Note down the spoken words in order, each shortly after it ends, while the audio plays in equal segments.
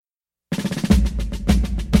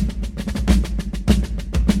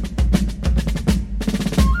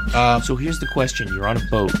So here's the question. You're on a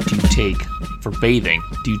boat. Do you take, for bathing,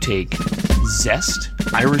 do you take Zest,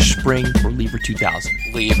 Irish Spring, or Lever 2000?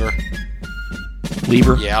 Lever.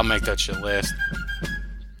 Lever? Yeah, I'll make that shit last.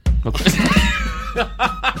 Okay.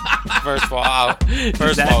 First of all,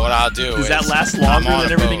 what I'll do is... Does that last longer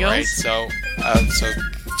than everything else? Right? So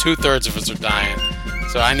 2/3 of us are dying.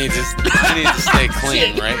 So I need to stay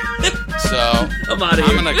clean, right? So I'm out of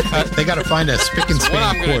here. I'm gonna cut. They gotta find a spick and So span what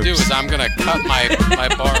I'm gonna corpse. do is I'm gonna cut my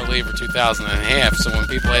bar Lever 2000 in half. So when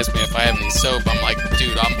people ask me if I have any soap, I'm like,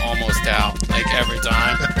 dude, I'm almost out. Like every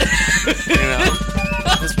time, you know.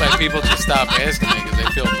 That's why people just stop asking me because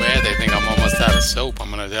they feel bad. They think I'm almost out of soap. I'm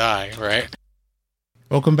gonna die, right?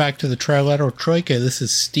 Welcome back to the Trilateral Troika. This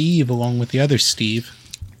is Steve, along with the other Steve.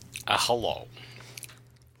 Hello.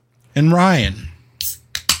 And Ryan.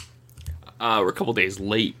 We're a couple days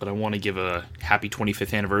late, but I want to give a happy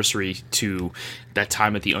 25th anniversary to that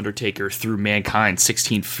time that The Undertaker threw Mankind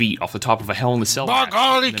 16 feet off the top of a Hell in the Cell By match.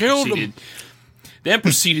 God, he killed him. Then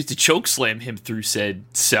proceeded to chokeslam him through said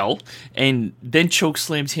cell, and then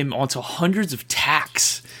chokeslammed him onto hundreds of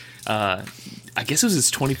tacks. I guess it was his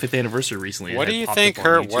 25th anniversary recently. What It do you popped think up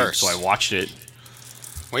on hurt YouTube, worse? So I watched it.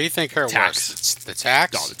 What do you think hurt Tax. worse? It's the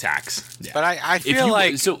tax? Oh, the tacks. Yeah. But I If feel you-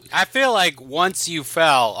 like so- I feel like once you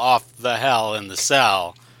fell off the hell in the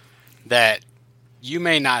cell, that you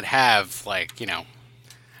may not have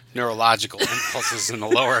neurological impulses in the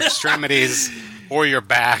lower extremities or your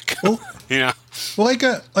back. Well, You know, well,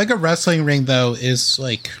 like a wrestling ring though is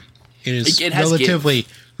like it is It has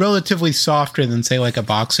relatively softer than say like a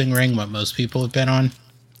boxing ring. What most people have been on.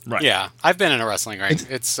 Right. yeah, I've been in a wrestling ring. It's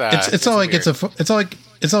It's not like weird. it's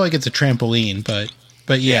not like it's a trampoline,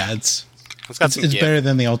 but yeah, it's got some give. better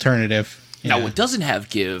than the alternative. Now, Yeah. what doesn't have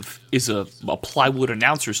give is a plywood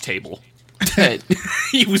announcer's table that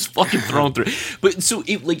he was fucking thrown through. But so,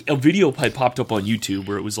 a video had popped up on YouTube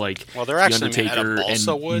where it was like Well, they're The actually made out of Undertaker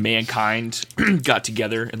balsa and wood. Mankind got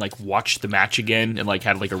together and watched the match again and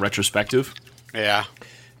had a retrospective. Yeah.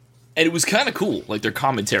 And it was kind of cool, their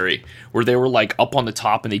commentary, where they were up on the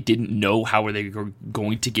top and they didn't know how they were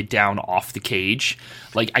going to get down off the cage.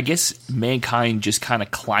 I guess Mankind just kind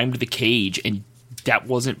of climbed the cage, and that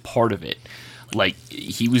wasn't part of it.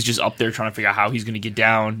 He was just up there trying to figure out how he's going to get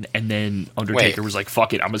down, and then Undertaker was like,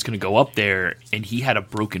 "Fuck it, I'm just going to go up there." And he had a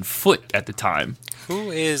broken foot at the time.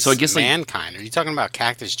 Who is So I guess, Mankind? Are you talking about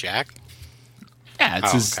Cactus Jack? Yeah,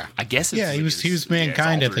 it's his. okay. I guess. It's Yeah, he was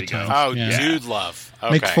Mankind at the time. Oh, Yeah. Dude Love.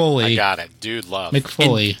 Okay, Mick Foley. I got it. Dude Love. Mick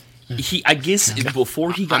Foley. I guess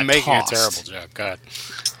before he got I'm making tossed, a terrible joke. Go ahead.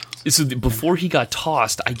 So before he got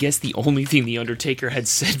tossed, I guess the only thing the Undertaker had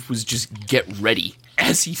said was just get ready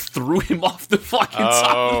as he threw him off the fucking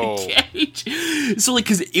top of the cage. So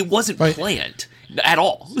because it wasn't Right. planned at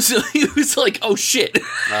all. So it was oh shit.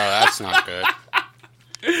 Oh, that's not good.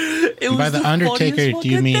 It was By the Undertaker, funniest do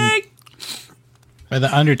you fucking mean- thing. By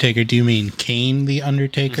the Undertaker, do you mean Kane the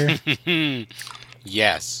Undertaker?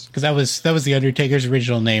 Yes. Because that was the Undertaker's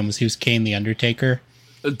original name. He was Kane the Undertaker.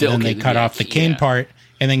 And then they cut off the Kane part,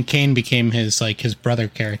 and then Kane became his brother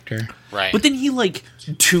character. Right. But then he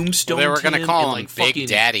tombstone. they were going to call him Big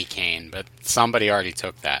Daddy Kane, but somebody already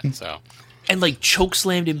took that. So and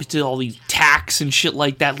chokeslammed him into all these tacks and shit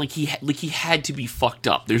like that. He had to be fucked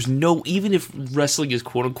up. There's no, even if wrestling is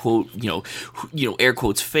quote unquote air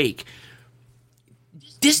quotes fake,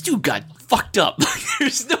 this dude got fucked up.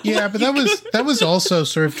 There's no Yeah, but that was also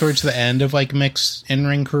sort of towards the end of Mick's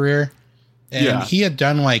in-ring career, and Yeah. he had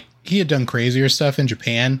done crazier stuff in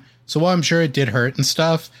Japan. So while I'm sure it did hurt and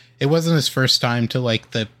stuff, it wasn't his first time to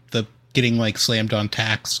the getting slammed on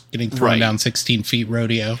tacks, getting thrown Right. down 16 feet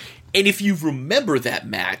rodeo. And if you remember that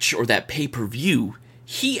match or that pay-per-view,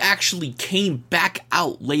 he actually came back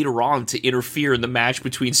out later on to interfere in the match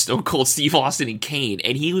between Stone Cold Steve Austin and Kane,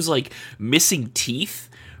 and he was missing teeth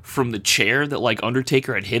from the chair that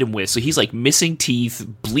Undertaker had hit him with. So he's missing teeth,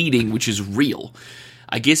 bleeding, which is real.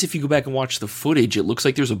 I guess if you go back and watch the footage, it looks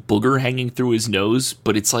like there's a booger hanging through his nose,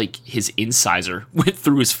 but it's his incisor went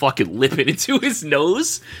through his fucking lip and into his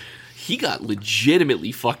nose. He got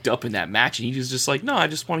legitimately fucked up in that match, and he was just no, I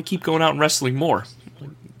just want to keep going out and wrestling more.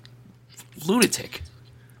 Lunatic.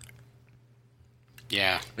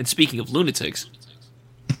 yeah. And speaking of lunatics,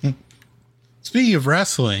 Speaking of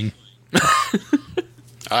wrestling,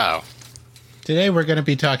 Oh, today we're going to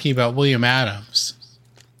be talking about William Adams,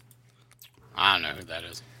 I don't know who that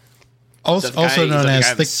is. also known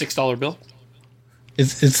as the $6 bill.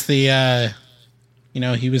 It's the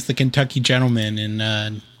he was the Kentucky Gentleman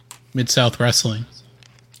in Mid-South Wrestling.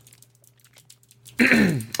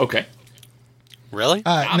 Okay. Really?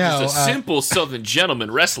 I'm No, just a simple Southern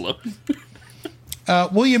gentleman wrestler.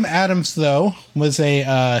 William Adams, though, was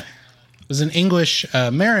an English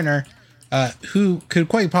mariner who could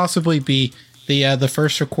quite possibly be the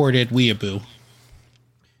first recorded weeaboo.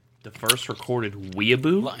 The first recorded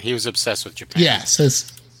weeaboo? He was obsessed with Japan. Yes,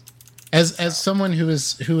 as someone who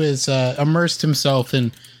is immersed himself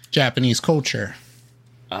in Japanese culture,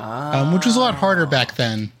 which was a lot harder back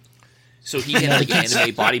then. So he had like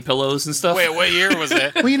anime body pillows and stuff? Wait, what year was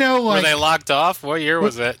it? We know, like, were they locked off? What year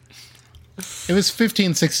was it? It was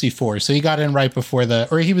 1564, so he got in right before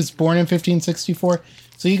he was born in 1564,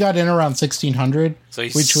 so he got in around 1600, so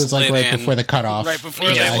which was like right before the cutoff. Right before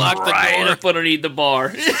they locked the door. Up underneath the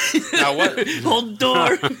bar. Now what? Hold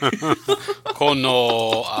door.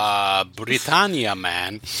 Kono Britannia,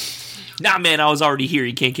 man. Nah, man, I was already here.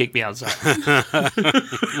 You can't kick me outside.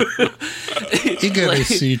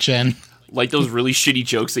 Chen. Like those really shitty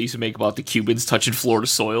jokes they used to make about the Cubans touching Florida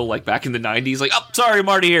soil, like back in the 90s. Like, oh, sorry, I'm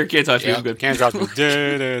already here. Can't touch me. I'm good. Can't touch me.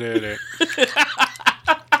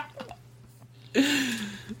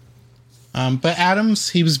 But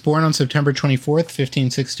Adams, he was born on September 24th,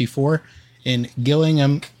 1564, in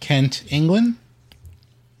Gillingham, Kent, England.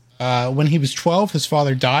 When he was 12, his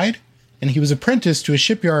father died, and he was apprenticed to a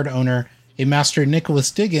shipyard owner, a Master Nicholas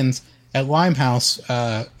Diggins, at Limehouse,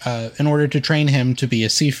 in order to train him to be a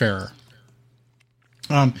seafarer.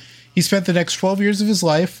 He spent the next 12 years of his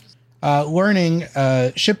life learning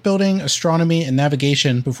shipbuilding, astronomy, and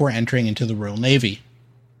navigation before entering into the Royal Navy.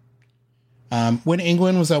 When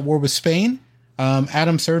England was at war with Spain,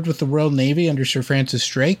 Adam served with the Royal Navy under Sir Francis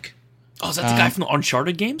Drake. Oh, is that the guy from the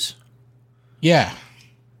Uncharted games? Yeah.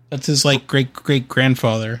 That's his, like,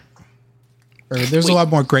 great-great-grandfather. Or there's a lot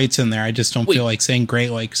more greats in there. I just don't feel like saying great,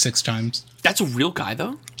 like, 6 times. That's a real guy,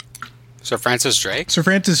 though? Sir Francis Drake? Sir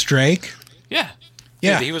Francis Drake? Yeah.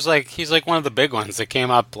 Yeah. Dude, he's like one of the big ones that came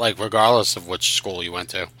up, like, regardless of which school you went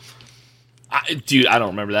to. I don't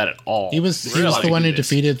remember that at all. He was the one who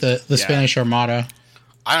defeated the Spanish Armada.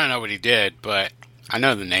 I don't know what he did, but I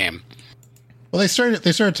know the name. Well, they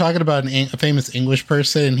started talking about a famous English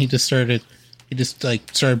person, and he just started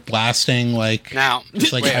blasting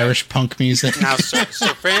Irish punk music. Now, Sir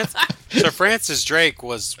Francis Drake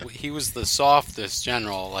was the softest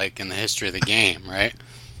general, like, in the history of the game, right?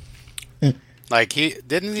 Like,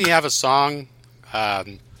 didn't he have a song?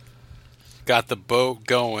 Got the boat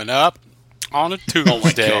going up on a Tuesday. Oh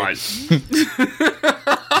my god!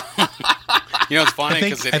 You know, it's funny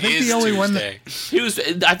because it is the only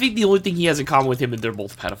Tuesday. I think the only thing he has in common with him is they're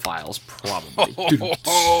both pedophiles, probably.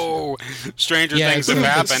 Stranger things have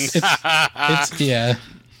happened. Yeah.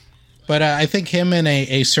 But I think him and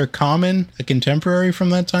a Sir Common, a contemporary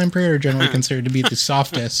from that time period, are generally considered to be the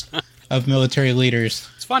softest of military leaders.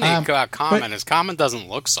 It's funny about Common is Common doesn't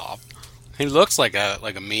look soft. He looks like a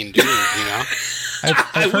mean dude, you know.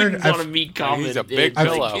 I wouldn't want to meet Common. He's a big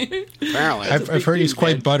pillow. Apparently, I've heard he's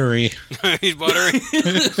quite buttery. He's buttery.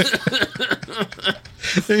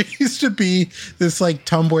 There used to be this like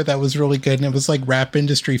Tumblr that was really good, and it was like rap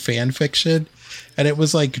industry fan fiction. And it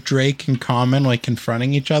was like Drake and Common like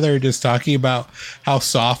confronting each other, just talking about how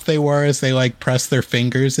soft they were as they like pressed their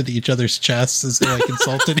fingers into each other's chests as they like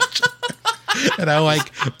insulted each other. And how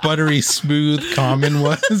like buttery smooth Common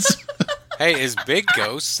was. Hey, is Big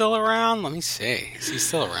Ghost still around? Let me see. Is he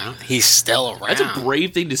still around? He's still around. That's a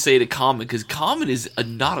brave thing to say to Common, because Common is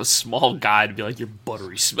not a small guy to be like, you're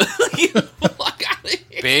buttery smooth. Fuck out of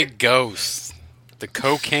here. Big Ghost. The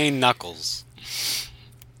cocaine knuckles.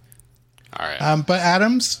 All right. But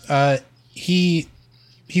Adams, he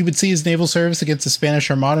would see his naval service against the Spanish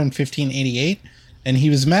Armada in 1588, and he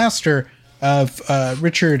was master of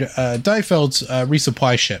Richard Diefeld's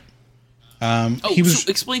resupply ship. So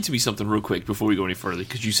explain to me something real quick before we go any further,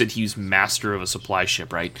 because you said he was master of a supply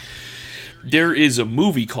ship, right? There is a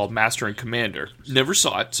movie called Master and Commander. Never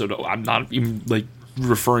saw it, so no, I'm not even like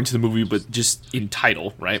referring to the movie, but just in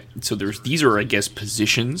title, right? So these are, I guess,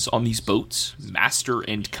 positions on these boats. Master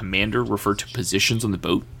and Commander refer to positions on the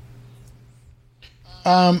boat.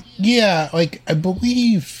 Yeah, like I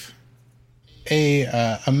believe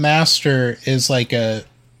a master is like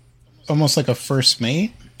almost like a first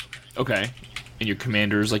mate. Okay. And your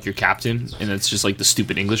commander is like your captain, and that's just like the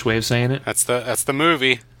stupid English way of saying it? That's the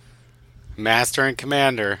movie. Master and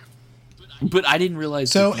Commander. But I didn't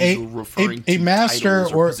realize so that you were referring to master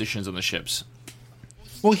or positions on the ships.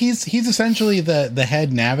 Well, he's essentially the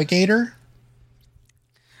head navigator.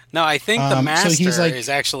 No, I think the master so is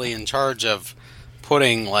actually in charge of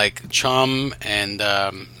putting like chum and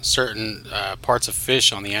certain parts of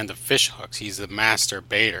fish on the end of fish hooks. He's the master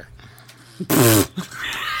baiter.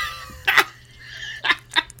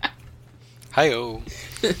 Hi-oh.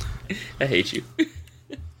 I hate you.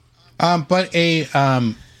 But it's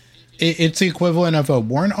the equivalent of a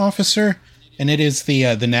warrant officer, and it is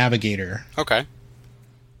the navigator. Okay.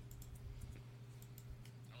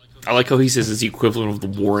 I like how he says it's the equivalent of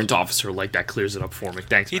the warrant officer. Like, that clears it up for me.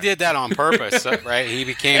 Thanks. He man. did that on purpose, right? He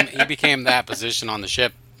became that position on the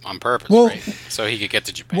ship on purpose, Well, right? So he could get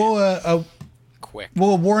to Japan quick.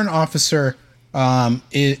 Well, a warrant officer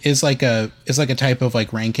is like a type of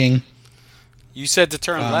like ranking. You said to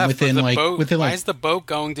turn left within, for the like- boat. within, Why like- is the boat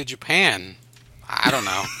going to Japan? I don't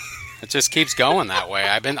know. It just keeps going that way.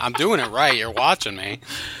 I'm doing it right. You're watching me.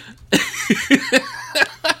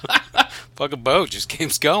 Fucking boat just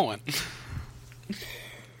keeps going.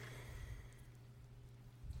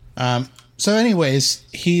 So, anyways,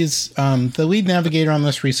 he's the lead navigator on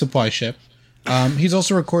this resupply ship. He's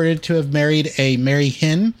also recorded to have married a Mary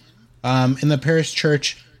Hinn in the parish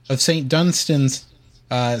church of St. Dunstan's,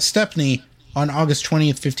 Stepney, on August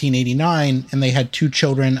 20th, 1589, and they had 2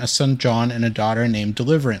 children, a son John and a daughter named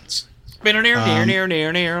Deliverance.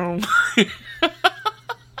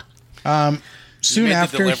 Soon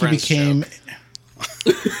after, he became...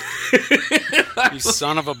 You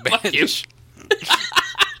son of a bitch.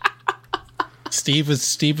 Steve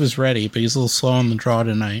was ready, but he's a little slow on the draw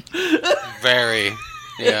tonight. Very.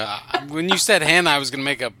 Yeah. When you said hen, I was going to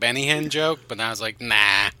make a Benny Hinn joke, but I was like,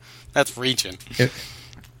 nah, that's reaching. It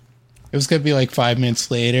was going to be like 5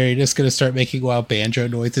 minutes later. You're just going to start making wild banjo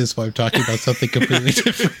noises while I'm talking about something completely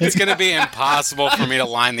different. It's going to be impossible for me to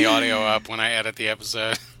line the audio up when I edit the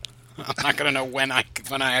episode. I'm not going to know when I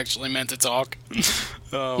actually meant to talk.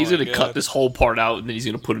 Oh, He's going to cut this whole part out, and then he's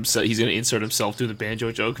going to insert himself doing the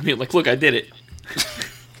banjo joke and be like, look, I did it.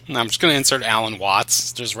 No, I'm just going to insert Alan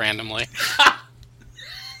Watts just randomly.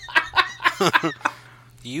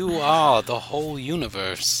 You are the whole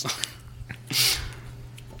universe.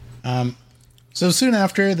 So soon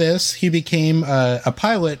after this, he became a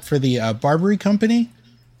pilot for the Barbary Company.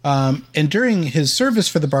 And during his service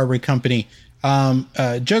for the Barbary Company,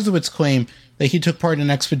 Jesuits claim that he took part in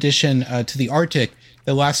an expedition to the Arctic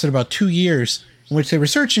that lasted about 2 years, in which they were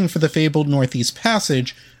searching for the fabled Northeast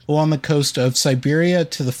Passage along the coast of Siberia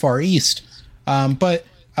to the Far East. But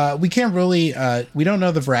we can't really, we don't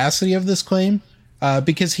know the veracity of this claim,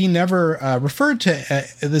 because he never referred to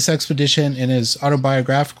this expedition in his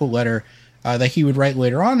autobiographical letter that he would write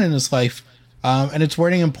later on in his life. And its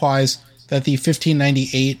wording implies that the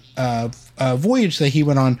 1598 voyage that he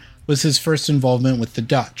went on was his first involvement with the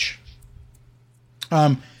Dutch.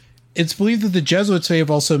 It's believed that the Jesuits may have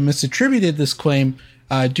also misattributed this claim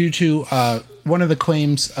due to one of the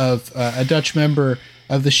claims of a Dutch member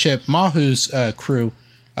of the ship Mahu's crew,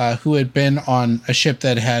 who had been on a ship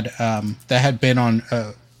that had been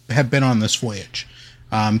on this voyage.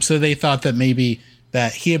 So they thought that maybe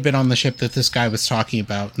that he had been on the ship that this guy was talking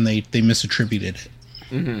about, and they misattributed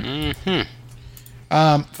it.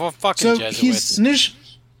 For fucking So Jesuits.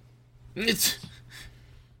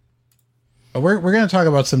 We're going to talk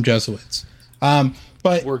about some Jesuits, but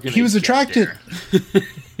he was attracted.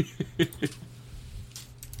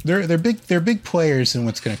 They're big players in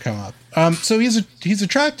what's going to come up. So he's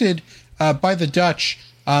attracted by the Dutch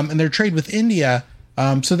and their trade with India.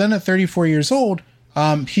 So then at 34 years old,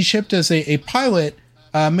 he shipped as a pilot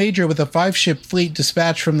major with a 5-ship fleet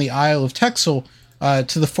dispatched from the Isle of Texel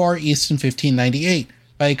to the Far East in 1598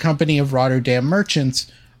 by a company of Rotterdam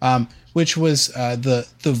merchants, which was the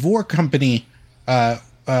Voor Company,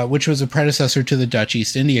 which was a predecessor to the Dutch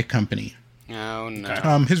East India Company. Oh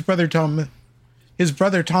no. His brother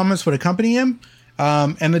Thomas would accompany him,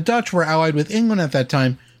 and the Dutch were allied with England at that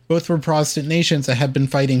time. Both were Protestant nations that had been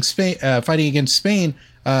fighting against Spain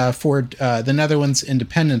for the Netherlands'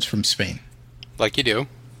 independence from Spain. Like you do.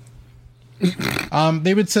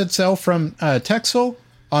 They would set sail from Texel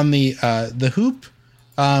on the Hoop,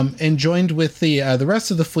 and joined with the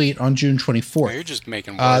rest of the fleet on June 24th. Oh, you're just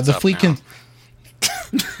making words the up fleet now.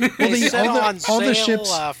 Well, all the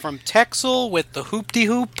ships from Texel with the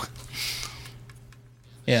hoop-de-hoop.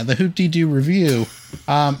 Yeah, the Hoop-de-Doo Review.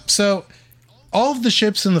 So all of the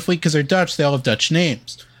ships in the fleet, because they're Dutch, they all have Dutch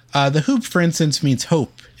names. The Hoop, for instance, means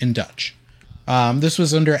hope in Dutch. This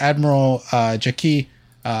was under Admiral Jacques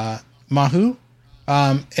Mahu,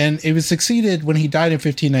 and it was succeeded when he died in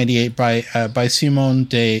 1598 by Simon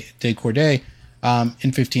de Corday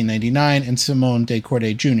in 1599 and Simon de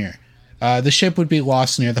Corday Jr. The ship would be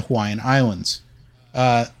lost near the Hawaiian Islands.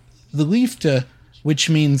 The Liefde, which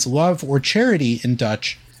means love or charity in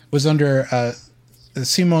Dutch, was under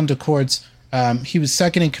Simon de Cordes. He was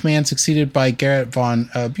second in command, succeeded by Gerrit van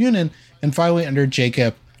Bunen, and finally under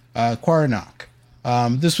Jacob Quarenach.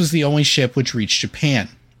 This was the only ship which reached Japan.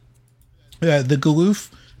 The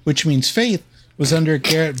Geloof, which means faith, was under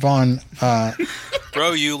Garrett von.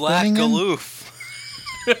 Bro, you lack Groningen? aloof.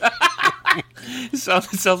 It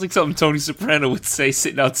sounds like something Tony Soprano would say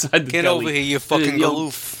sitting outside the Get deli. over here, you fucking Yo,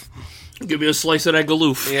 galoof. Give me a slice of that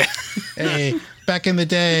galoof. Yeah. Hey, back in the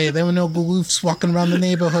day, there were no galoofs walking around the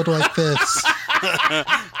neighborhood like this.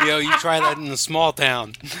 Yo, you try that in a small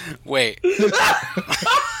town. Wait.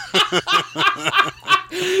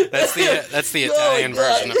 That's the Italian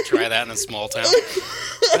version of try that in a small town.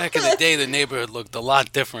 Back in the day, the neighborhood looked a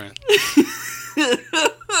lot different.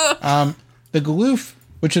 The galoof,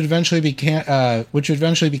 which would eventually be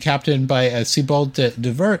captained by Sebald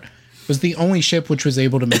de Wert, was the only ship which was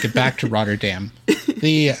able to make it back to Rotterdam.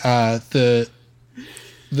 The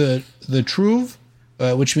Troev,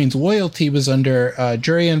 which means loyalty, was under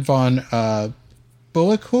Jurien von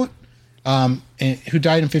Boeckhout, who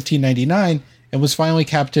died in 1599, and was finally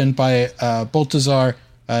captained by Balthazar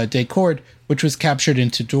de Cord, which was captured in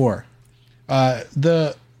Tidor.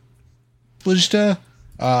 The Bujda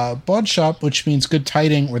Bodshop, which means good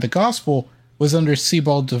tiding or the gospel, was under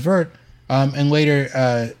Sebald de Wert, and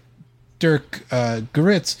later Dirk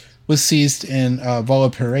Geritz was seized in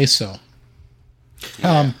Valparaiso.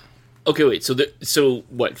 Okay, wait. So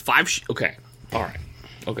what? 5? Okay. All right.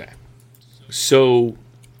 Okay. So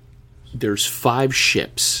there's 5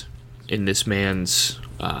 ships in this man's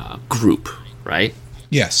group, right?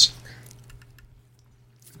 Yes.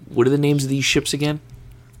 What are the names of these ships again?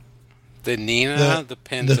 The Nina, the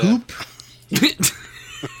Pinta. The Hoop,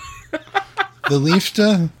 the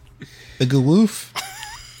Liefde, the Galoof,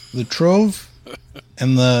 the Trove,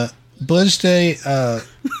 and the Bujde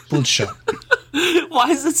Bodshop. Why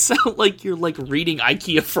does it sound like you're like reading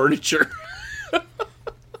IKEA furniture?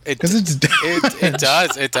 Because it's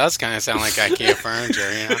It does kind of sound like IKEA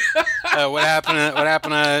furniture, you know. What happened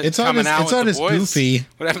to it's coming out with not the as boys? goofy.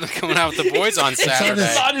 What happened to coming out with the boys on Saturday?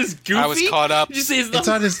 It's not as goofy. I was caught up. Did you say It's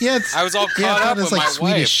not as I was all caught up with like my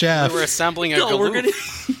Swedish wife. Chef. We were assembling a No, we're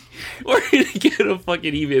galoof. gonna get a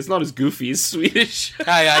fucking email. It's not as goofy as Swedish.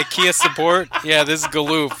 Hi, IKEA support. Yeah, this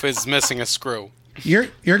galoof is missing a screw. You're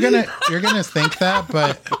gonna think that,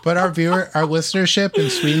 but our listenership in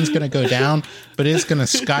Sweden's gonna go down, but it's gonna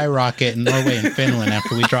skyrocket in Norway and Finland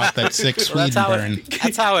after we drop that 6 Sweden burn.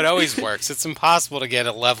 That's how it always works. It's impossible to get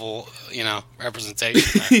a level,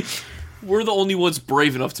 representation. We're the only ones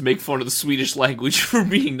brave enough to make fun of the Swedish language for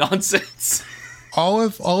being nonsense. All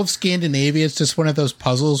of Scandinavia is just one of those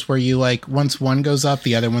puzzles where you once one goes up,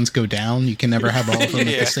 the other ones go down. You can never have all of them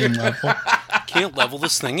at the same level. Can't level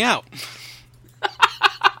this thing out.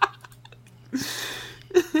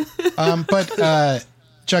 But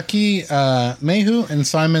Jacques Mehu and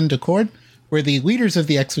Simon de Cord were the leaders of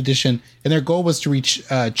the expedition, and their goal was to reach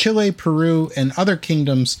Chile, Peru, and other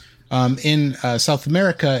kingdoms in South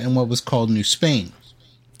America in what was called New Spain.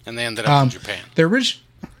 And they ended up in Japan. Their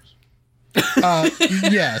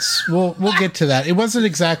yes, we'll get to that. It wasn't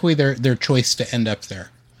exactly their choice to end up there.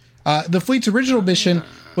 The fleet's original mission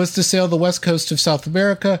was to sail the west coast of South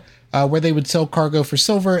America, where they would sell cargo for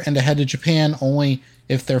silver and to head to Japan only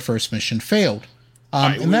if their first mission failed.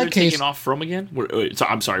 In that case, taking off from again?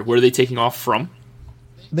 I'm sorry. Where are they taking off from?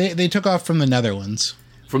 They took off from the Netherlands.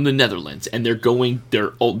 From the Netherlands, and they're going.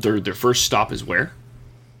 Their first stop is where?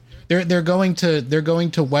 They're going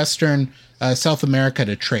to Western South America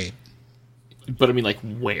to trade. But I mean,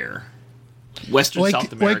 where? Western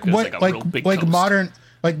South America is a real big coast.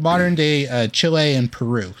 modern day Chile and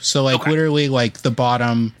Peru. So literally the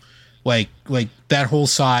bottom, that whole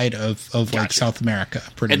side of Gotcha. South America.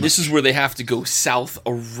 Pretty And much. this is where they have to go south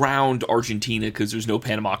around Argentina because there's no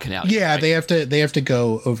Panama Canal. Yeah, right? they have to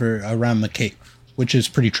go around the Cape, which is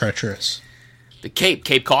pretty treacherous. The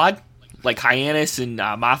Cape Cod, like Hyannis and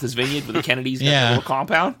Martha's Vineyard, with the Kennedys got their little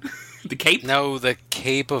compound. The Cape. No, the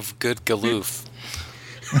Cape of Good Galoof.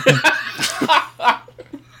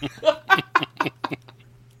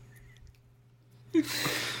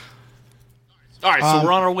 All right, so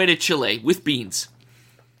we're on our way to Chile with beans.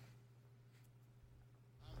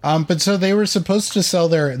 But so they were supposed to sell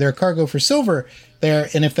their cargo for silver there,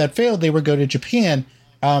 and if that failed, they would go to Japan,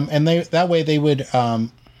 and that way they would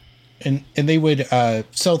they would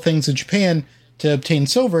sell things in Japan to obtain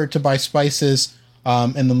silver to buy spices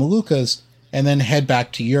in the Moluccas, and then head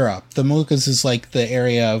back to Europe. The Moluccas is the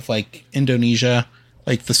area of Indonesia,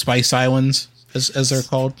 the Spice Islands as they're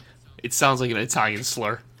called. It sounds like an Italian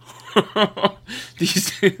slur.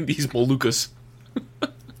 these Moluccas.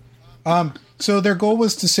 So their goal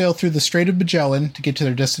was to sail through the Strait of Magellan to get to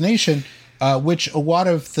their destination, which a lot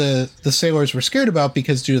of the sailors were scared about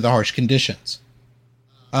because due to the harsh conditions.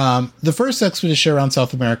 The first expedition around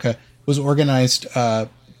South America was organized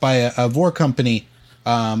by a Vor company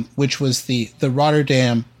which was the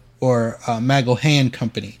Rotterdam or Magellan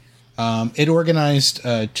Company. It organized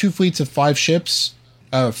 2 fleets of 5 ships,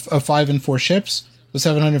 of 5 and 4 ships, with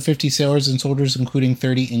 750 sailors and soldiers, including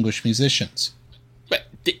 30 English musicians. But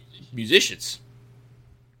musicians?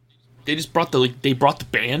 They just brought they brought the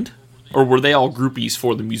band, or were they all groupies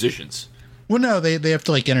for the musicians? Well, no, they have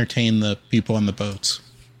to entertain the people on the boats,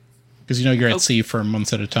 because you're at sea for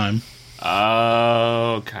months at a time.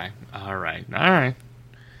 Okay, all right.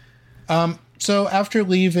 So after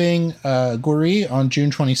leaving Goree on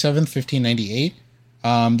June 27th, 1598,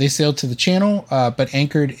 they sailed to the Channel, but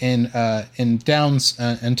anchored in Downs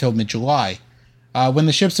until mid-July. When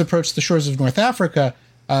the ships approached the shores of North Africa,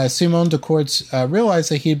 Simon de Cordes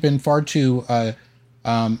realized that he had been far too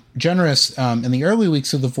generous in the early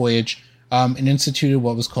weeks of the voyage, and instituted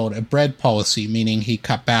what was called a bread policy, meaning he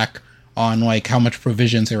cut back on how much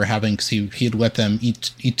provisions they were having because he had let them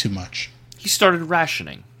eat too much. He started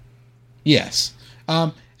rationing. Yes.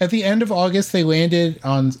 At the end of August, they landed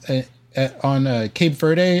on Cape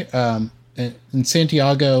Verde in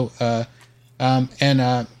Santiago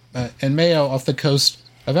and Mayo off the coast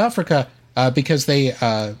of Africa because they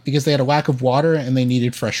had a lack of water and they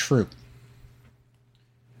needed fresh fruit.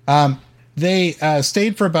 They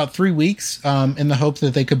stayed for about 3 weeks in the hope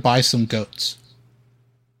that they could buy some goats.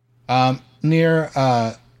 Near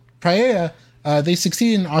Praia, they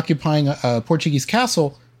succeeded in occupying a Portuguese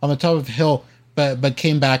castle on the top of a hill, but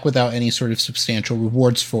came back without any sort of substantial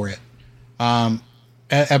rewards for it.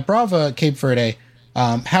 At Brava, Cape Verde,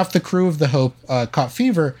 half the crew of the Hope caught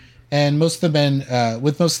fever, and most of the men,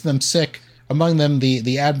 with most of them sick, among them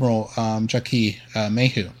the Admiral, Jacques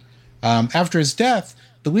Mehu. After his death,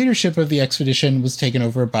 the leadership of the expedition was taken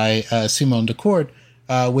over by Simon de Cordes,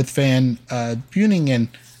 with Van Beuningen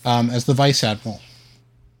as the vice admiral.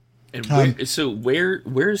 And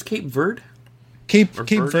where is Cape Verde? Cape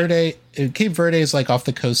Verde is off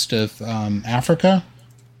the coast of Africa.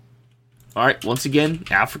 All right, once again,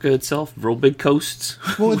 Africa itself, real big coasts.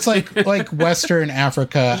 Well, it's like Western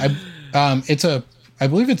Africa. I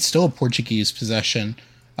believe it's still a Portuguese possession,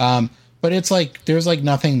 but it's there's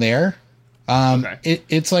nothing there. Okay.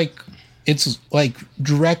 It's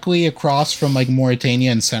directly across from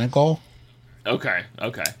Mauritania and Senegal. Okay. I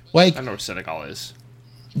know where Senegal is.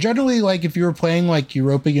 Generally, if you were playing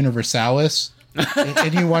Europa Universalis,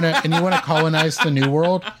 and you want to colonize the New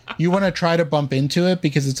World, you want to try to bump into it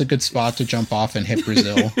because it's a good spot to jump off and hit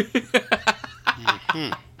Brazil.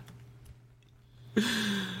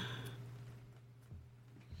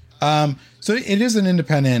 So it is an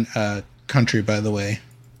independent country, by the way.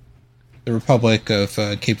 The Republic of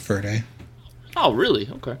Cape Verde. Oh, really?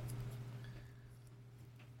 Okay.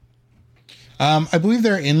 I believe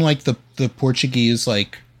they're in the Portuguese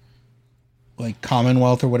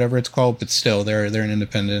Commonwealth or whatever it's called, but still they're an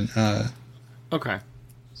independent okay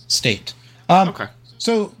state. Okay.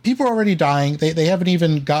 So people are already dying. They haven't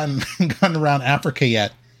even gotten around Africa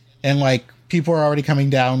yet, and people are already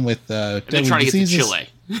coming down with deadly trying diseases. To get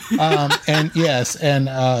to Chile. And yes, and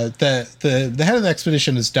the head of the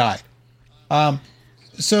expedition has died.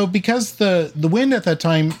 So because the wind at that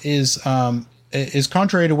time is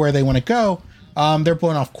contrary to where they want to go, they're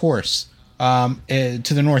blown off course to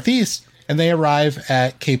the northeast, and they arrive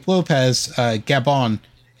at Cape Lopez, Gabon,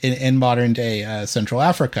 in modern day Central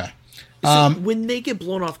Africa. So when they get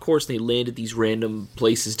blown off course and they land at these random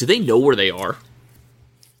places, do they know where they are?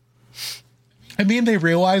 I mean, they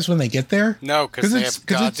realize when they get there. No, because they have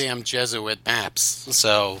goddamn Jesuit maps,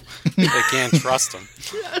 so they can't trust them.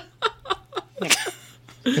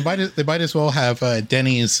 They might as well have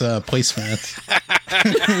Denny's placemat.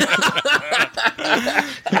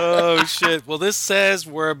 Oh shit! Well, this says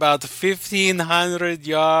we're about 1,500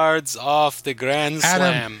 yards off the Grand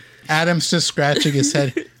Slam. Adam's just scratching his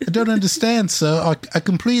head. I don't understand, sir. I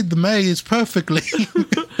completed the maze perfectly.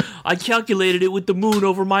 I calculated it with the moon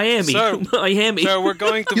over Miami. Miami. Sir, we're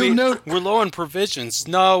going to we're low on provisions.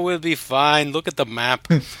 No, we'll be fine. Look at the map.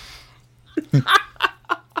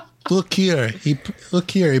 Look here. He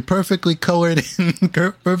perfectly colored in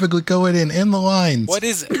the lines. What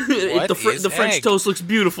is it? The French toast looks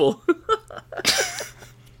beautiful.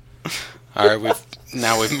 All right,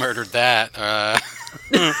 we've murdered that.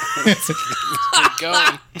 Keep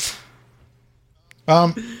going.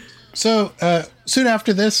 So soon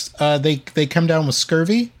after this, they come down with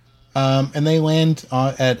scurvy, and they land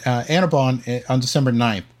at Annobon on December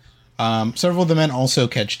 9th. Several of the men also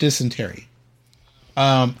catch dysentery.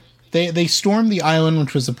 They stormed the island,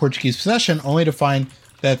 which was a Portuguese possession, only to find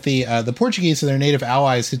that the Portuguese and their native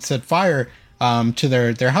allies had set fire to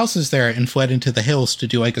their houses there and fled into the hills to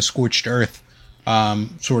do a scorched earth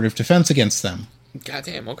sort of defense against them.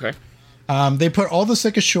 Goddamn. Okay. They put all the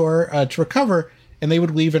sick ashore to recover, and they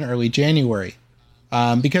would leave in early January.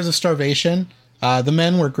 Because of starvation, the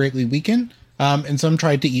men were greatly weakened, and some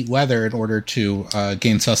tried to eat leather in order to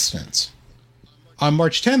gain sustenance. On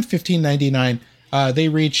March 10th, 1599, they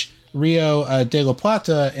reached Rio de la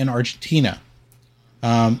Plata in Argentina.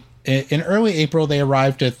 In early April, they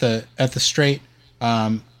arrived at the strait,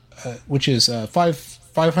 which is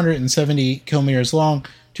 570 kilometers long,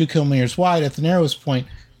 2 kilometers wide at the narrowest point,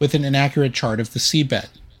 with an inaccurate chart of the seabed.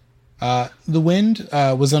 The wind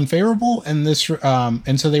was unfavorable, and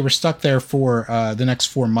so they were stuck there for the next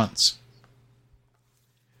 4 months.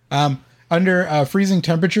 Under freezing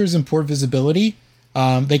temperatures and poor visibility,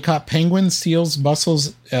 they caught penguins, seals, mussels,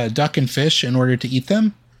 duck, and fish in order to eat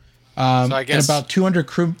them. So I guess, and about 200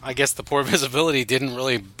 crew... I guess the poor visibility didn't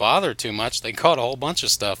really bother too much. They caught a whole bunch of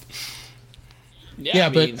stuff. Yeah,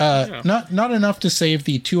 but not enough to save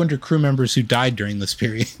the 200 crew members who died during this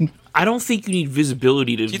period. I don't think you need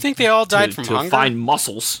visibility to. Do you think they all died from hunger? To find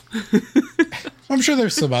mussels. I'm sure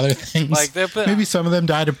there's some other things. Maybe some of them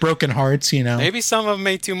died of broken hearts. Maybe some of them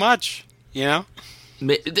ate too much. No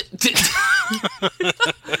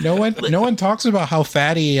one talks about how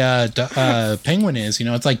fatty penguin is.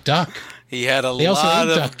 It's like duck. He had a lot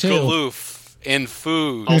of galoof in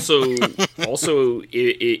food. Also,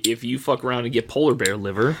 if you fuck around and get polar bear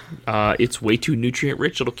liver, it's way too nutrient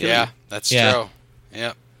rich. It'll kill you. Yeah, that's true.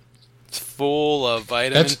 Yep, it's full of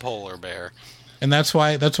vitamin polar bear. And that's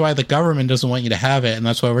why the government doesn't want you to have it, and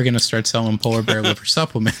that's why we're going to start selling polar bear liver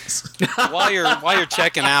supplements. While you're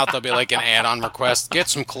checking out, there'll be like an add-on request. Get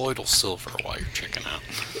some colloidal silver while you're checking out.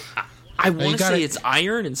 I want to say it's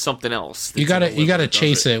iron and something else. You gotta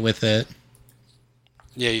chase it with it.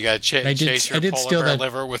 Yeah, you gotta chase your polar bear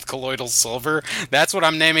liver with colloidal silver. That's what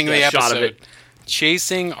I'm naming the episode.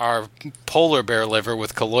 Chasing our polar bear liver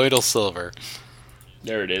with colloidal silver.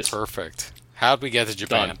 There it is. Perfect. How'd we get to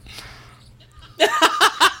Japan? Done.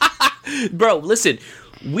 Bro, listen,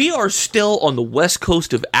 we are still on the west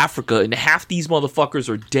coast of Africa, and half these motherfuckers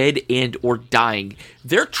are dead and or dying.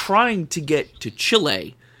 They're trying to get to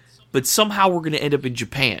Chile, but somehow we're going to end up in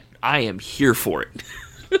Japan. I am here for it.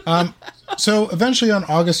 So eventually on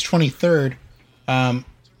August 23rd,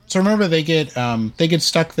 so remember they get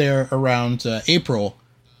stuck there around April.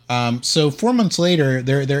 So 4 months later,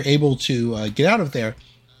 they're able to get out of there.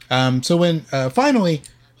 So when finally.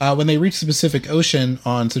 When they reach the Pacific Ocean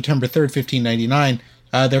on September 3rd, 1599,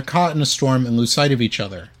 they're caught in a storm and lose sight of each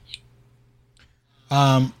other.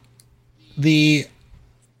 The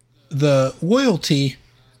loyalty,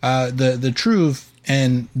 the truth,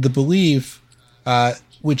 and the belief,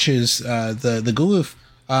 which is the galoof,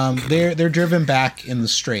 they're driven back in the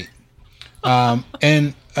strait.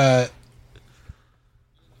 And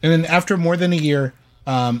then after more than a year,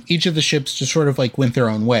 each of the ships just sort of like went their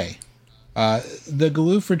own way. The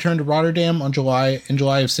galoof returned to Rotterdam in July of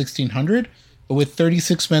 1600, with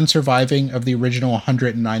 36 men surviving of the original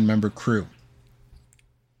 109-member crew.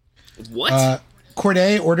 What?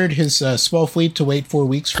 Corday ordered his small fleet to wait 4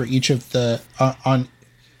 weeks for each of the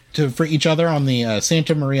for each other on the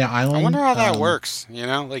Santa Maria Island. I wonder how that works.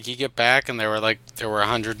 Like you get back and there were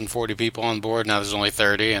 140 people on board. Now there's only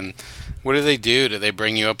 30. And what do? Do they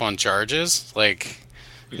bring you up on charges?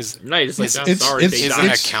 Is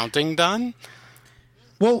accounting done?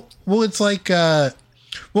 Well, it's like,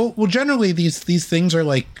 generally these things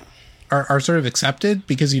are are sort of accepted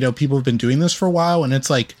because people have been doing this for a while, and it's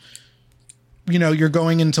like, you're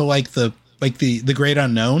going into the great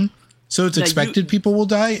unknown, so it's expected people will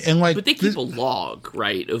die, and but they keep a log,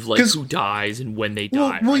 right, of who dies and when they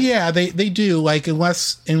die. Well, right? yeah, they do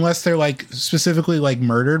unless they're specifically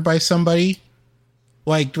murdered by somebody.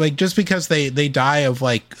 Just because they die of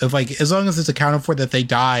as long as it's accounted for that they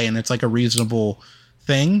die and it's a reasonable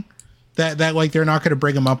thing that they're not going to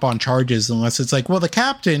bring them up on charges unless it's the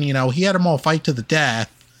captain, he had them all fight to the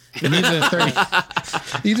death. And these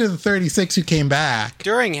are the 36 who came back.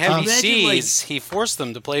 During heavy seas, he forced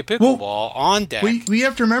them to play pickleball on deck. We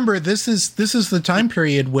have to remember this is the time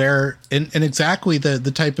period where and exactly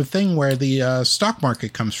the type of thing where the stock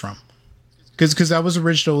market comes from. Because that was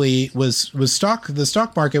originally the stock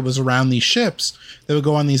market was around these ships that would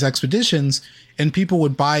go on these expeditions, and people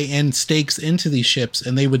would buy in stakes into these ships,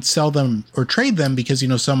 and they would sell them or trade them because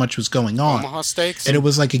so much was going on. Omaha stakes, and it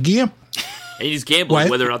was like a gamble. And he's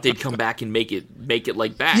gambling whether or not they'd come back and make it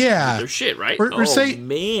back. Yeah, their shit, right? Or say,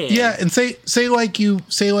 man, yeah, and say you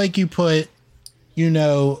put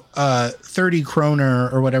 30 kroner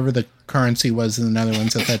or whatever the currency was in the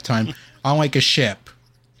Netherlands at that time on a ship.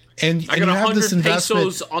 And I got 100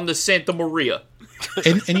 pesos on the Santa Maria.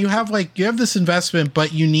 and you have this investment,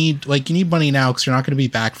 but you need money now because you're not going to be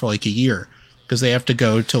back for like a year because they have to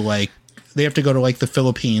go to the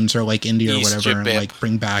Philippines or like India or whatever and like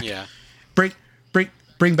bring back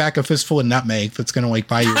bring back a fistful of nutmeg that's going to like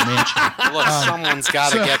buy you a mansion. Look, someone's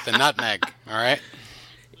got to get the nutmeg. All right.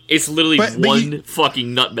 It's literally one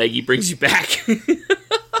fucking nutmeg he brings you back.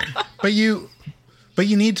 but you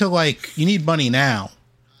need money now.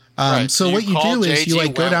 Right. So what you do is you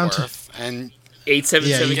like go down to and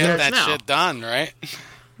 877 get that now. shit done, right?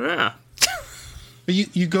 Yeah. But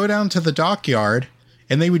you go down to the dockyard,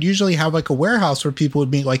 and they would usually have like a warehouse where people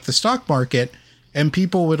would meet, like the stock market, and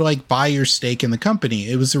people would like buy your stake in the company.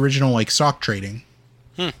 It was original like stock trading,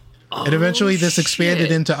 and eventually this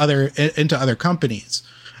expanded into other companies.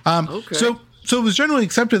 Okay. So it was generally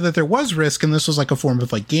accepted that there was risk, and this was like a form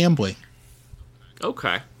of like gambling.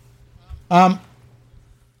 Okay.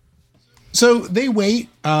 So they wait.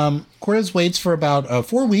 Cortez waits for about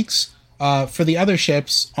 4 weeks for the other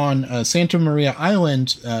ships on Santa Maria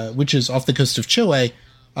Island, which is off the coast of Chile.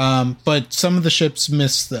 But some of the ships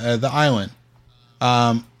miss the island.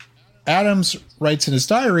 Adams writes in his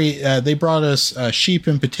diary, they brought us sheep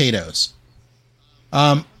and potatoes.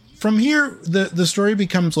 From here, the story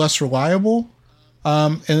becomes less reliable,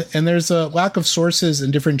 and there's a lack of sources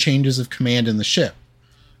and different changes of command in the ship.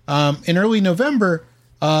 In early November,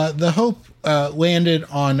 the Hope landed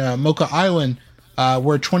on Mocha Island,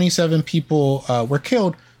 where 27 people were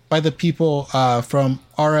killed by the people from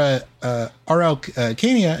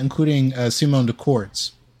Araucania, including Simon de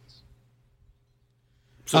Cordes.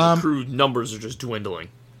 So the crew numbers are just dwindling.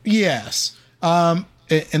 Yes. And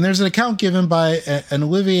there's an account given by an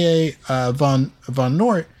Olivier von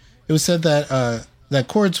Nort. It was said that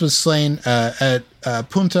Cordes was slain at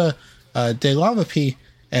Punta de Lavapi,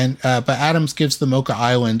 but Adams gives the Mocha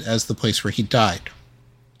Island as the place where he died.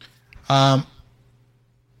 The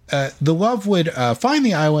Love would find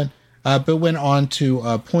the island, but went on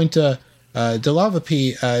to Punta de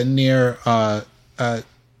Lavapi near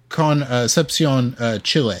Concepcion,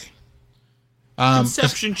 Chile.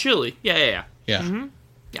 Conception, Chile. Yeah. Mm-hmm.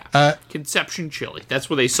 Yeah. Conception, Chile. That's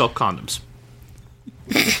where they sell condoms.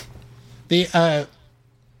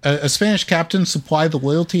 A Spanish captain supplied the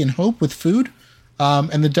Loyalty and Hope with food,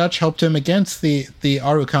 and the Dutch helped him against the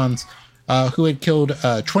Araucans, who had killed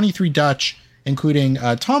 23 Dutch, including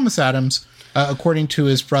Thomas Adams, according to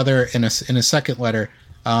his brother in a second letter,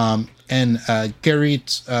 and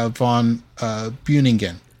Gerrit von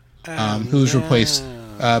Buningen, who was replaced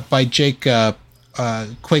by Jake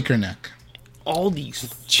Quakerneck. All these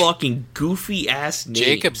fucking goofy ass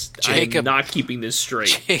names. Jacob, I'm not keeping this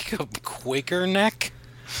straight. Jacob Quakerneck?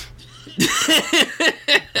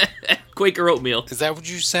 Quaker oatmeal. Is that what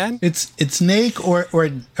you said? It's Nake or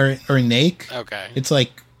Nake. Okay. It's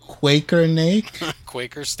like Quaker Nake.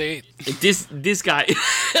 Quaker State. This guy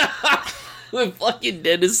with fucking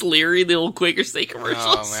Dennis Leary, the old Quaker State commercials.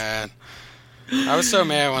 Oh man. I was so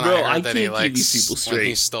mad when I heard that he when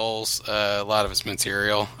he stole a lot of his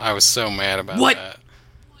material. I was so mad about that.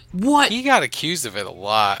 What? He got accused of it a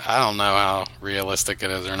lot. I don't know how realistic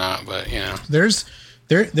it is or not, but you know. There's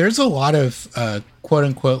a lot of quote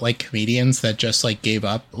unquote like comedians that just like gave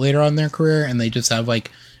up later on in their career, and they just have like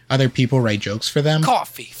other people write jokes for them.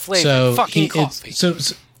 Coffee flavored fucking coffee.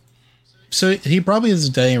 So he probably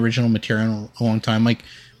hasn't done original material in a long time. Like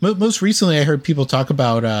most recently, I heard people talk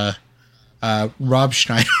about Rob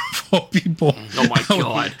Schneider of all people. Oh my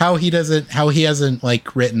god! How he hasn't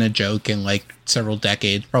like written a joke in like several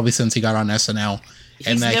decades, probably since he got on SNL,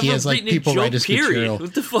 and that he has like people write his material.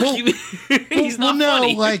 What the fuck? You mean? He's not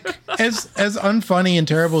funny. Like as unfunny and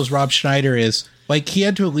terrible as Rob Schneider is, like he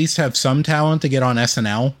had to at least have some talent to get on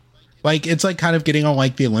SNL. Like it's like kind of getting on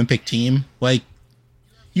like the Olympic team. Like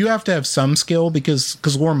you have to have some skill because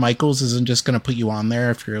Lorne Michaels isn't just going to put you on there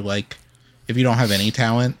if you don't have any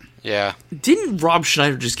talent. Yeah. Didn't Rob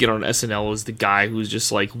Schneider just get on SNL as the guy who's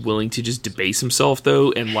just like willing to just debase himself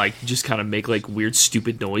though, and like just kind of make like weird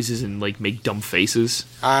stupid noises and like make dumb faces?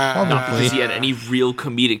 Not because he had any real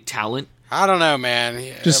comedic talent. I don't know, man.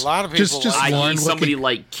 A lot of people like somebody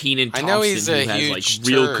like Kenan Thompson, I know he's who has like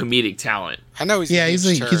real comedic talent. I know he's he's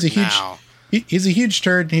a huge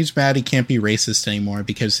turd, and he's mad he can't be racist anymore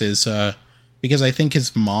because I think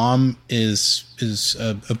his mom is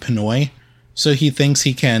a Pinoy. So he thinks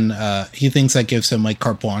he thinks that gives him like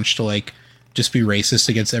carte blanche to like just be racist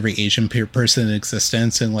against every Asian person in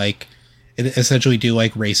existence, and like it essentially do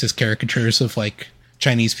like racist caricatures of like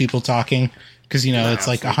Chinese people talking, because it's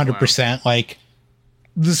like 100% like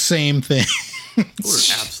the same thing. What an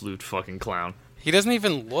absolute fucking clown. He doesn't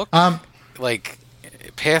even look like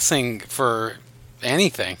passing for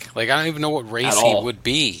anything. Like, I don't even know what race he would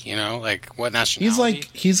be. You know, like what nationality.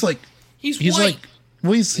 He's white. He's like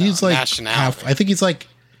nationality. half. I think he's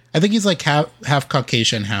like half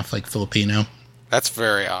Caucasian, half like Filipino. That's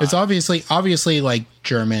very odd. It's obviously like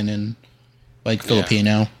German and like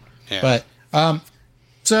Filipino. Yeah. But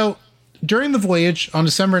so during the voyage on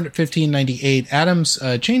December 1598, Adams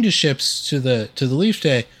changed his ships to the Leaf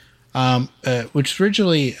Day, which was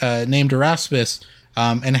originally named Erasmus,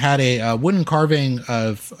 and had a wooden carving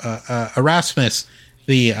of Erasmus,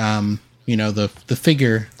 the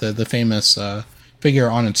figure, the famous figure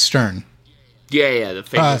on its stern. Yeah, the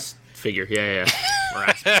famous figure. Yeah.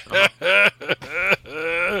 Erasmus.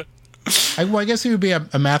 I guess he would be a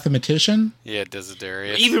mathematician. Yeah,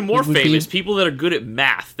 Desiderius. Even more famous, people that are good at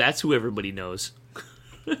math. That's who everybody knows.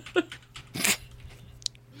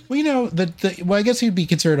 Well, I guess he'd be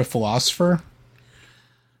considered a philosopher.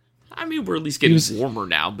 I mean, we're at least getting warmer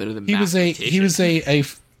now, better than he was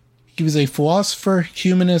a philosopher,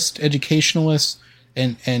 humanist, educationalist,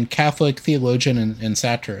 and Catholic theologian and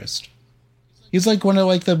satirist. He's like one of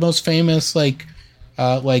like the most famous like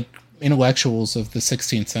intellectuals of the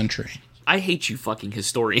 16th century. I hate you fucking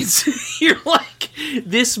historians. You're like,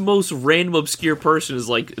 this most random obscure person is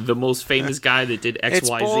like the most famous guy that did X, It's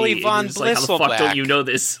Y, Bully Z. von And like, how the fuck don't you know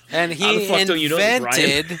this? And How the he fuck don't you know this, Ryan?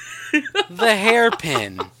 invented the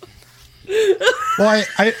hairpin. Well,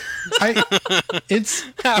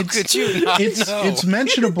 Could you not know? It's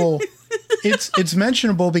mentionable. It's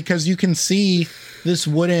mentionable because you can see this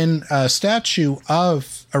wooden statue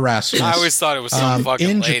of Erasmus. I always thought it was some fucking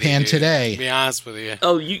in lady, Japan dude, today. To be honest with you.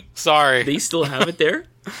 Oh, you? Sorry. They still have it there?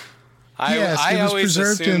 Yes, it was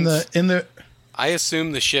preserved in the. I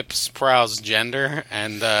assumed the ship's prow's gender,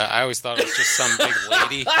 and I always thought it was just some big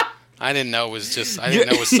lady. I didn't know it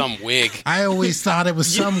was some wig. I always thought it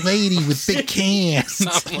was some lady with big cans.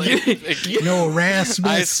 Some lady with big cans. Erasmus.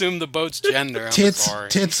 I assumed the boat's gender. I'm tits sorry.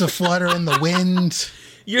 Tits a flutter in the wind.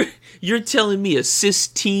 You're telling me a cis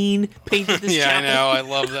teen painted this chapel? I know. I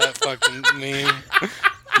love that fucking meme.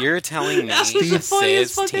 You're telling me the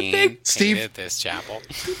funniest cis fucking teen thing. painted this chapel?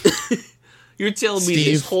 You're telling me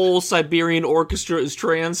this whole Siberian orchestra is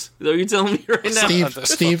trans? Is that what you're telling me right now?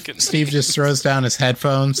 Steve just throws down his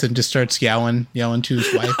headphones and just starts yelling to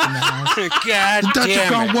his wife in the house. God The Dutch damn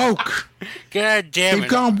have gone it. woke. God damn it. They've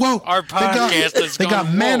gone woke. Our podcast has They gone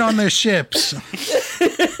got men woke. on their ships.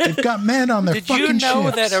 They've got men on their Did you fucking know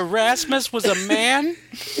ships. that Erasmus was a man?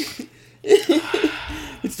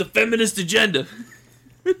 It's the feminist agenda.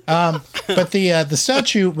 But the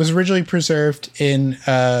statue was originally preserved in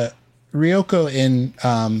Ryoko in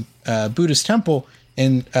Buddhist temple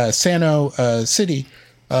in Sano City,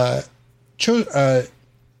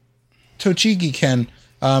 Tochigi-ken,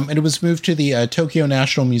 and it was moved to the Tokyo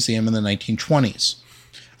National Museum in the 1920s.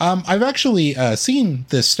 I've actually seen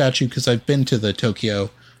this statue because I've been to the Tokyo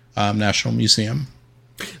National Museum.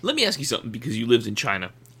 Let me ask you something, because you lived in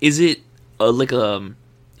China. Is it like a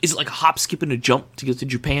hop, skip, and a jump to get to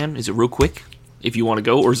Japan? Is it real quick if you want to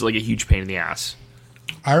go, or is it like a huge pain in the ass?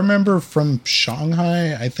 I remember from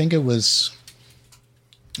Shanghai, I think it was,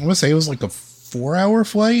 I want to say it was like a 4-hour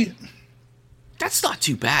flight. That's not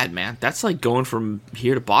too bad, man. That's like going from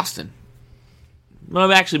here to Boston.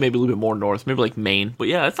 Well, actually, maybe a little bit more north, maybe like Maine. But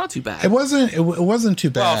yeah, that's not too bad. It wasn't too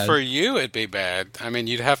bad. Well, for you, it'd be bad. I mean,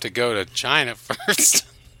 you'd have to go to China first.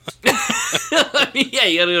 I mean, yeah,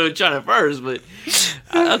 you gotta go to China first, but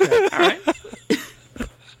okay, all right.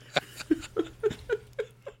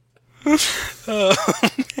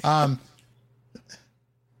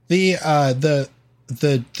 The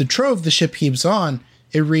trove the ship keeps on,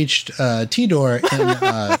 it reached Tidor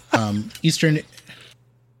in Eastern.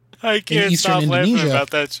 I can't Eastern stop laughing Indonesia. about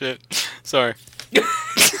that shit. Sorry.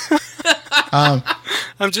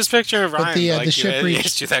 I'm just picturing Ryan the ship he reached-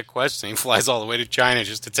 asked you that question. He flies all the way to China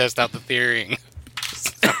just to test out the theory.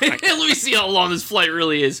 Let me see how long this flight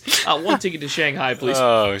really is. One ticket to Shanghai, please.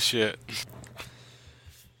 Oh shit!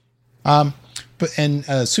 But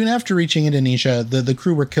soon after reaching Indonesia, the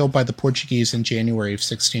crew were killed by the Portuguese in January of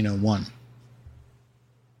 1601.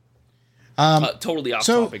 Totally off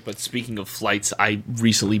so- topic, but speaking of flights, I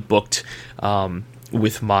recently booked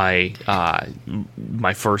with my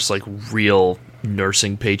my first like real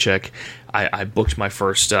nursing paycheck. I booked my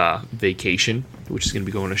first vacation, which is going to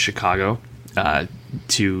be going to Chicago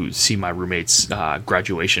to see my roommate's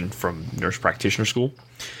graduation from nurse practitioner school.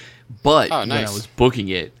 But when I was booking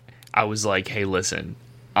it, I was like, hey, listen,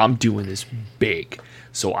 I'm doing this big.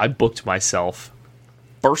 So I booked myself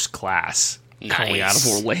first class coming out of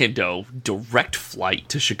Orlando, direct flight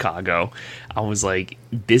to Chicago. I was like,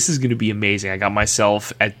 this is going to be amazing. I got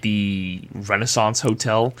myself at the Renaissance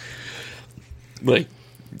Hotel. like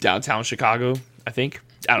downtown Chicago, I think.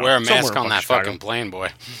 I don't Wear know, a mask somewhere on in that Chicago. fucking plane, boy.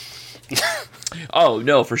 Oh,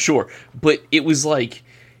 no, for sure. But it was like,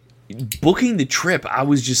 booking the trip, I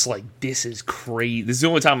was just like, this is crazy. This is the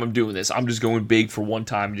only time I'm doing this. I'm just going big for one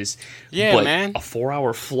time. Yeah, man. A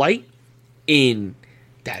 4-hour flight in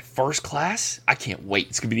that first class, I can't wait.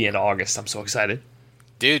 It's going to be the end of August. I'm so excited.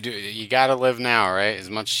 Dude, you gotta live now, right? As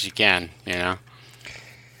much as you can, you know?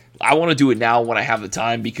 I want to do it now when I have the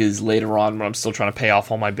time, because later on, when I'm still trying to pay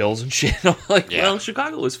off all my bills and shit, I'm like, well,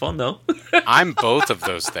 Chicago was fun, though. I'm both of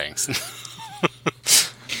those things.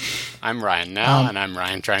 I'm Ryan now, and I'm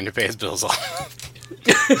Ryan trying to pay his bills off.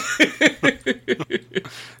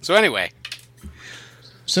 So anyway.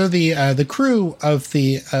 So the crew of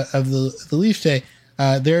the Leaf Day,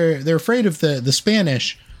 they're afraid of the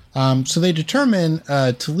Spanish, so they determine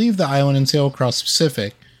to leave the island and sail across the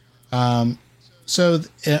Pacific. So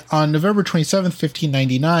on November 27th,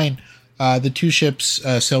 1599, the two ships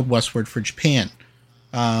sailed westward for Japan.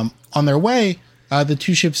 On their way, the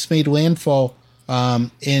two ships made landfall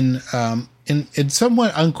in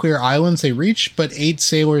somewhat unclear islands they reached, but 8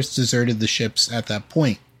 sailors deserted the ships at that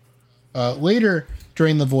point. Later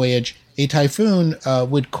during the voyage, a typhoon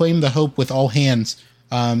would claim the Hope with all hands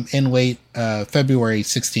in late February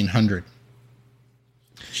 1600.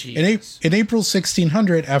 In April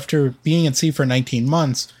 1600, after being at sea for 19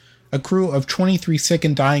 months, a crew of 23 sick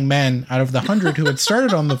and dying men out of the 100 who had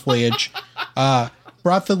started on the voyage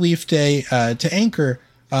brought the Leaf Day to anchor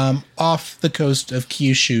off the coast of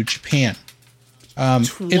Kyushu, Japan.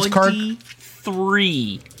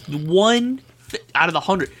 23. One out of the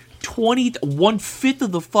 100. 1/5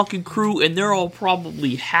 of the fucking crew, and they're all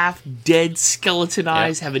probably half dead,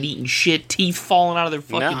 skeletonized, haven't eaten shit, teeth falling out of their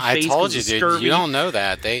fucking face. I told you, dude. You don't know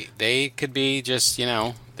that. They could be just,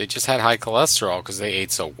 they just had high cholesterol because they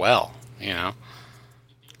ate so well,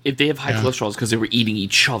 If they have high cholesterol, it's because they were eating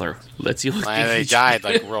each other. They died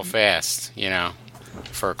like real fast,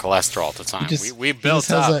 for cholesterol at the time. We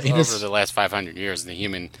built up over the last 500 years. The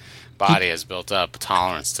human body has built up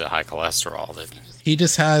tolerance to high cholesterol. He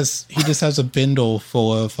just has a bindle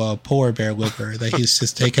full of polar bear liver that he's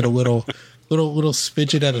just taking a little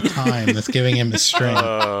spidget at a time. That's giving him his strength.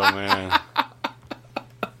 Oh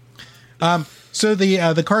man. So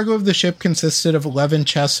the cargo of the ship consisted of 11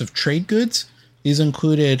 chests of trade goods. These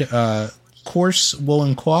included coarse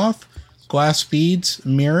woolen cloth, glass beads,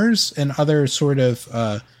 mirrors, and other sort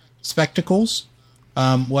of spectacles,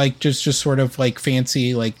 like just sort of like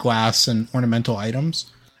fancy like glass and ornamental items.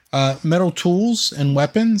 Metal tools and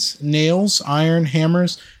weapons, nails, iron,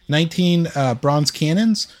 hammers, 19 bronze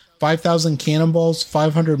cannons, 5,000 cannonballs,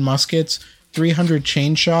 500 muskets, 300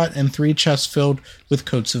 chain shot, and 3 chests filled with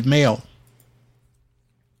coats of mail.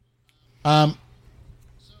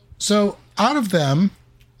 So out of them,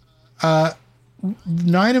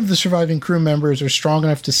 9 of the surviving crew members are strong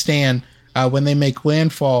enough to stand when they make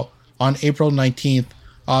landfall on April 19th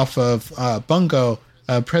off of Bungo,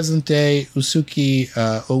 present-day Usuki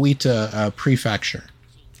Oita Prefecture.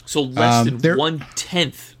 So less than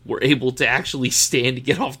 1/10 were able to actually stand to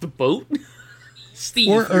get off the boat? Steve,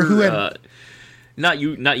 or who had... Not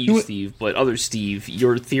you, Steve, but other Steve,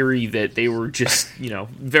 your theory that they were just,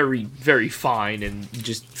 very, very fine and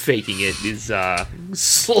just faking it is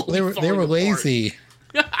slowly They were lazy.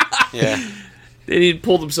 Yeah. They didn't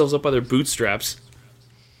pull themselves up by their bootstraps.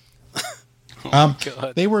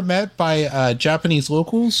 They were met by Japanese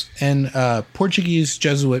locals and Portuguese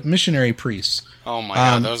Jesuit missionary priests. Oh my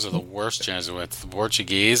god, those are the worst Jesuits. The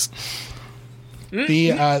Portuguese.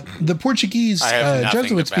 The Portuguese I have nothing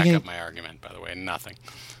Jesuits to back up my argument, by the way. Nothing.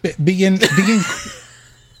 Begin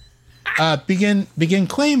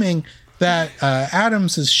claiming that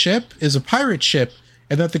Adams's ship is a pirate ship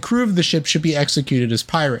and that the crew of the ship should be executed as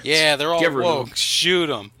pirates. Yeah, they're all woke. Shoot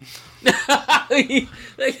them.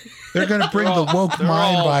 They're going to bring the woke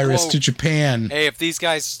mind virus to Japan. Hey, if these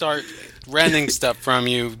guys start renting stuff from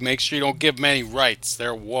you, make sure you don't give them any rights.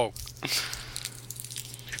 They're woke.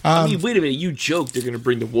 I mean, wait a minute. You joked they're going to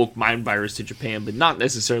bring the woke mind virus to Japan, but not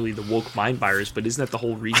necessarily the woke mind virus. But isn't that the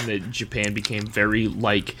whole reason that Japan became very,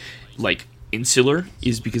 like insular?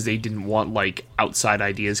 Is because they didn't want, outside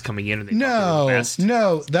ideas coming in and they thought they were the best?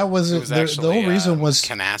 No. That wasn't... The whole reason was...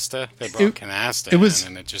 Canasta. They brought canasta in,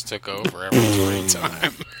 and it just took over every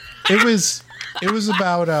time. It was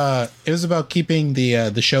about keeping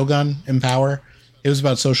the shogun in power. It was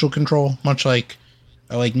about social control, much like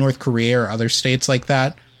North Korea or other states like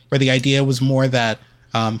that, where the idea was more that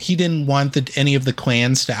he didn't want any of the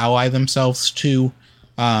clans to ally themselves to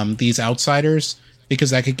these outsiders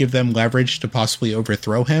because that could give them leverage to possibly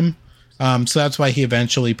overthrow him. So that's why he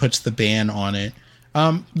eventually puts the ban on it.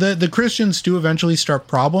 The Christians do eventually start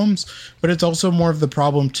problems, but it's also more of the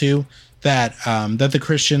problem too that the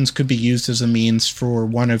Christians could be used as a means for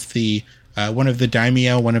one of the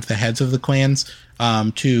daimyo, one of the heads of the clans,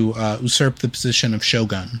 to usurp the position of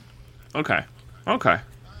shogun. Okay.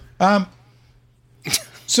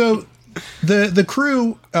 So the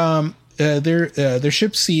crew, their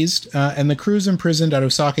ship seized, and the crew's imprisoned at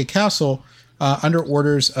Osaka Castle under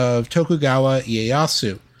orders of Tokugawa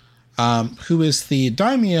Ieyasu, who is the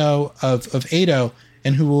daimyo of Edo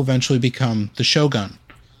and who will eventually become the shogun.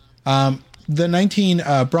 The 19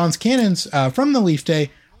 bronze cannons from the Leaf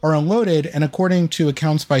Day are unloaded, and according to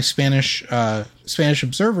accounts by Spanish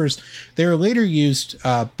observers, they were later used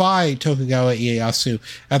by Tokugawa Ieyasu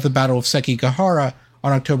at the Battle of Sekigahara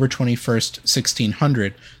on October 21st,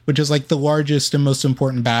 1600, which is like the largest and most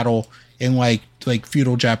important battle in like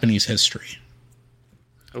feudal Japanese history.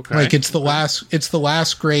 Okay. Like it's the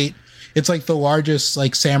last great, it's like the largest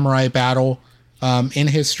like samurai battle in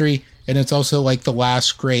history, and it's also like the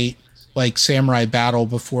last great like samurai battle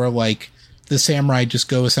before like the samurai just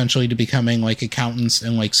go essentially to becoming like accountants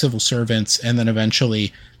and like civil servants, and then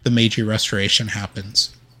eventually the Meiji Restoration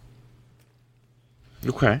happens.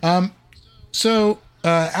 Okay. So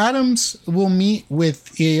Adams will meet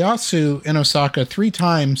with Ieyasu in Osaka 3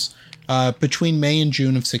 times between May and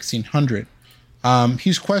June of 1600.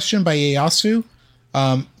 He's questioned by Ieyasu,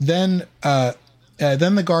 then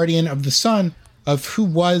the guardian of the sun, of who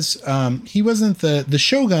was he wasn't the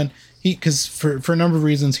shogun, because for a number of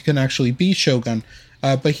reasons he couldn't actually be shogun,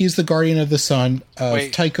 but he's the guardian of the sun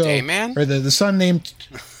of Taiko, Dayman? or the sun named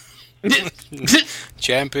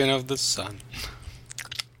Champion of the sun.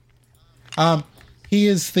 He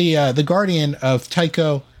is the guardian of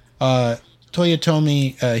Taiko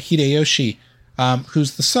Toyotomi Hideyoshi,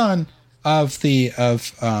 who's the son of the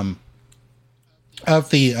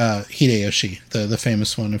Hideyoshi, the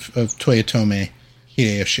famous one of Toyotomi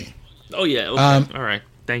Hideyoshi. Oh yeah. Okay. All right.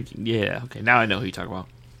 Thank you. Yeah. Okay. Now I know who you're talking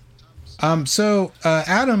about. So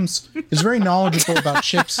Adams is very knowledgeable about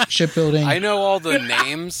shipbuilding. I know all the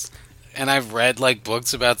names, and I've read like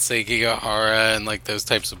books about Sekigahara and like those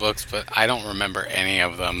types of books, but I don't remember any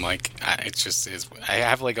of them. Like it just is. I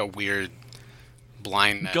have like a weird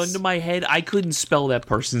blindness. Gun to my head, I couldn't spell that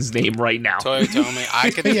person's name right now. Toyotomi,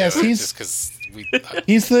 I could. Yes, do it he's just because we.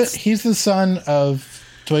 He's the son of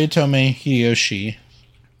Toyotomi Hideyoshi.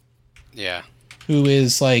 Yeah. Who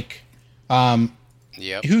is like,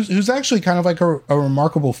 Yep. who's actually kind of like a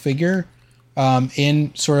remarkable figure,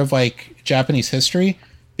 in sort of like Japanese history,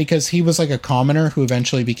 because he was like a commoner who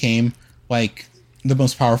eventually became like the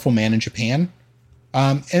most powerful man in Japan.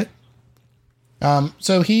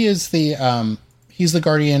 So he is he's the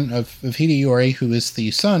guardian of Hideyori, who is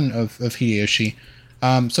the son of Hideyoshi.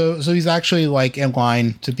 So he's actually like in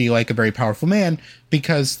line to be like a very powerful man,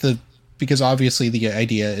 because obviously the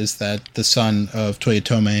idea is that the son of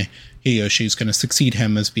Toyotomi Hideyoshi is going to succeed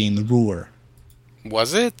him as being the ruler.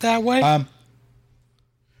 Was it that way?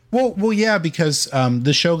 Well, yeah, because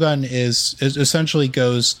the shogun is essentially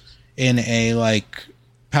goes in a like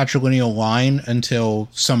patrilineal line until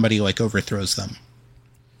somebody like overthrows them.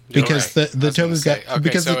 Because right. the Tokugawa, okay,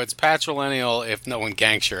 because so it's patrilineal if no one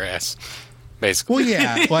ganks your ass, basically. Well,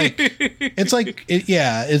 yeah, like it's like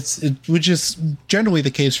it's which is generally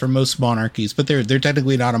the case for most monarchies, but they're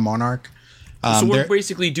technically not a monarch. So we're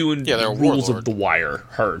basically doing they're a rules warlord. of the wire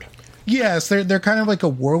herd. Yes, they're kind of like a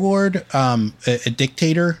warlord, a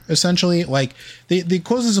dictator, essentially. Like the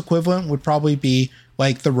closest equivalent would probably be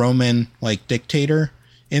like the Roman like dictator,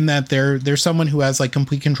 in that they're someone who has like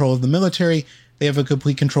complete control of the military. They have a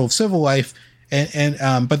complete control of civil life, and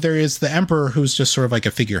but there is the emperor, who's just sort of like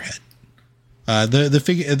a figurehead.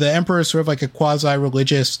 The emperor is sort of like a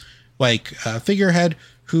quasi-religious like figurehead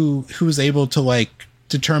who is able to like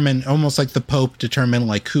determine, almost like the Pope, determine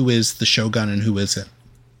like who is the shogun and who isn't.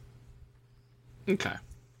 Okay.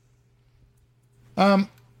 So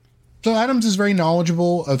Adams is very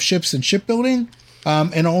knowledgeable of ships and shipbuilding,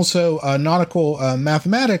 and also nautical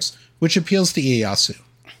mathematics, which appeals to Ieyasu.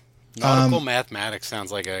 Nautical mathematics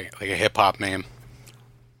sounds like a hip hop name.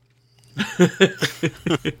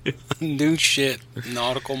 New shit.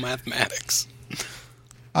 Nautical mathematics.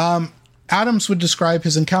 Adams would describe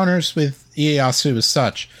his encounters with Ieyasu as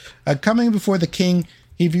such. Coming before the king,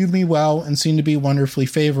 he viewed me well and seemed to be wonderfully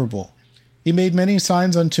favorable. He made many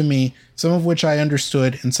signs unto me, some of which I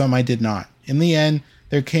understood and some I did not. In the end,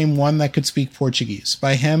 there came one that could speak Portuguese.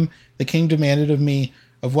 By him, the king demanded of me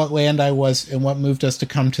of what land I was and what moved us to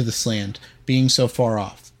come to this land, being so far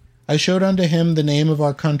off. I showed unto him the name of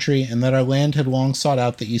our country, and that our land had long sought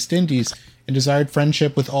out the East Indies, and desired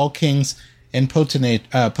friendship with all kings and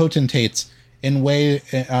potentates, in way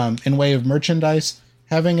of merchandise,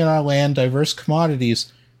 having in our land diverse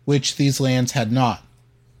commodities which these lands had not.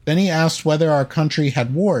 Then he asked whether our country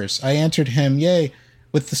had wars. I answered him, yea,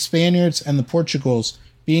 with the Spaniards and the Portugals,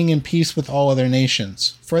 being in peace with all other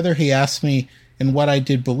nations. Further he asked me in what I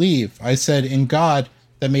did believe. I said, in God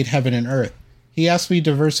that made heaven and earth. He asked me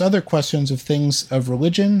diverse other questions of things of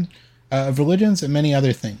religions and many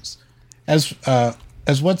other things. As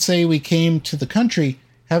what say we came to the country,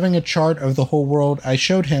 having a chart of the whole world, I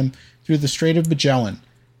showed him through the Strait of Magellan,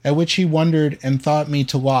 at which he wondered and thought me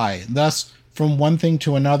to lie. Thus, from one thing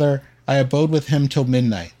to another, I abode with him till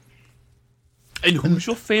midnight. And who's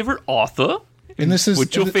your favorite author? And this is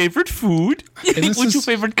what's your favorite food? And what's your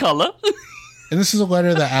favorite color? And this is a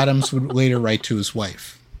letter that Adams would later write to his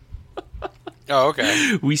wife. Oh,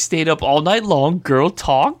 okay. We stayed up all night long, girl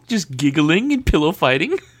talk, just giggling and pillow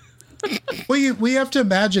fighting. Well, we have to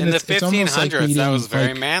imagine in it's the 1500s, almost like meeting, that was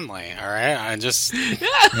very manly. All right, I just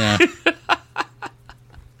yeah.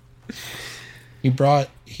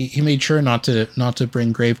 He made sure not to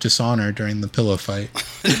bring grave dishonor during the pillow fight.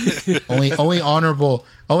 only honorable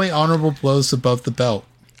blows above the belt.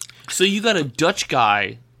 So you got a Dutch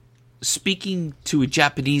guy speaking to a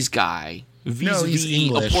Japanese guy vis-a-vis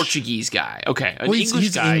a Portuguese guy. Okay,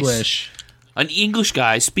 he's English. An English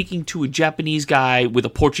guy speaking to a Japanese guy with a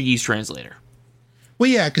Portuguese translator. Well,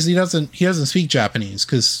 yeah, because he doesn't speak Japanese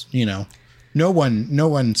because no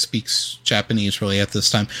one speaks Japanese really at this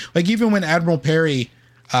time. Like even when Admiral Perry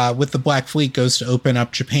with the Black Fleet goes to open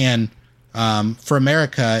up Japan for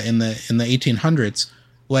America in the 1800s,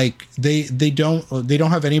 like they don't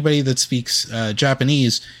have anybody that speaks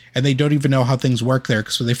Japanese, and they don't even know how things work there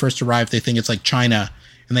because when they first arrive they think it's like China,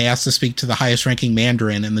 and they ask to speak to the highest ranking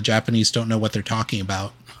Mandarin, and the Japanese don't know what they're talking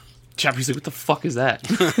about. Japanese like, what the fuck is that?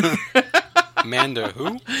 Manda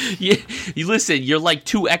who? Yeah, you listen, you're like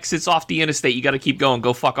 2 exits off the interstate, you gotta keep going,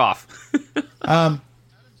 go fuck off.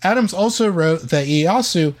 Adams also wrote that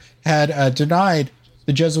Ieyasu had denied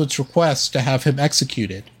the Jesuits' request to have him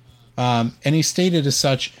executed. And he stated as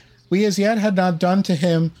such, we as yet had not done to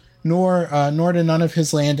him nor to none of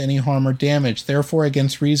his land any harm or damage, therefore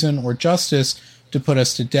against reason or justice to put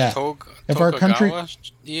us to death. If our country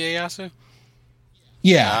Ieyasu?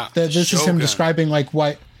 Yeah, this is him describing like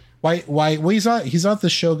why well, he's not the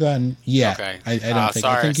shogun yet. Okay. I don't think.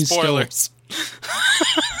 Sorry, I think he's spoilers.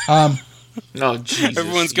 Oh Jesus.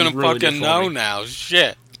 Everyone's gonna fucking know now.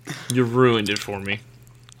 Shit. You ruined it for me.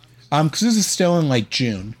 Because this is still in like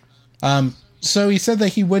June. So he said that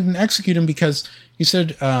he wouldn't execute him because he said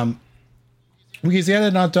because he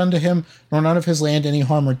had not done to him nor none of his land any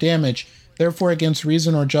harm or damage, therefore against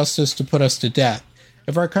reason or justice to put us to death.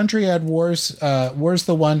 If our country had wars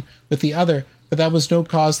the one with the other, but that was no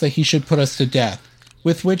cause that he should put us to death,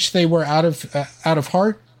 with which they were out of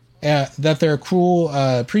heart, that their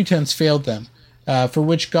cruel pretense failed them, for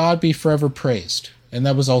which God be forever praised. And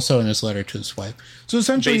that was also in his letter to his wife. So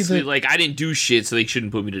essentially, basically, like, I didn't do shit, so they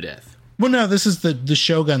shouldn't put me to death. Well, no, this is the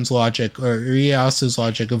shogun's logic, or Ieyasu's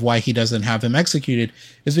logic of why he doesn't have him executed,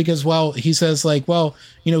 is because, well, he says, like, well,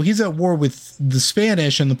 he's at war with the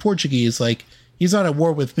Spanish and the Portuguese, like, he's not at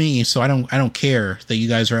war with me, so I don't care that you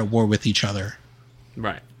guys are at war with each other.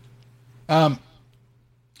 Right.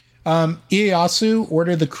 Ieyasu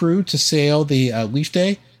ordered the crew to sail the Leaf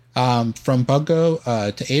Day from Bungo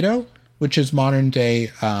to Edo, which is modern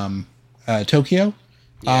day Tokyo,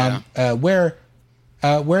 where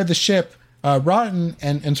the ship, rotten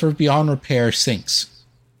and sort of beyond repair, sinks.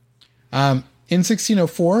 In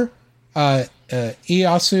 1604,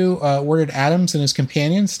 Ieyasu ordered Adams and his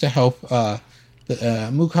companions to help the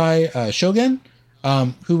Mukai Shogun,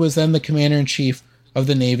 who was then the commander-in-chief of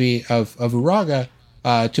the Navy of Uraga,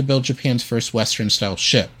 to build Japan's first Western-style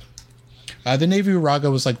ship. The Navy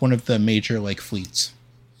Uraga was like one of the major like fleets.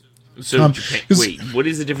 So, wait, what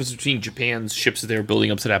is the difference between Japan's ships that they were building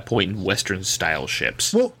up to that point and Western-style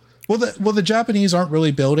ships? Well, the Japanese aren't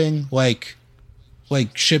really building like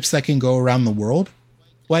ships that can go around the world.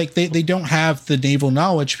 Like they don't have the naval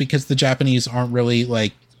knowledge because the Japanese aren't really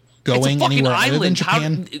like going anywhere other than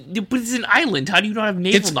Japan. But it's an island. How do you not have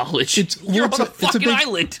naval knowledge? You're on a fucking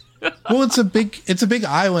island. Well, it's a big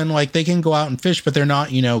island. Like they can go out and fish, but they're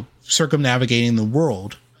not circumnavigating the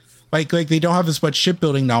world. Like they don't have as much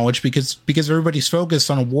shipbuilding knowledge because everybody's focused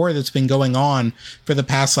on a war that's been going on for the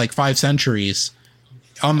past like 5 centuries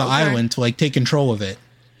on the island to like take control of it.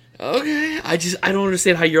 Okay, I don't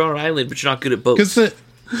understand how you're on an island but you're not good at boats.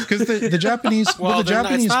 Because the Japanese, the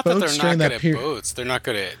Japanese boats during that period, boats. They're not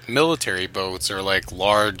good at military boats or like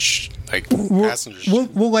large like passenger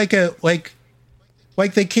ships. Well,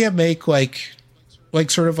 like they can't make like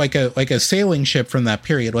like sort of like a sailing ship from that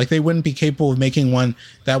period. Like they wouldn't be capable of making one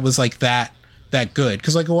that was like that good,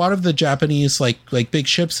 because like a lot of the Japanese like big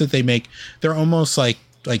ships that they make, they're almost like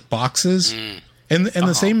boxes. And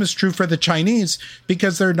the same is true for the Chinese,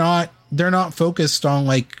 because they're not focused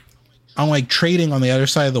on trading on the other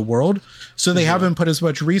side of the world, so they haven't put as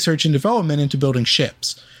much research and development into building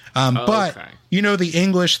ships. But the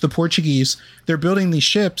English, the Portuguese, they're building these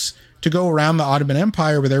ships to go around the Ottoman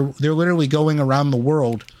Empire, where they're literally going around the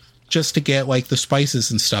world just to get like the spices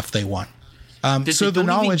and stuff they want. So the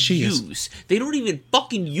knowledge they don't even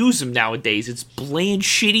fucking use them nowadays. It's bland,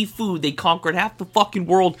 shitty food. They conquered half the fucking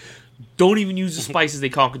world. Don't even use the spices they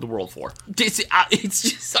conquered the world for. It's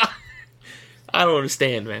just I don't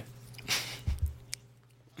understand,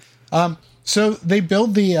 man. So they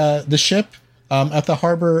build the ship at the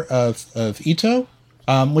harbor of Ito,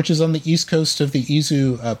 which is on the east coast of the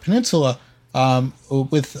Izu Peninsula,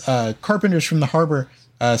 with carpenters from the harbor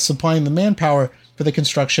supplying the manpower for the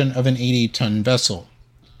construction of an 80-ton vessel.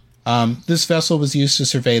 This vessel was used to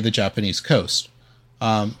survey the Japanese coast.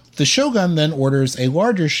 The shogun then orders a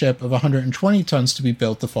larger ship of 120 tons to be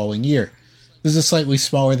built the following year. This is slightly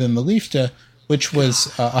smaller than the Liefde, which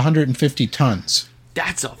was 150 tons.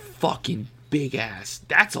 That's a fucking big ass.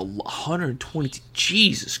 That's 120.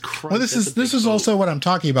 Jesus Christ. Well, this is also what I'm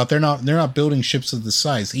talking about. They're not building ships of this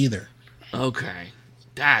size either. Okay,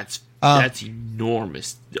 that's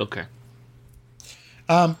enormous. Okay.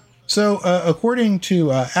 So according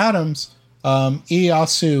to Adams,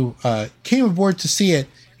 Ieyasu came aboard to see it,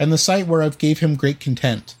 and the sight whereof gave him great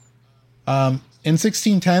content. In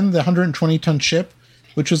 1610, the 120-ton ship,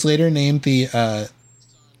 which was later named the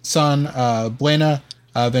San Buena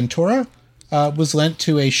Ventura, was lent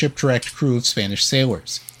to a shipwrecked crew of Spanish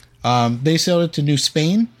sailors. They sailed it to New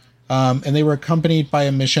Spain, and they were accompanied by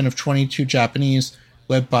a mission of 22 Japanese,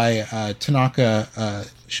 led by Tanaka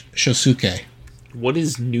Shosuke. What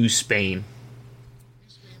is New Spain?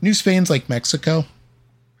 New Spain's like Mexico.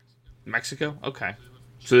 Mexico? Okay.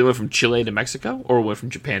 So they went from Chile to Mexico, or went from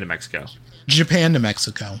Japan to Mexico? Japan to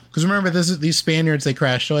Mexico. Because remember, these Spaniards, they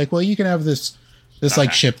crashed. They're like, well, you can have this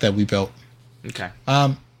like ship that we built. Okay.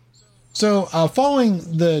 So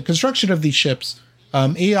following the construction of these ships,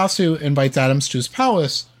 Ieyasu invites Adams to his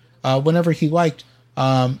palace whenever he liked,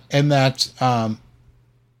 and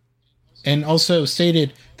also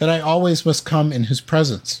stated that I always must come in his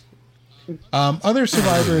presence. Other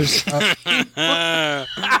survivors.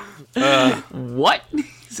 What?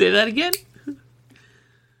 Say that again?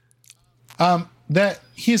 That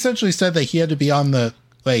he essentially said that he had to be on the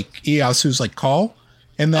Ieyasu's call,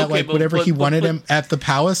 and that whatever he wanted him at the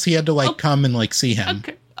palace, he had to come and see him.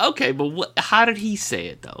 Okay, but how did he say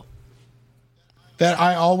it though? That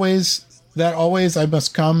I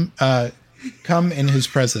must come in his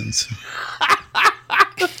presence.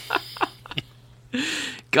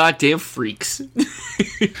 Goddamn freaks.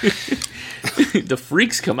 The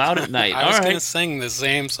freaks come out at night. I was going to sing the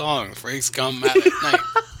same song. Freaks come out at night.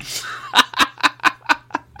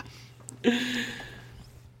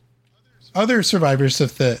 Other survivors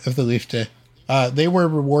of the Liefde, they were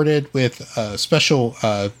rewarded with special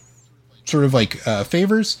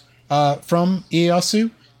favors from Ieyasu,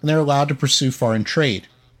 and they're allowed to pursue foreign trade.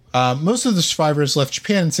 Most of the survivors left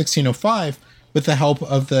Japan in 1605 with the help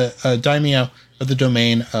of the daimyo of the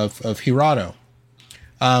domain of Hirado.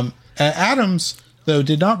 Adams, though,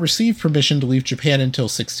 did not receive permission to leave Japan until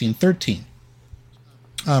 1613.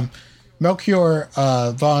 Melchior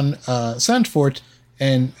von Sandfort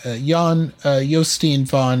and Jan Jostein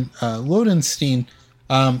von Lodenstein,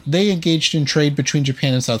 they engaged in trade between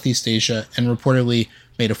Japan and Southeast Asia and reportedly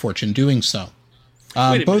made a fortune doing so.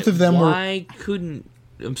 Both of them why couldn't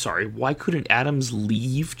Adams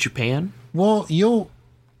leave Japan? Well, you'll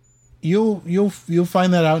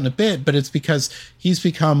find that out in a bit, but it's because he's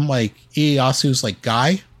become Ieyasu's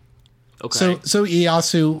guy. Okay. So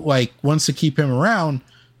Ieyasu wants to keep him around,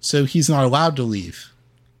 so he's not allowed to leave.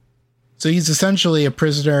 So he's essentially a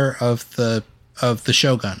prisoner of the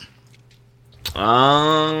shogun.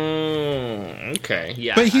 Okay.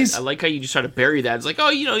 Yeah. But I like how you just try to bury that. It's like,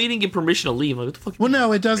 he didn't get permission to leave. Like, what the fuck? Well,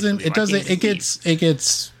 no, it doesn't. It doesn't. It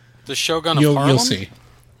gets. The shogun of Harlem? You'll see.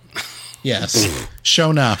 Yes.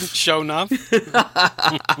 Show enough. Show enough.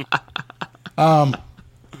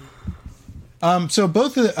 So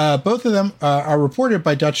both of them are reported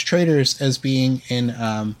by Dutch traders as being in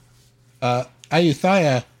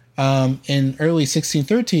Ayutthaya in early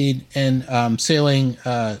 1613 and sailing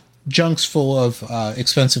junks full of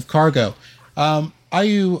expensive cargo.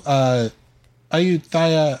 Ayutthaya,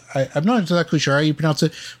 I'm not exactly sure how you pronounce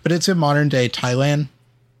it, but it's in modern day Thailand.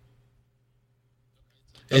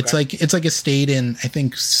 It's like a state in, I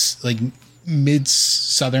think, like mid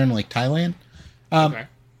southern, like Thailand.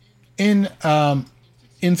 In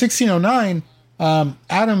 1609,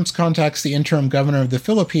 Adams contacts the interim governor of the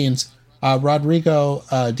Philippines, Rodrigo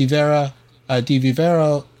de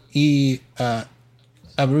Vivero y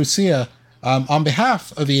Abrucia, on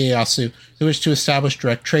behalf of Ieyasu, who wished to establish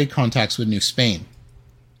direct trade contacts with New Spain.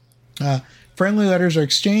 Friendly letters are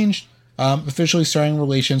exchanged, officially starting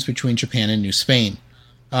relations between Japan and New Spain.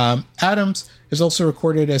 Adams is also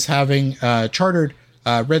recorded as having chartered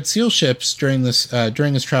Red Seal ships during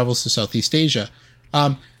his travels to Southeast Asia.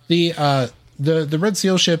 The Red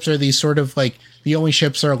Seal ships are these sort of like the only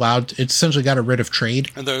ships that are allowed. It's essentially got rid of trade,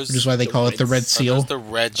 which is why they call it the Red Seal. Are those the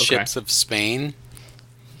red ships of Spain?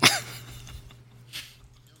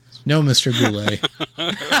 No, Mr. Goulet.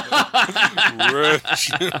 Red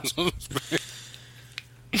ships of Spain.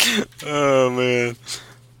 Oh man.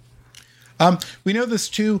 We know this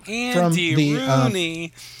too Andy from the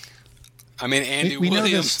Rooney. Andy we know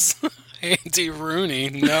Williams. Andy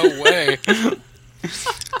Rooney. No way.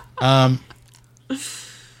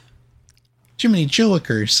 Jiminy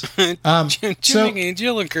Jillikers. Jiminy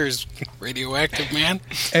Jillikers. Radioactive man.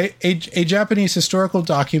 A Japanese historical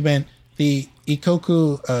document, the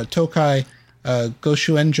Ikoku Tokai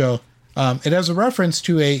Goshuenjo, it has a reference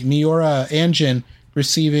to a Miura Anjin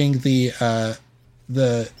receiving the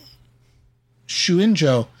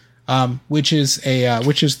Shuinjo, which is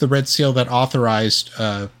the red seal that authorized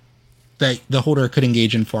that the holder could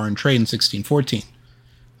engage in foreign trade in 1614.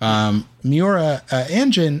 Miura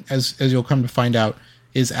Anjin, as you'll come to find out,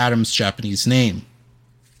 is Adams' Japanese name.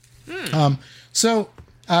 So,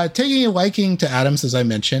 taking a liking to Adams, as I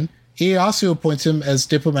mentioned, Ieyasu appoints him as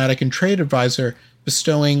diplomatic and trade advisor,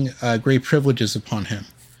 bestowing great privileges upon him.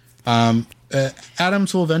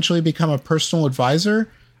 Adams will eventually become a personal advisor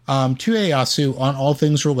to Ieyasu on all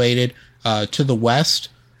things related to the West,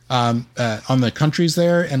 on the countries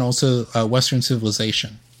there, and also Western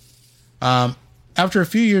civilization. After a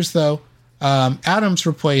few years, though, Adams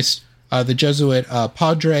replaced the Jesuit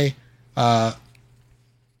Padre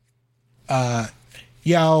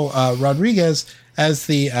Yao Rodriguez as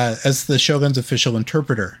the shogun's official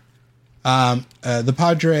interpreter. The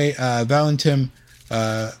Padre Valentim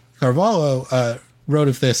Carvalho wrote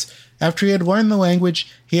of this: after he had learned the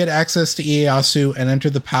language, he had access to Ieyasu and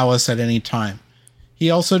entered the palace at any time.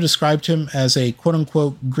 He also described him as a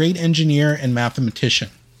quote-unquote great engineer and mathematician.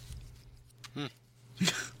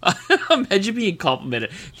 Imagine being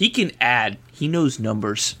complimented. He can add. He knows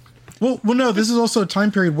numbers. Well, no. This is also a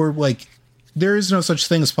time period where like there is no such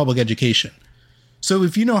thing as public education. So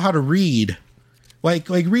if you know how to read, like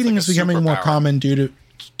reading is becoming more common due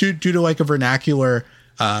to like a vernacular.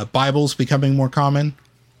 Bibles becoming more common.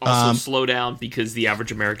 Also, slow down because the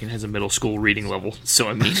average American has a middle school reading level. So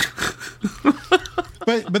I mean,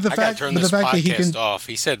 but the fact that he can off.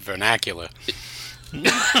 He said vernacular. But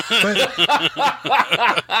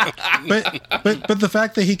the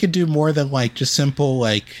fact that he could do more than like just simple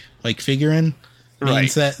like figuring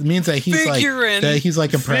means that he's figuring.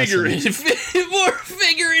 like impressive. More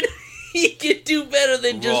figuring. He can do better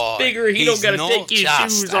than just figuring. He don't got to take his shoes off.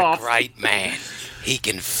 He's not great man. He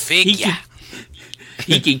can figure.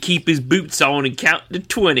 He can keep his boots on and count to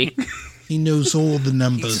 20. He knows all the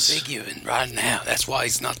numbers. He's figuring right now. That's why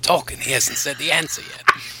he's not talking. He hasn't said the answer yet.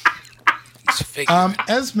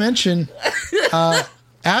 As mentioned,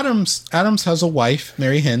 Adams has a wife,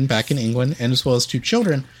 Mary Hinn, back in England, and as well as 2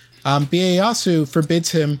 children. Ieyasu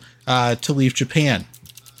forbids him to leave Japan.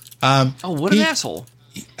 What an asshole!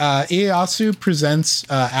 Ieyasu presents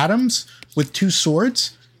Adams with 2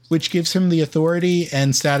 swords, which gives him the authority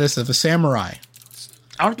and status of a samurai.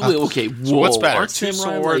 Okay, whoa. So what's better, aren't 2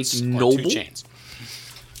 samurai swords like or noble? 2 chains?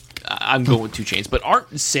 I'm going with 2 chains, but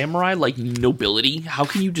aren't samurai like nobility? How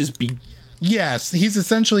can you just be? Yes, he's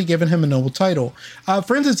essentially given him a noble title.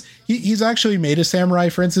 For instance, he's actually made a samurai.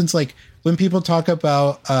 For instance, like when people talk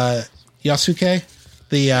about Yasuke,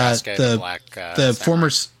 the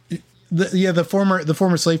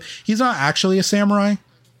former slave, he's not actually a samurai,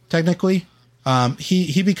 technically.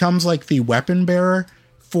 He becomes like the weapon bearer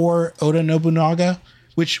for Oda Nobunaga,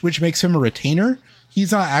 which makes him a retainer.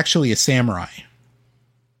 He's not actually a samurai.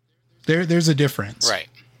 There's a difference. Right.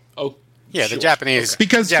 Oh, yeah, sure. the Japanese,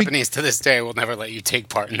 Okay. Japanese to this day will never let you take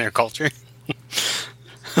part in their culture.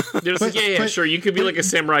 Sure. You could be like a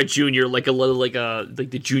samurai junior, like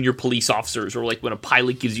the junior police officers, or like when a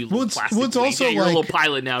pilot gives you little plastic. What's also you're like, a little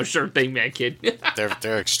pilot now, sure thing, man, kid.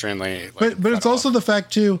 They're extremely. But it's also the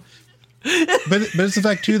fact too. But it's the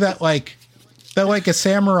fact too that a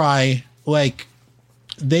samurai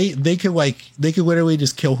they could literally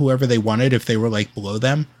just kill whoever they wanted if they were like below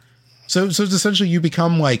them. So it's essentially you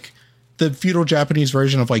become like the feudal Japanese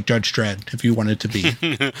version of like Judge Dredd if you wanted to be.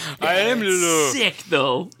 I am sick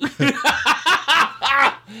though.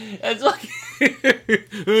 That's like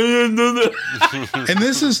And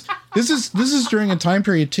this is during a time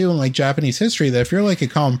period too in like Japanese history that if you're like a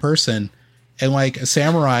common person and like a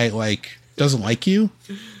samurai like doesn't like you,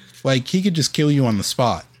 like he could just kill you on the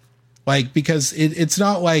spot. Like because it's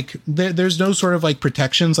not like there's no sort of like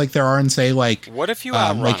protections like there are in say like what if you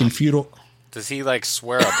like in feudal. Does he like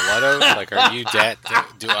swear a blood oath? Like, are you dead?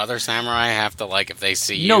 Do other samurai have to like if they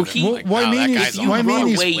see you? No, then, like, well, I mean, that guy's on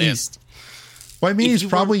the list. Well, I mean, he's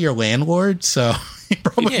probably your landlord, so he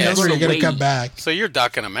probably knows when you're going to come back. So you're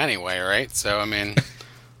ducking him anyway, right? So, I mean...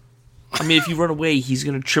 if you run away, he's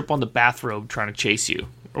going to trip on the bathrobe trying to chase you.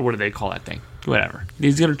 Or what do they call that thing? Whatever.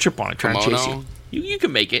 He's going to trip on it trying to chase you. You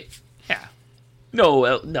can make it. Yeah.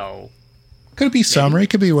 No. Could it be summer? He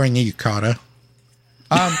could be wearing a yukata.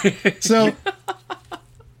 So...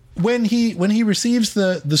 When he receives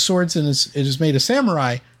the swords and is made a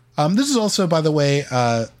samurai, this is also, by the way,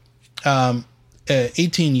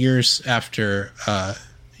 18 years after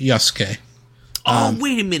Yasuke.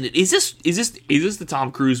 Wait a minute! Is this the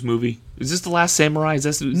Tom Cruise movie? Is this The Last Samurai? Is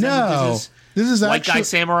this this is White actually, Guy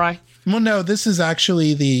Samurai? Well, no, this is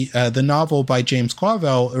actually the novel by James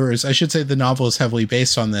Clavell, or I should say, the novel is heavily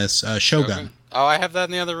based on this Shogun. Oh, I have that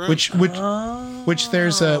in the other room. Which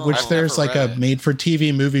there's like a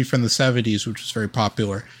made-for-TV movie from the 70s, which was very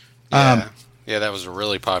popular. Yeah, that was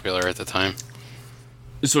really popular at the time.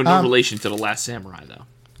 So no relation to The Last Samurai, though.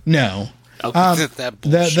 No. Okay.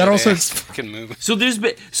 That also fucking movie. So there's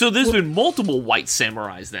been multiple white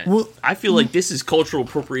samurais then. Well, I feel like this is cultural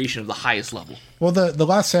appropriation of the highest level. Well, the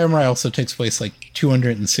Last Samurai also takes place like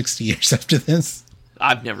 260 years after this.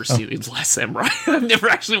 I've never seen The Last Samurai. I've never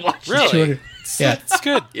actually watched it. Really? Yeah, it's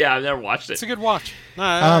good. Yeah, I've never watched it. It's a good watch. No,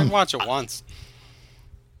 I watch it once.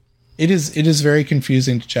 It is very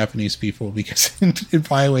confusing to Japanese people because it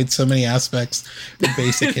violates so many aspects of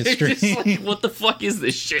basic history. Just like, what the fuck is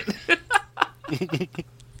this shit?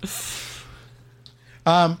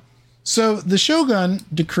 So the Shogun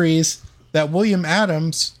decrees that William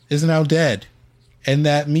Adams is now dead, and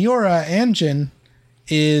that Miura Anjin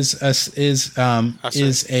is a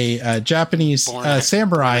Japanese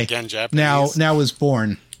samurai. Born again Japanese. Now is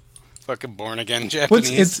born. Fucking born again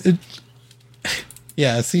Japanese.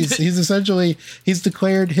 Yes, he's essentially he's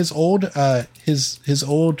declared his old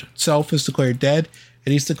self is declared dead,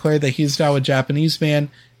 and he's declared that he's now a Japanese man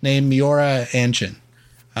named Miura Anjin,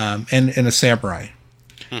 and a samurai.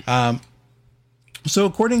 So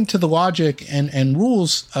according to the logic and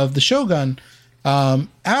rules of the Shogun,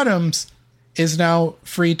 Adams is now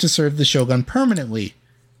free to serve the Shogun permanently,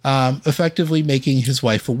 effectively making his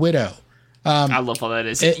wife a widow. I love how that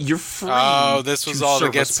is. You're free. Oh, this was all to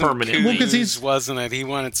get some permanently. Well, 'cause he's, wasn't it? He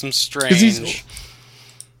wanted some strange.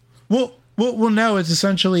 Well, no. It's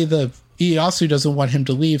essentially the Ieyasu doesn't want him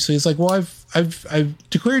to leave, so he's like, "Well, I've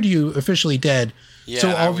declared you officially dead,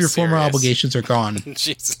 so all of your former obligations are gone."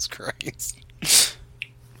 Jesus Christ!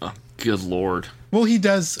 Oh, good lord. Well, he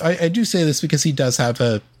does. I do say this because he does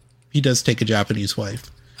take a Japanese wife.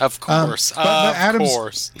 Of course, but Adams, of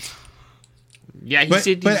course. Yeah, he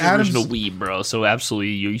said he's the original weeb, bro. So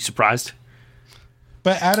absolutely, are you surprised?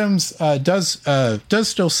 But Adams does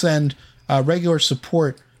still send regular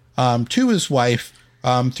support to his wife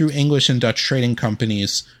through English and Dutch trading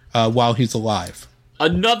companies while he's alive.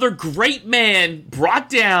 Another great man brought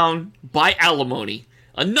down by alimony.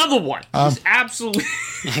 Another one. He's absolutely.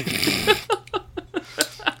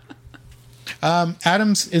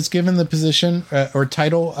 Adams is given the position or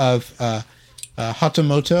title of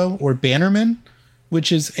Hatamoto or Bannerman,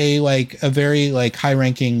 which is a very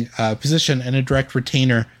high-ranking position and a direct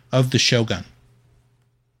retainer of the Shogun.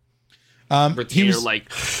 Retainer,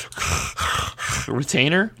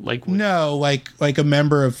 retainer, no, like a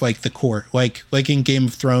member of the court, like in Game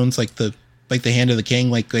of Thrones, like the Hand of the King,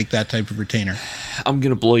 like that type of retainer. I'm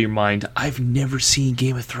gonna blow your mind. I've never seen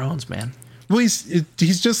Game of Thrones, man. Well, he's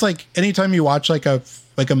just like anytime you watch like a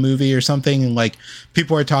movie or something, and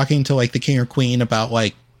people are talking to the king or queen about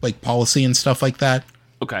like policy and stuff like that.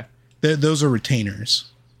 Okay, those are retainers.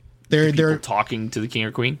 They're talking to the king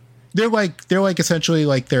or queen. They're essentially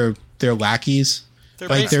they're lackeys.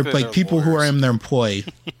 They're people who are in their employ.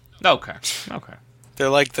 Okay. They're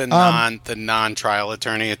like the non-trial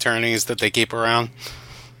attorneys that they keep around.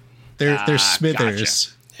 They're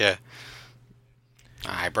smithers. Gotcha. Yeah.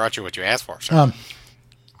 I brought you what you asked for, sir.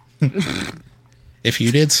 If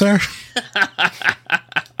you did, sir.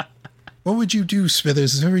 What would you do,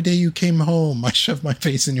 Smithers, if every day you came home, I shoved my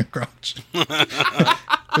face in your crotch?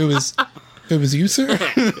 It was you, sir?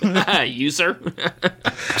 You, sir?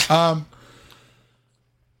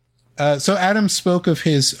 So Adam spoke of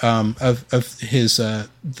his the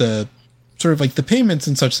sort of like the payments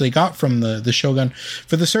and such they got from the shogun.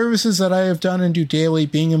 For the services that I have done and do daily,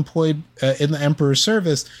 being employed in the emperor's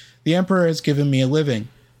service, the emperor has given me a living.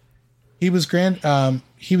 He was given a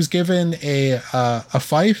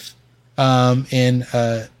fief in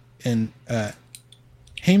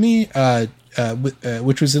Heimi,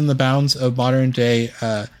 which was in the bounds of modern day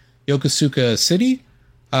Yokosuka City,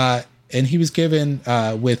 and he was given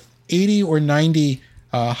with 80 or 90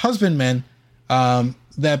 husbandmen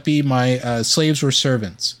that be my slaves or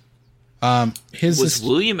servants. Was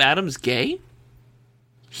William Adams gay?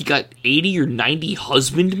 He got 80 or 90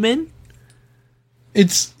 husbandmen?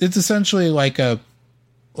 It's essentially like a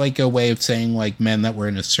way of saying like men that were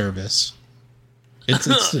in his service.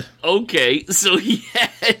 It's okay, so he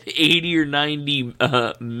had 80 or 90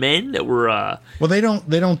 men that were well, they don't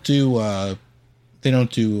do they're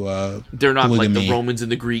not polygamy. like the Romans and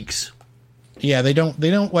the Greeks. Yeah, they don't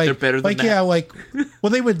like they're better than like that. Yeah, like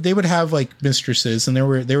well they would have like mistresses, and there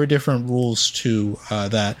were different rules to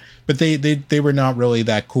that, but they were not really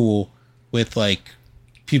that cool with like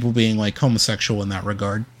people being like homosexual in that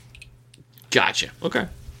regard. Gotcha. Okay.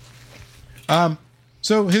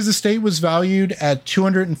 So his estate was valued at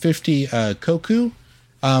 250 koku.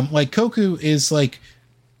 Like koku is like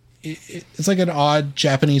it's like an odd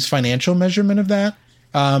Japanese financial measurement of that,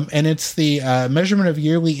 and it's the measurement of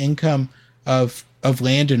yearly income of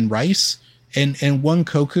land and rice. And one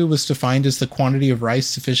koku was defined as the quantity of rice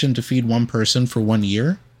sufficient to feed one person for 1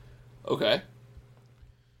 year. Okay.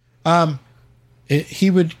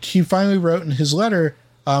 He finally wrote in his letter,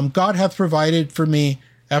 God hath provided for me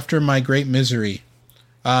after my great misery.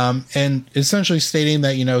 And essentially stating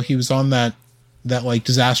that, he was on that like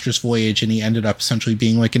disastrous voyage, and he ended up essentially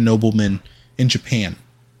being like a nobleman in Japan.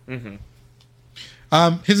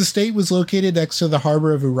 Mm-hmm. His estate was located next to the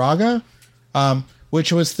harbor of Uraga,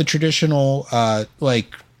 which was the traditional,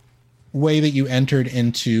 like way that you entered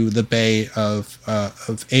into the bay of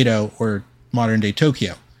Edo, or modern day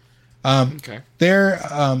Tokyo. Okay.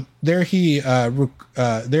 There he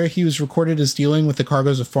was recorded as dealing with the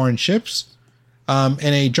cargoes of foreign ships. And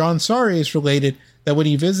a John Saris related that when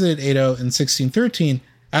he visited Edo in 1613,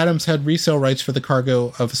 Adams had resale rights for the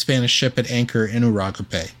cargo of a Spanish ship at anchor in Uraga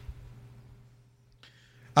Bay.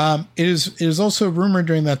 It is also rumored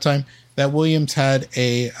during that time that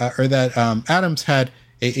Adams had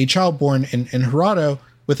a child born in Hirado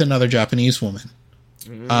with another Japanese woman.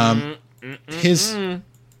 His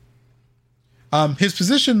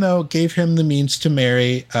position, though, gave him the means to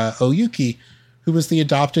marry Oyuki, who was the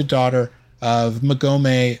adopted daughter of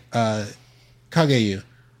Magome Kageyu.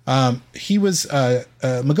 Magome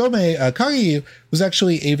Kageyu was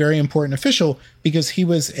actually a very important official because he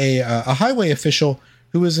was a highway official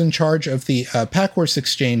who was in charge of the pack horse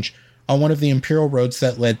exchange on one of the imperial roads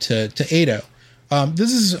that led to Edo.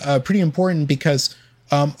 This is pretty important because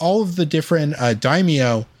all of the different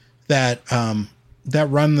daimyo that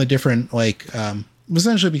run the different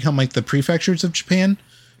essentially become like the prefectures of Japan.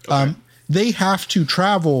 Okay. They have to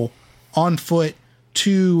travel on foot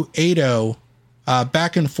to Edo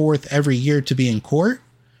back and forth every year to be in court.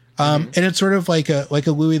 And it's sort of like a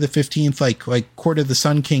Louis XV, like court of the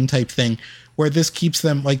Sun King type thing, where this keeps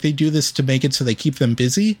them, like they do this to make it so they keep them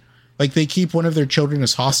busy. Like they keep one of their children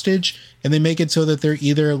as hostage, and they make it so that they're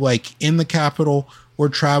either like in the capital or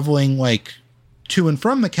traveling like to and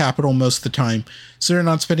from the capital most of the time. So they're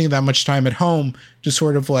not spending that much time at home to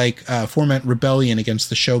sort of like foment rebellion against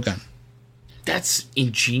the shogun. That's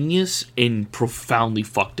ingenious and profoundly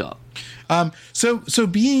fucked up. So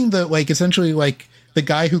being the like essentially like the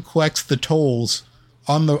guy who collects the tolls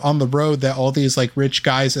on the road that all these like rich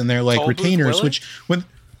guys and their like Toll retainers, which when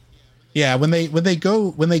they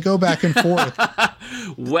go back and forth.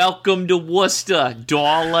 Welcome to Worcester,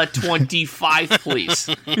 $1.25, please.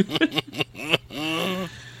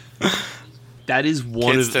 That is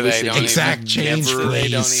one Kids of today the exact change. They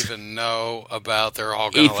don't even know about. They're all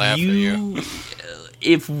gonna laugh at you.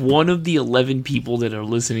 If one of the 11 people that are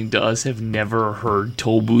listening to us have never heard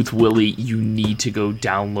Toll Booth Willie, you need to go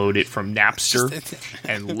download it from Napster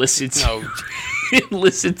and listen to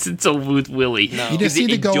listen to Toll Booth Willie. No. You just need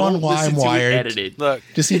to go on LimeWire. Look,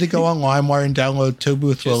 just need to go on LimeWire and download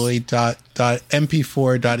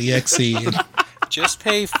tollboothwillie.mp4.exe. Just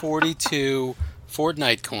pay 42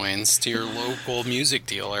 Fortnite coins to your local music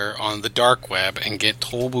dealer on the dark web and get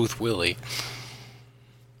Toll Booth Willie.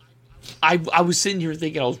 I was sitting here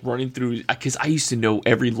thinking I was running through, because I used to know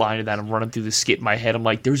every line of that. I'm running through the skit in my head. I'm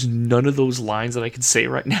like, there's none of those lines that I could say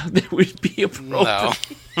right now that would be appropriate.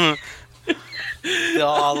 No. They're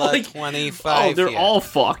all like 25. Oh, they're all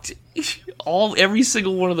fucked. Every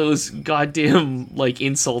single one of those goddamn like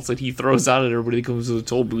insults that he throws out at everybody that comes to the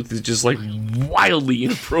toll booth is just like wildly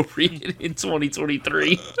inappropriate in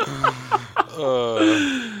 2023.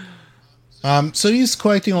 So he's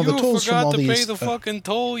collecting all the tolls from all these. You forgot to pay the fucking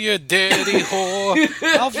toll, you dirty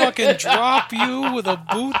whore. I'll fucking drop you with a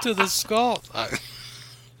boot to the skull.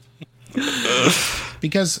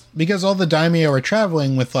 Because all the daimyo are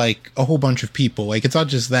traveling with like a whole bunch of people. Like it's not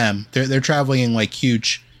just them. They're traveling in like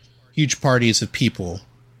huge parties of people.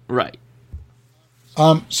 Right.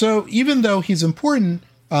 So even though he's important,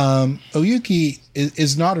 Oyuki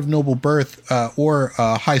is not of noble birth or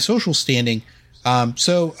high social standing.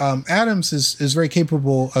 So Adams is very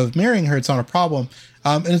capable of marrying her. It's not a problem.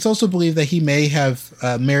 And it's also believed that he may have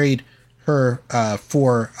married her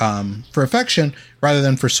for affection rather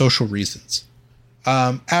than for social reasons.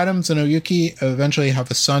 Adams and Oyuki eventually have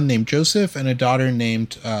a son named Joseph and a daughter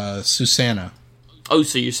named Susanna. Oh,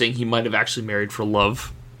 so you're saying he might have actually married for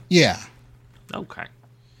love? Yeah. Okay.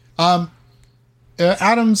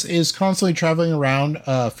 Adams is constantly traveling around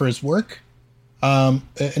for his work.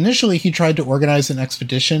 Initially, he tried to organize an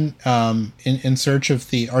expedition in search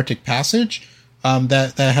of the Arctic Passage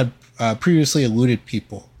that had previously eluded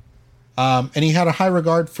people. And he had a high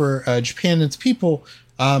regard for Japan and its people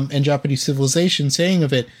and Japanese civilization, saying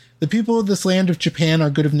of it, "The people of this land of Japan are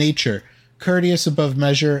good of nature, courteous above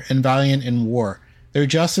measure, and valiant in war. Their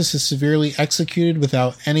justice is severely executed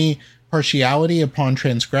without any partiality upon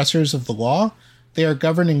transgressors of the law. They are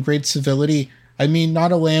governed in great civility. I mean,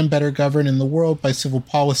 not a land better governed in the world by civil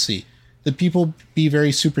policy. The people be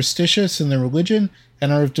very superstitious in their religion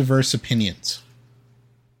and are of diverse opinions."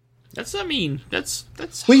 That's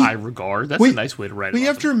high regard. That's a nice way to write it. But you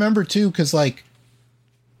have to remember too, because like,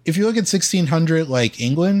 if you look at 1600 like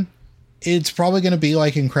England, it's probably going to be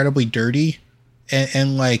like incredibly dirty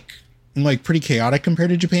and pretty chaotic compared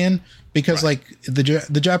to Japan, because like the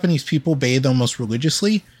Japanese people bathe almost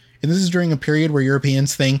religiously. And this is during a period where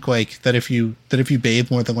Europeans think like that if you bathe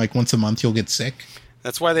more than like once a month, you'll get sick.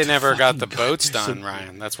 That's why they never got the boats done,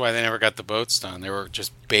 Ryan. That's why they never got the boats done. They were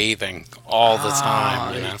just bathing all the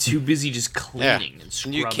time. You know? Too busy just cleaning and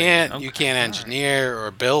scrubbing. You can't engineer or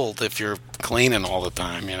build if you're cleaning all the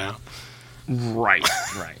time. You know. Right.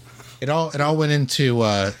 It all went into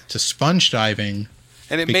to sponge diving,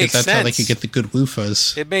 and it because makes that's sense. how they could get the good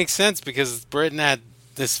loofahs. It makes sense because Britain had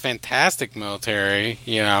this fantastic military,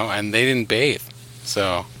 you know, and they didn't bathe.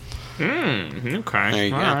 So,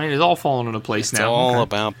 okay, all right, it's all falling into place now. It's all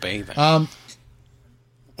about bathing.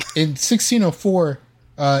 In 1604,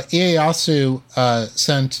 Ieyasu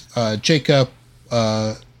sent Jacob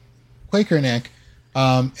Quakerneck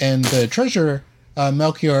and the treasurer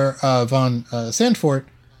Melchior von Sandfort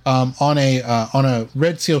on a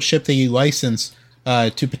Red Seal ship that he licensed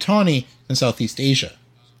to Patani in Southeast Asia.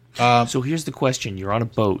 So here's the question: you're on a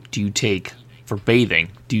boat. Do you take, for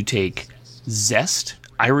bathing, do you take Zest,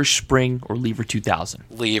 Irish Spring, or Lever 2000?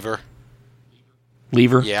 Lever.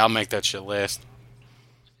 Yeah, I'll make that shit last.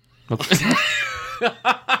 Okay.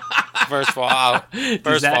 First of all,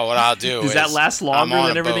 what I'll do does is that last longer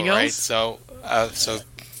than everything boat, else? Right? So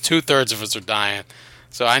 2/3 of us are dying.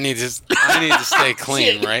 So I need to stay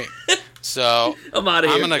clean, right? So I'm out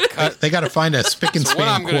of here. I'm gonna cut. They got to find a spick and So span what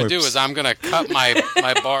I'm gonna corpse. do is I'm gonna cut my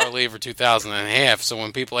bar Lever 2000 in half. So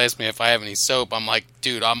when people ask me if I have any soap, I'm like,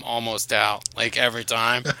 dude, I'm almost out. Like every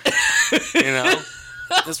time, you know.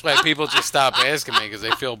 This way, people just stop asking me because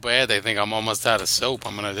they feel bad. They think I'm almost out of soap.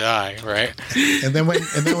 I'm gonna die, right? And then when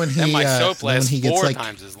he and my soap lasts he gets 4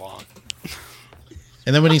 times as long.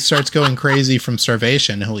 And then when he starts going crazy from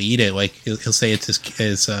starvation, he'll eat it. Like he'll say it's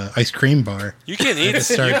his ice cream bar. You can eat it.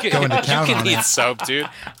 Start going to town you on can eat it. soap, dude.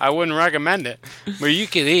 I wouldn't recommend it, but you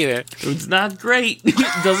can eat it. It's not great.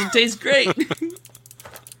 It doesn't taste great.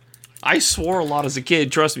 I swore a lot as a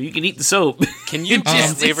kid. Trust me, you can eat the soap. Can you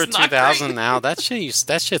It's Lever not 2000 great. now? That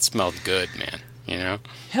shit smelled good, man. You know.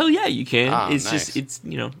 Hell yeah, you can. Oh, it's nice. just, it's,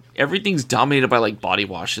 everything's dominated by like body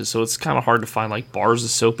washes, so it's kind of hard to find like bars of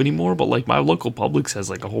soap anymore. But like my local Publix has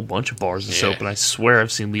like a whole bunch of bars of soap, and I swear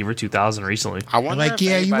I've seen Lever 2000 recently. I wonder Like, if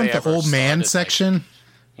yeah, you anybody want the ever old man started, section?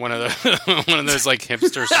 like, one of those like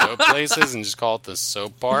hipster soap places, and just call it the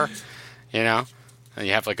soap bar. You know, and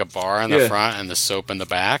you have like a bar in the front and the soap in the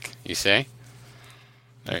back. You see.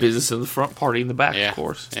 Business in the front, party in the back, Yeah. of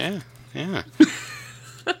course. Yeah.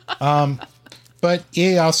 But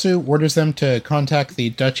Ieyasu orders them to contact the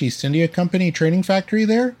Dutch East India Company trading factory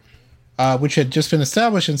there. which had just been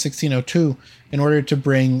established in 1602 in order to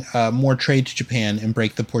bring more trade to Japan and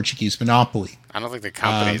break the Portuguese monopoly. I don't think the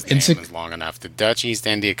company's name is long enough. The Dutch East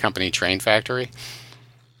India Company Train Factory?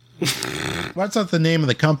 Well, that's not the name of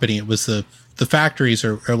the company. It was the factories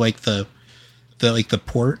are like the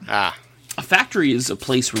port. Ah. A factory is a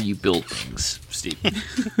place where you build things, Steve.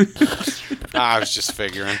 I was just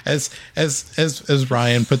figuring. As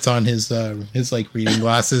Ryan puts on his like reading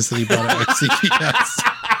glasses that he bought at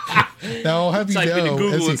CVS. Now I'll have you Type into know,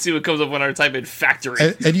 Google and see what comes up when I type in factory.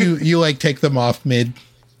 and you like take them off mid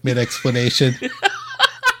explanation.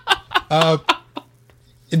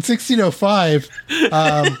 In 1605,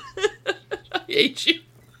 I hate you.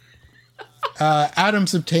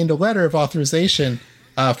 Adams obtained a letter of authorization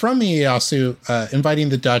from Ieyasu inviting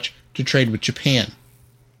the Dutch to trade with Japan.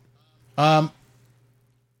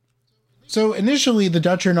 So initially, the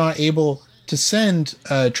Dutch are not able to send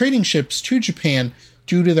trading ships to Japan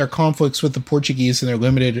due to their conflicts with the Portuguese and their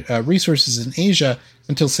limited resources in Asia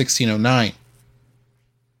until 1609.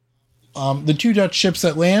 The two Dutch ships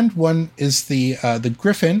that land, one is the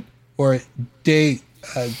Griffin, or De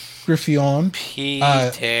Griffon,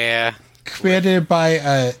 created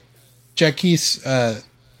by Jacques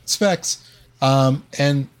Spex,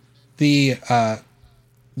 and the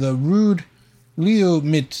Rude Leo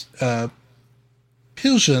mit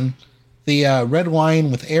Pilsen, the Red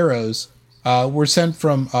Lion with arrows, were sent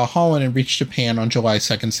from Holland and reached Japan on July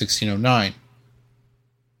 2nd, 1609.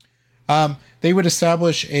 They would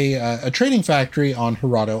establish a trading factory on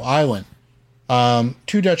Hirado Island.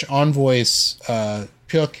 Two Dutch envoys,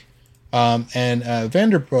 Puck and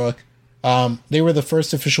Vanderbroek, they were the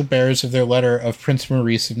first official bearers of their letter of Prince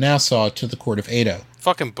Maurice of Nassau to the court of Edo.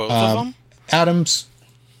 Fucking both of them? Adams...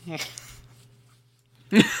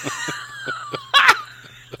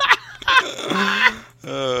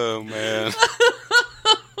 Oh, man.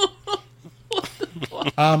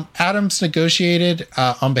 Adams negotiated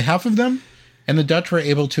on behalf of them, and the Dutch were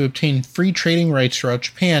able to obtain free trading rights throughout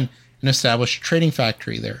Japan and establish a trading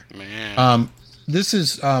factory there. Man. This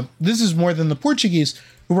is more than the Portuguese,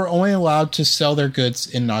 who were only allowed to sell their goods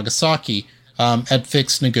in Nagasaki at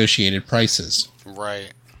fixed negotiated prices.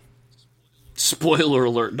 Right. Spoiler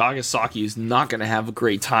alert, Nagasaki is not going to have a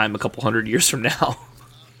great time a couple hundred years from now.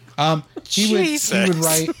 He would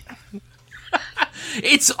write...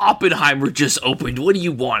 It's Oppenheimer just opened. What do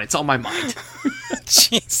you want? It's on my mind.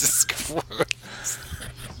 Jesus Christ.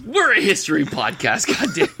 We're a history podcast,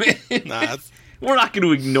 goddammit. Nah, we're not going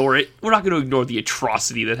to ignore it. We're not going to ignore the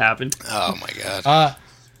atrocity that happened. Oh, my God.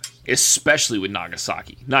 Especially with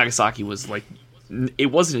Nagasaki. Nagasaki was like... It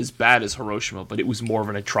wasn't as bad as Hiroshima, but it was more of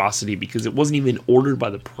an atrocity because it wasn't even ordered by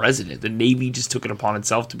the president. The Navy just took it upon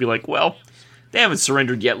itself to be like, well, they haven't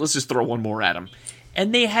surrendered yet. Let's just throw one more at them.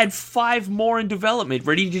 And they had 5 more in development,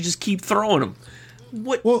 ready to just keep throwing them.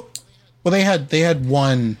 What? Well, they had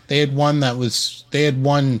one. They had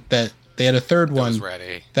a third one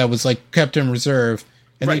ready. That was like kept in reserve.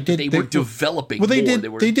 And right, they were developing. Well, they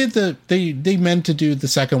more. did. They meant to do the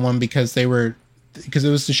second one because it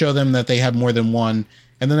was to show them that they had more than one.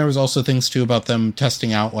 And then there was also things too about them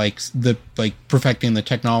testing out perfecting the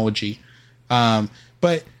technology.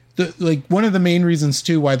 But one of the main reasons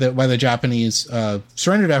too why the Japanese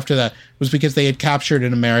surrendered after that was because they had captured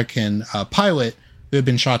an American pilot who had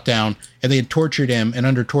been shot down, and they had tortured him. And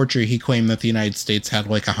under torture, he claimed that the United States had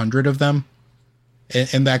 100 of them.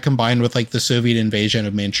 And that combined with the Soviet invasion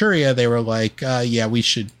of Manchuria, they were like, yeah, we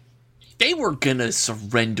should. They were gonna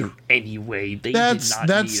surrender anyway. They did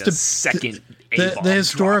not need a second. The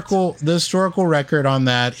historical record on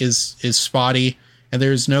that is spotty, and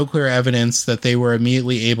there's no clear evidence that they were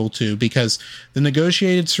immediately able to, because the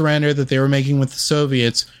negotiated surrender that they were making with the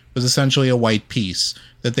Soviets was essentially a white peace.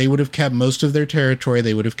 That they would have kept most of their territory,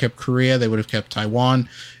 they would have kept Korea, they would have kept Taiwan,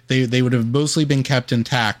 they would have mostly been kept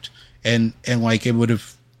intact, and it would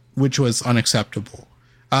have, which was unacceptable.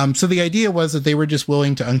 So the idea was that they were just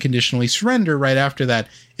willing to unconditionally surrender right after that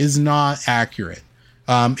is not accurate.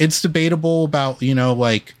 It's debatable about,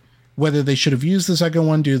 whether they should have used the second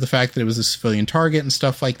one due to the fact that it was a civilian target and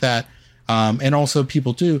stuff like that. And also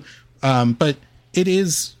people do. But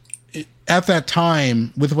at that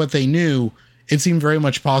time, with what they knew, it seemed very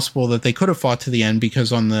much possible that they could have fought to the end,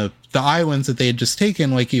 because on the islands that they had just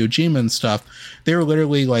taken, like Iwo Jima and stuff, they were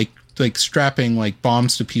literally strapping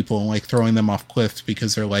bombs to people and throwing them off cliffs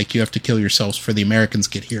because they're like, you have to kill yourselves for the Americans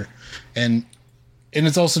get here. And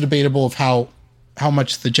it's also debatable of how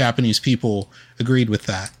much the Japanese people agreed with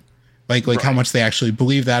that. Right. How much they actually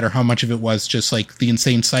believed that, or how much of it was just the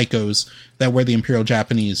insane psychos that were the Imperial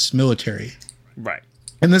Japanese military. Right.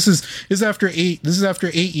 And this is after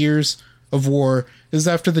 8 years of war. This is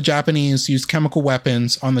after the Japanese used chemical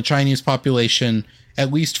weapons on the Chinese population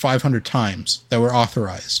at least 500 times that were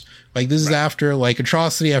authorized. Like, this is after, like,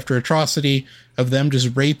 atrocity after atrocity of them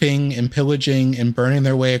just raping and pillaging and burning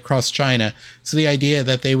their way across China. So the idea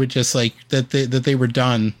that they would just, like, that they were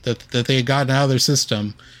done, that they had gotten out of their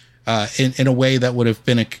system in a way that would have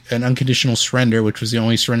been an unconditional surrender, which was the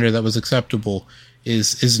only surrender that was acceptable,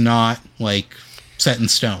 is not, like, set in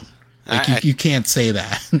stone. Like, you can't say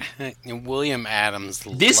that. William Adams.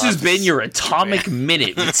 This has been your Atomic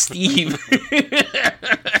Minute with Steve.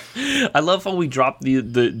 I love how we dropped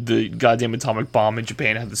the goddamn atomic bomb in Japan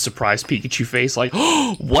and had the surprise Pikachu face. Like,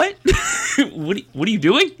 oh, what? what are you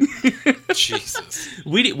doing? Jesus.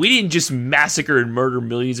 We didn't just massacre and murder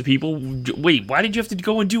millions of people. Wait, why did you have to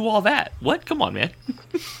go and do all that? What? Come on, man.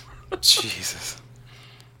 Jesus.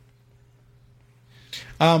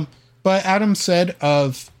 But Adams said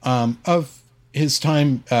of his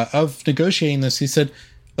time of negotiating this, he said,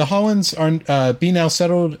 "The Hollands are be now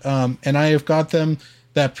settled, and I have got them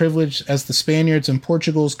that privilege as the Spaniards and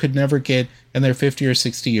Portugals could never get in their 50 or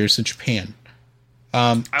 60 years to Japan."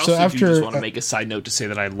 I also just want to make a side note to say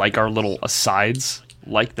that I like our little asides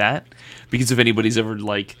like that, because if anybody's ever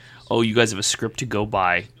like, oh, you guys have a script to go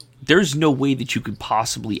by, there's no way that you could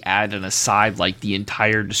possibly add an aside like the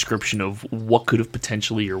entire description of what could have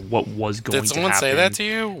potentially or what was going to happen. Did someone say that to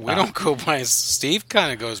you? We don't go by. Steve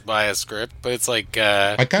kind of goes by a script, but it's like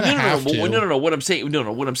I kind of have to. No. What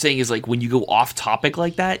I'm saying is, like, when you go off topic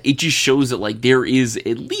like that, it just shows that, like, there is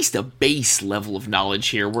at least a base level of knowledge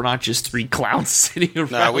here. We're not just three clowns sitting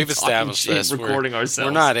around. No, we've established this. Recording ourselves.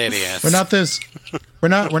 We're not idiots. We're not those. We're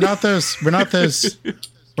not those.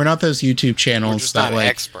 We're not those YouTube channels. We're just that, not like,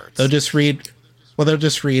 experts. They'll just read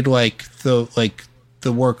like the Warhammer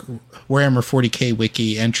 40k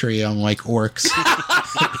wiki entry on, like, orcs.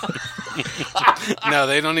 No,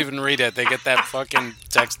 they don't even read it. They get that fucking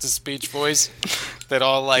text-to-speech voice that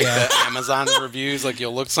all, like, the Amazon reviews. Like,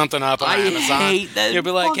 you'll look something up on Amazon. You'll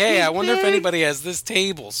be like, hey, I wonder if anybody has this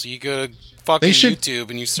table. So you go to fucking YouTube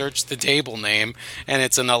and you search the table name, and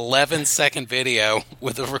it's an 11-second video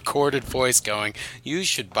with a recorded voice going, you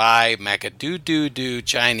should buy Mecha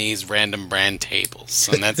Chinese random brand tables.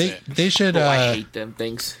 And that's it. They should. I hate them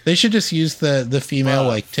things. They should just use the female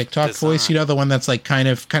like TikTok voice. You know, the one that's like kind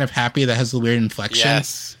of happy that has the weird inflection.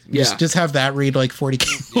 Yes. Just have that read like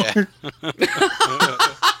 40k.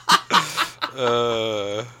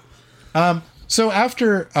 Yeah. So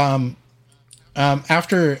after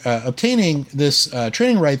obtaining this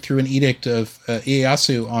training right through an edict of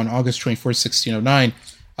Ieyasu on August 24th, 1609,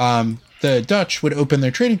 the Dutch would open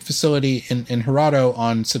their trading facility in Hirado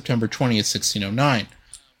on September 20th, 1609.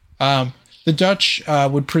 The Dutch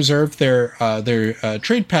would preserve their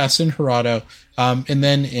trade pass in Hirado and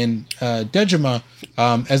then in Dejima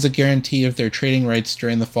as a guarantee of their trading rights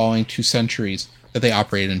during the following 2 centuries that they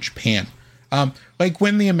operated in Japan. Like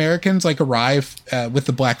when the Americans arrive with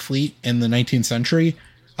the Black Fleet in the 19th century,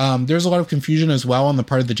 there's a lot of confusion as well on the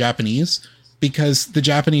part of the Japanese, because the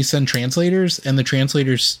Japanese send translators and the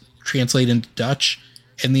translators translate into Dutch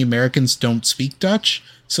and the Americans don't speak Dutch.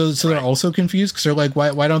 So they're also confused because they're like,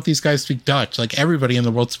 why don't these guys speak Dutch? Like, everybody in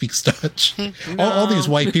the world speaks Dutch. No. All these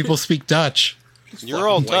white people speak Dutch. You're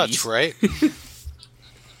all Dutch, right? In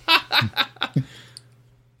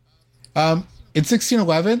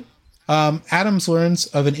 1611, Adams learns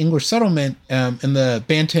of an English settlement in the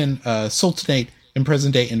Banten Sultanate in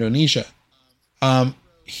present-day Indonesia.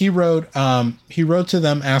 He wrote to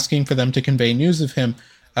them asking for them to convey news of him,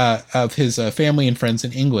 of his family and friends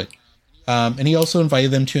in England. And he also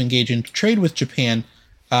invited them to engage in trade with Japan,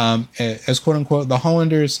 as quote-unquote, the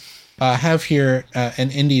Hollanders have here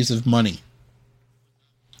an Indies of money.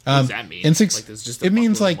 What does that mean? It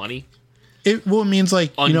means like money. It means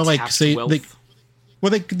like, you know, like say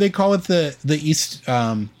they call it the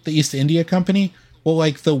East India Company. Well,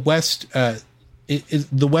 like the West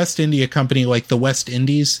the West India Company, like the West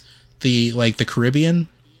Indies, the Caribbean.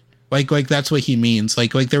 Like that's what he means.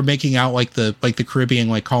 Like they're making out like the Caribbean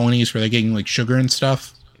like colonies where they're getting like sugar and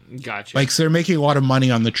stuff. Gotcha. Like, so they're making a lot of money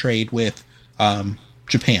on the trade with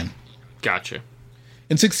Japan. Gotcha.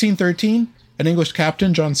 In 1613, an English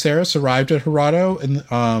captain, John Sarris, arrived at Hirado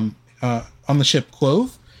on the ship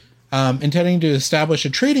Clove, intending to establish a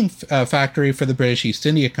trading factory for the British East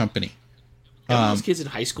India Company. Those kids in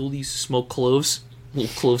high school that used to smoke cloves,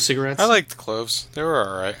 little clove cigarettes. I liked the cloves. They were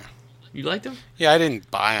all right. You liked them? Yeah, I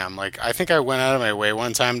didn't buy them. Like, I think I went out of my way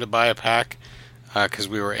one time to buy a pack because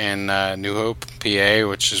we were in New Hope, PA,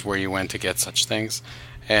 which is where you went to get such things.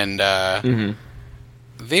 And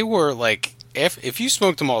they were like, if you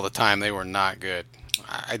smoked them all the time, they were not good.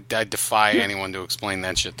 I defy anyone to explain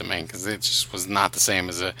that shit to me, because it just was not the same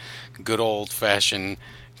as a good old-fashioned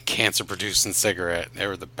cancer-producing cigarette. They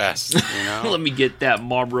were the best, you know? Let me get that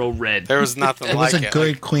Marlboro Red. There was nothing It like was it. a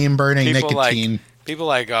good, clean-burning nicotine.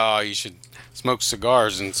 People oh, you should smoke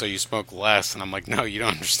cigars, and so you smoke less. And I'm like, no, you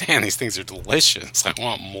don't understand. These things are delicious. I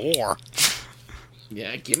want more.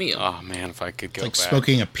 Yeah, give me a... Oh, man, if I could go Like back.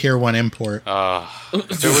 smoking a Pier 1 import. There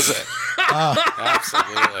was a...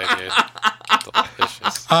 Absolutely, dude.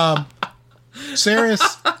 Delicious.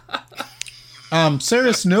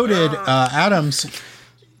 Saris noted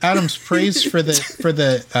Adams praised for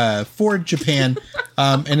the Ford Japan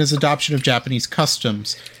and his adoption of Japanese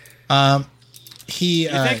customs. He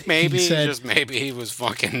think maybe, he said, just maybe, he was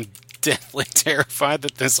fucking deathly terrified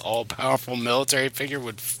that this all-powerful military figure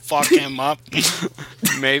would fuck him up.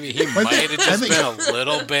 Maybe he might have just been a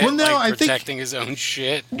little bit protecting his own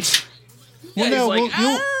shit.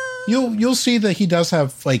 You'll see that he does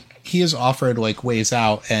have he is offered ways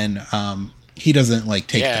out, and he doesn't take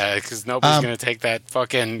that. Yeah, because nobody's gonna take that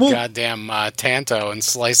fucking goddamn Tanto and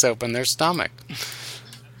slice open their stomach.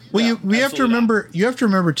 Well, you have to remember. You have to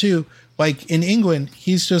remember too. In England,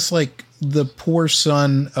 he's just the poor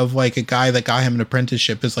son of a guy that got him an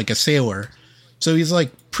apprenticeship as a sailor. So he's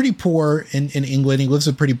pretty poor in England. He lives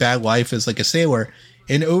a pretty bad life as a sailor.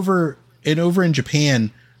 And over in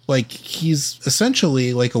Japan, he's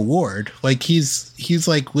essentially a lord. He's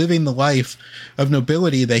living the life of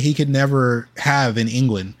nobility that he could never have in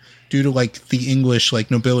England due to the English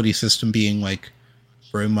nobility system being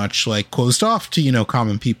very much closed off to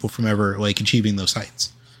common people from ever achieving those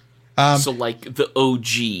heights. So the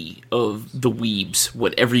OG of the weebs,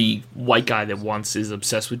 what every white guy that is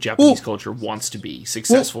obsessed with Japanese culture wants to be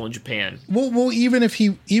successful in Japan. Well, even if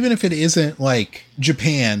it isn't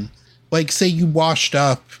Japan, say you washed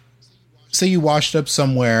up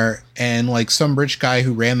somewhere and some rich guy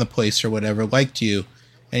who ran the place or whatever liked you,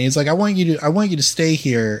 and he's I want you to stay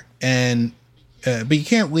here, and but you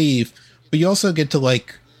can't leave, but you also get to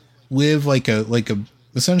live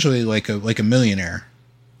essentially like a millionaire.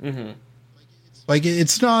 Mm-hmm.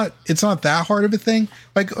 It's not that hard of a thing.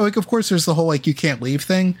 Of course there's the whole you can't leave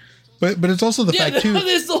thing, but it's also the fact too.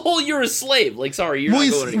 There's the whole you're a slave. Sorry, you're not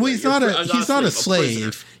going anywhere. Well, he's not a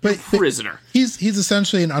slave, but prisoner. He's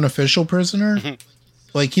essentially an unofficial prisoner.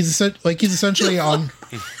 He's essentially on.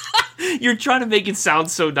 You're trying to make it sound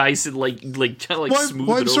so nice and smooth.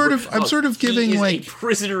 Well, I'm sort of giving a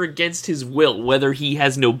prisoner against his will, whether he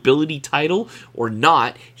has nobility title or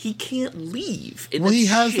not. He can't leave. And he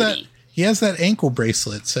has shitty. He has that ankle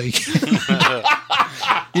bracelet, so he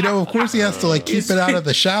of course he has to keep it out of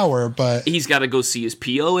the shower, but he's got to go see his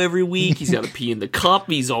PO every week. He's got to pee in the cup.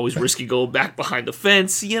 He's always risking going back behind the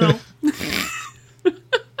fence.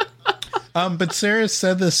 But Sarah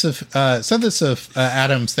said this of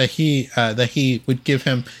Adams that he would give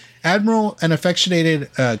him admiral and affectionated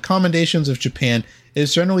commendations of Japan. It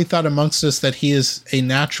is generally thought amongst us that he is a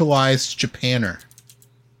naturalized Japaner.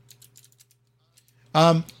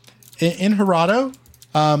 In Hirado,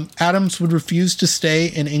 Adams would refuse to stay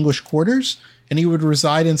in English quarters, and he would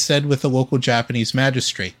reside instead with a local Japanese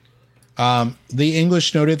magistrate. The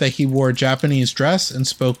English noted that he wore Japanese dress and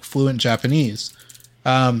spoke fluent Japanese.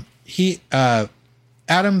 Adams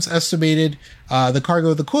estimated the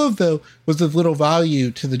cargo of the clove, though, was of little value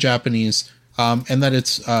to the Japanese, and that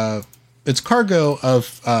its cargo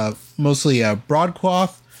of mostly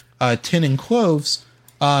broadcloth, tin, and cloves,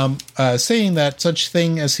 saying that such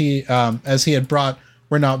thing as he had brought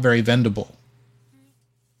were not very vendible.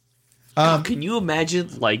 God, can you imagine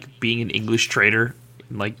being an English trader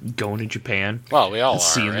and going to Japan? Well, we all are,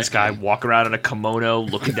 seeing this guy walk around in a kimono,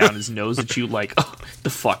 looking down his nose at you oh, the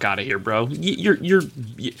fuck out of here, bro.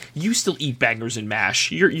 You still eat bangers and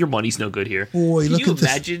mash. Your money's no good here. Boy, look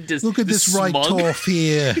at this right off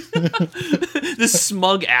here. This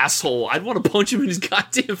smug asshole. I'd want to punch him in his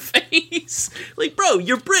goddamn face. Bro,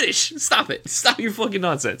 you're British. Stop it. Stop your fucking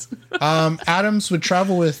nonsense. Adams would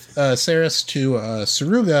travel with Saris to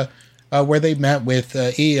Suruga, where they met with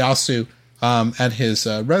Ieyasu at his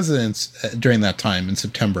residence during that time in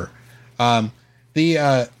September.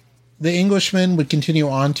 The Englishman would continue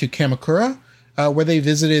on to Kamakura, where they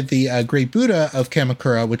visited the Great Buddha of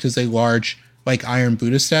Kamakura, which is a large iron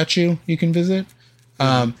Buddha statue you can visit.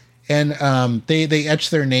 And they etched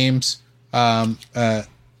their names on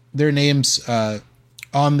the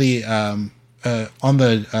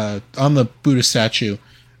Buddha statue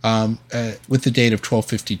with the date of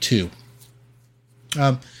 1252.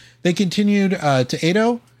 They continued to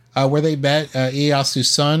Edo, where they met Ieyasu's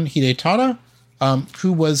son Hidetada,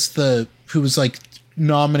 who was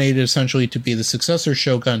nominated essentially to be the successor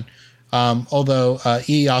shogun although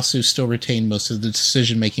Ieyasu still retained most of the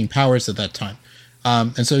decision-making powers at that time.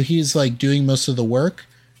 And so he's like doing most of the work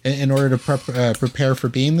in order to prepare for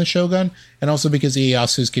being the shogun, and also because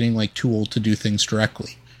Ieyasu is getting like too old to do things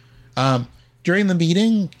directly. During the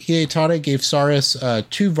meeting, Hidetada gave Cyrus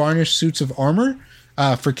 2 varnished suits of armor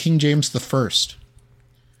for King James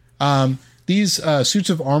I. These suits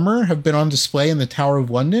of armor have been on display in the Tower of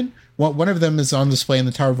London. One of them is on display in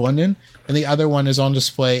the Tower of London, and the other one is on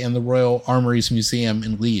display in the Royal Armouries Museum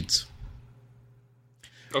in Leeds.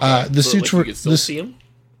 Okay, the suits were the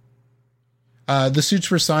the suits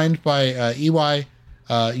were signed by Iwai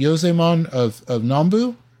Yozemon of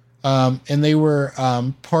Nambu, and they were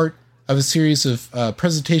part of a series of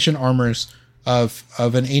presentation armors of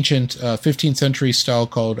an ancient 15th century style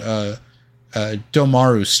called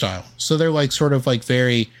Domaru style. So they're like sort of like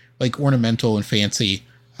very like ornamental and fancy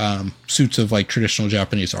suits of like traditional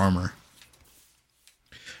Japanese armor.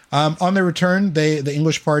 On their return, the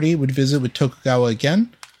English party would visit with Tokugawa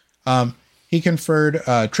again. He conferred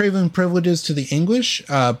traveling privileges to the English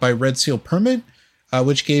by Red Seal permit,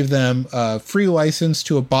 which gave them free license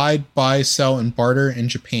to abide, buy, sell, and barter in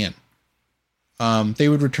Japan. They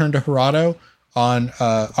would return to Hirado on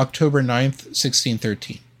October 9th,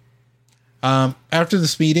 1613. After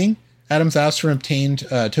this meeting, Adams asked for and obtained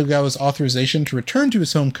Tokugawa's authorization to return to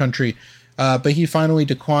his home country, but he finally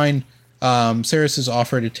declined Cyrus's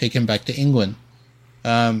offer to take him back to England.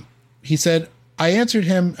 He said, "I answered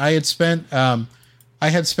him. I had spent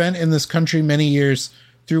in this country many years,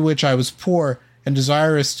 through which I was poor and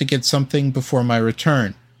desirous to get something before my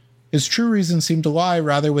return. His true reason seemed to lie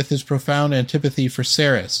rather with his profound antipathy for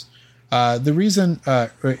Cyrus. The reason,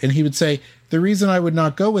 and he would say, the reason I would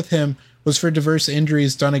not go with him was for diverse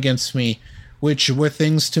injuries done against me, which were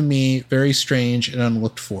things to me very strange and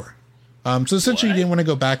unlooked for." So essentially, he didn't want to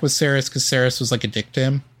go back with Cyrus because Cyrus was like a dick to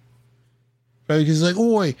him. Right? He's like,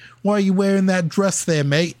 "Oi, why are you wearing that dress there,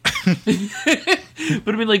 mate?"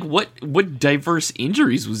 But I mean, like, what diverse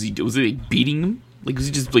injuries was he? Was it like, beating him? Like, was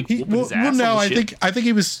he just like whooping his ass? No, I think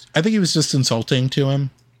he was just insulting to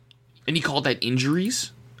him. And he called that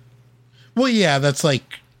injuries? Well, yeah, that's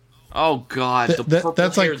like. Oh God,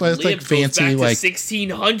 that's like fancy, back to like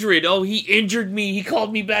 1600. Oh, he injured me. He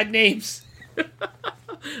called me bad names.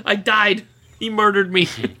 I died. He murdered me.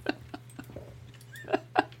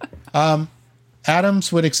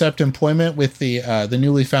 Adams would accept employment with the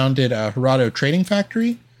newly founded Hirado Trading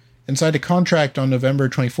Factory and signed a contract on November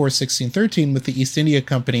 24, 1613 with the East India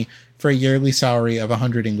Company for a yearly salary of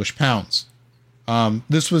 100 English pounds.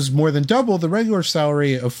 This was more than double the regular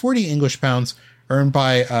salary of 40 English pounds earned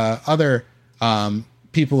by other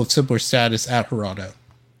people of similar status at Hirado.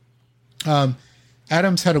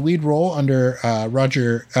 Adams had a lead role under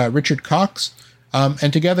Richard Cox,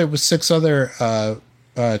 and together with 6 other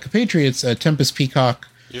compatriots, Tempest Peacock,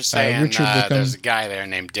 You're saying Richard Wickham. There's a guy there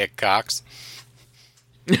named Dick Cox?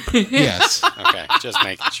 Yes. Okay, just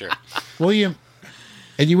making sure. William,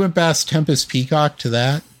 and you went past Tempest Peacock to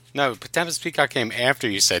that? No, but Tempest Peacock came after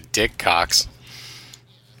you said Dick Cox.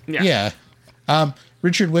 Yeah.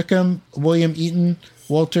 Richard Wickham, William Eaton,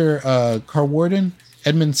 Walter Carwarden,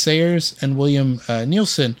 Edmund Sayers, and William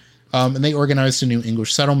Nielsen, and they organized a new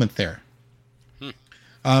English settlement there.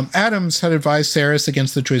 Adams had advised Cyrus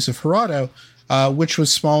against the choice of Hirado, which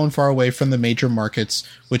was small and far away from the major markets,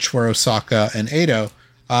 which were Osaka and Edo,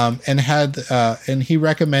 and he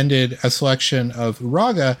recommended a selection of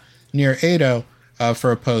Uraga near Edo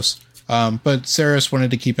for a post, but Cyrus wanted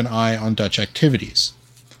to keep an eye on Dutch activities.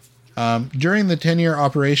 During the 10-year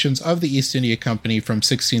operations of the East India Company from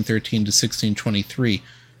 1613 to 1623,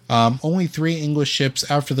 only 3 English ships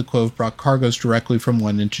after the Clove brought cargoes directly from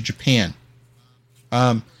London to Japan.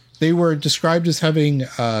 They were described as having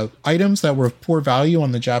items that were of poor value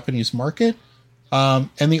on the Japanese market,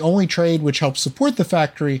 and the only trade which helped support the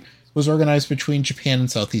factory was organized between Japan and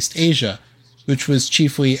Southeast Asia, which was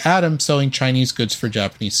chiefly Adams selling Chinese goods for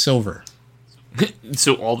Japanese silver.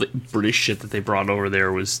 So all the British shit that they brought over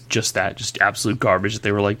there was just absolute garbage. That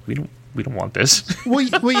they were like, we don't want this. well,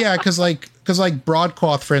 yeah, because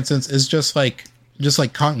broadcloth, for instance, is just like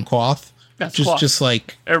cotton cloth. That's just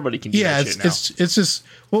like everybody can do that shit now. It's just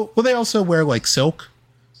well they also wear like silk,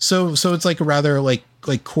 so it's like a rather like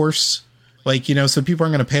coarse, like, you know, so people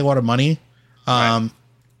aren't going to pay a lot of money. Right.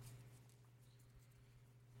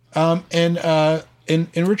 In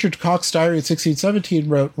Richard Cox's diary in 1617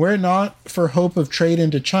 wrote, "Were it not for hope of trade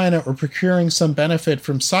into China or procuring some benefit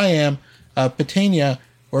from Siam, Patania,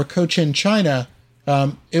 or Cochin China,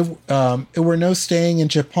 it were no staying in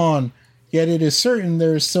Japan. Yet it is certain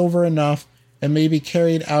there is silver enough and may be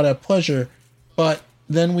carried out at pleasure, but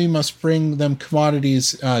then we must bring them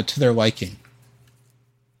commodities to their liking.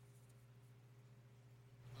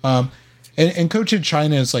 And Cochin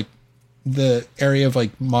China is like the area of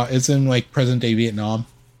like it's in like present day Vietnam.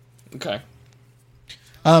 Okay.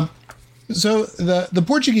 So the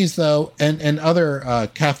Portuguese though and other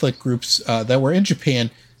Catholic groups that were in Japan,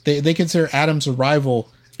 they consider Adams a rival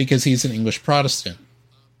because he's an English Protestant.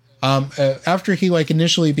 After he like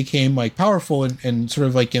initially became like powerful and sort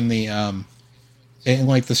of like in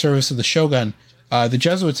like the service of the shogun, the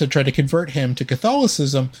Jesuits had tried to convert him to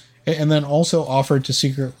Catholicism and then also offered to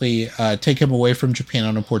secretly take him away from Japan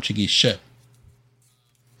on a Portuguese ship.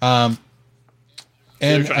 And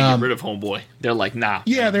they're trying to get rid of homeboy. They're like, nah.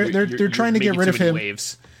 Yeah, man, they're trying to get rid of him.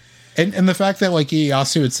 Waves. And the fact that like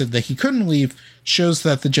Ieyasu had said that he couldn't leave shows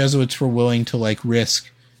that the Jesuits were willing to like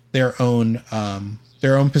risk their own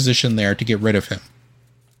position there to get rid of him.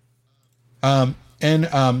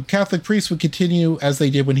 And Catholic priests would continue as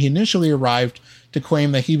they did when he initially arrived to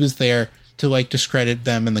claim that he was there to like discredit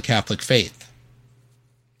them in the Catholic faith.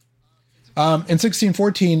 In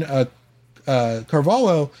 1614,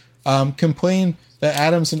 Carvalho complained that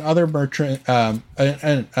Adams and other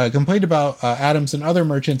complained about Adams and other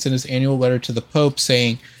merchants in his annual letter to the Pope,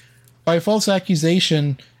 saying, "By false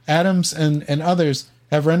accusation, Adams and others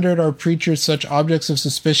have rendered our preachers such objects of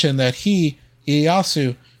suspicion that he,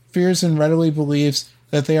 Ieyasu, fears and readily believes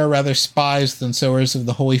that they are rather spies than sowers of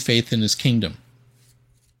the holy faith in his kingdom."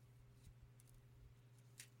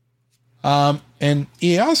 And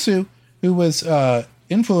Ieyasu, who was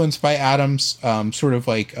influenced by Adams, sort of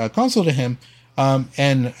like counsel to him,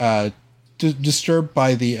 and disturbed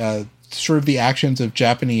by the sort of the actions of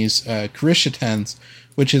Japanese Christians,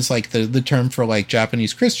 which is like the term for like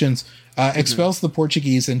Japanese Christians, expels the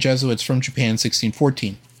Portuguese and Jesuits from Japan in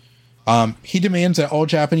 1614. He demands that all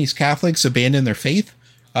Japanese Catholics abandon their faith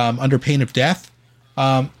under pain of death,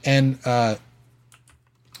 and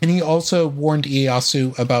he also warned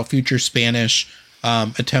Ieyasu about future Spanish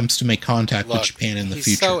attempts to make contact with Japan in the future.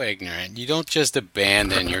 He's so ignorant. You don't just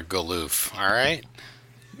abandon your galoof, all right?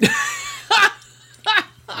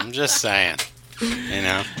 I'm just saying, you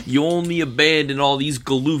know. You only abandon all these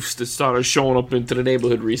galoofs that started showing up into the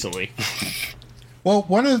neighborhood recently. Well,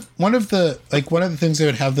 one of the things they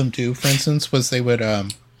would have them do, for instance, was they would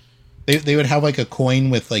they would have like a coin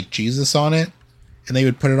with like Jesus on it, and they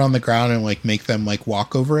would put it on the ground and like make them like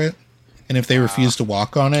walk over it. And if they refused to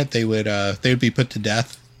walk on it, they would be put to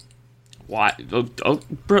death. Why?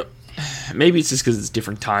 Bro, maybe it's just because it's a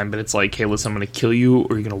different time, but it's like, hey, listen, I'm going to kill you,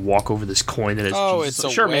 or you're going to walk over this coin that is Jesus.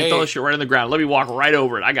 It's sure, man, throw this shit right on the ground. Let me walk right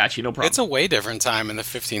over it. I got you, no problem. It's a way different time in the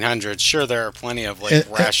 1500s. Sure, there are plenty of like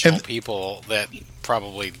rational people that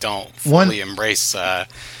probably don't fully embrace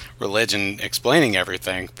religion explaining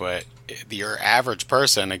everything, but your average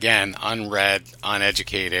person, again, unread,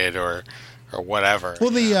 uneducated, or whatever.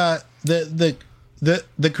 Well,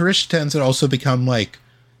 the Christians had also become like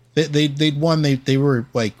they were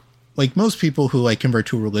like most people who like convert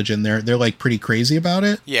to a religion, they're like pretty crazy about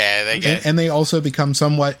it. Yeah, they get and they also become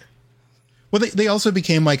somewhat. Well, they also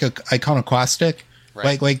became like a iconoclastic.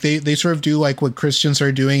 Right. Like they sort of do like what Christians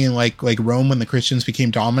are doing in like Rome when the Christians became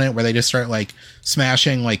dominant, where they just start like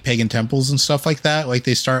smashing like pagan temples and stuff like that. Like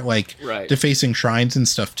they start like defacing shrines and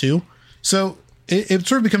stuff too. So it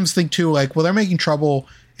sort of becomes a thing too. Like, well, they're making trouble,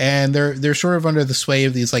 and they're sort of under the sway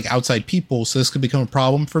of these like outside people. So this could become a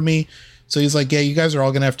problem for me. So he's like, yeah, you guys are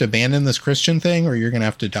all gonna have to abandon this Christian thing, or you're gonna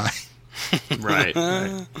have to die. Right.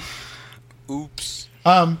 Oops.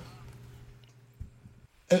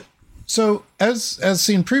 So, as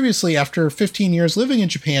seen previously, after 15 years living in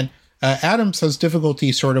Japan, Adams has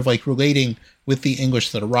difficulty sort of like relating with the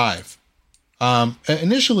English that arrive.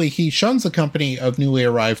 Initially, he shuns the company of newly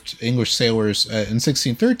arrived English sailors in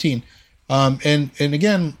 1613, and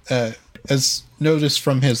again, as noticed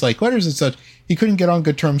from his like letters and such, he couldn't get on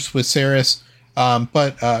good terms with Saris.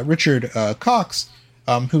 But Richard Cox,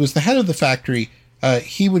 who was the head of the factory,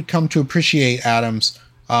 he would come to appreciate Adams,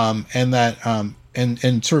 and that.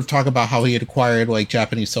 And sort of talk about how he had acquired like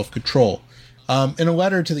Japanese self-control. In a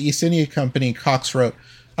letter to the East India Company, Cox wrote,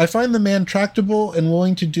 "I find the man tractable and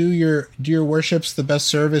willing to do your worships the best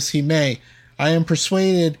service he may. I am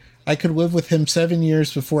persuaded I could live with him 7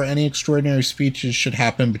 years before any extraordinary speeches should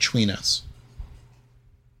happen between us."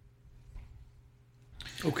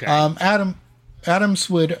 Okay. Adams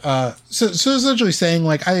would so essentially saying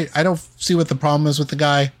like I don't see what the problem is with the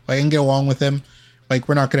guy. Like, I can get along with him. Like,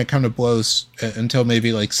 we're not going to come to blows until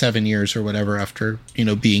maybe like 7 years or whatever after,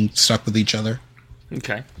 being stuck with each other.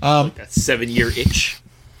 Okay. Like that 7-year itch.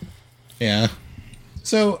 Yeah.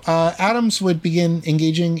 So Adams would begin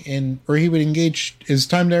engaging in, or he would engage his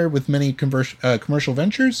time there with many commercial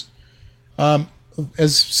ventures.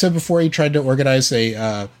 As said before, he tried to organize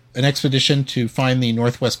an expedition to find the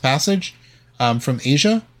Northwest Passage from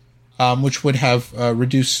Asia, which would have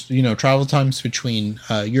reduced, travel times between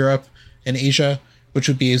Europe and Asia, which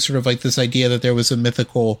would be sort of like this idea that there was a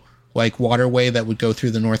mythical like waterway that would go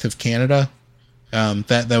through the north of Canada.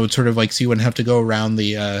 That would sort of like, so you wouldn't have to go around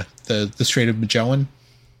the Strait of Magellan.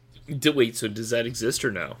 Wait, so does that exist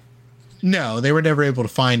or no? No, they were never able to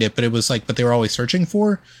find it, but it was like, but they were always searching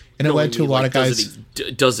for, and it led to a lot of guys.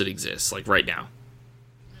 Does it exist like right now?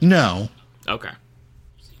 No. Okay.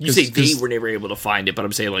 You say they were never able to find it, but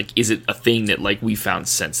I'm saying like, is it a thing that like we found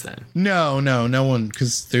since then? No one,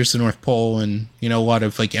 because there's the North Pole and a lot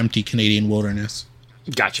of like empty Canadian wilderness.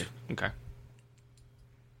 Gotcha. Okay.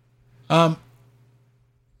 And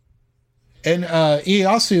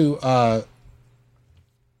Ieyasu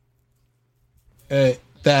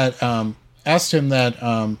asked him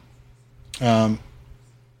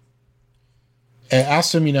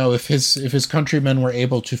if his countrymen were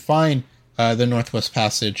able to find the Northwest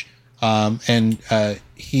Passage, and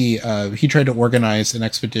he tried to organize an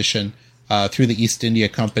expedition through the East India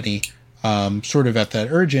Company, sort of at that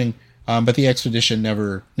urging, but the expedition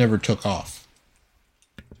never took off.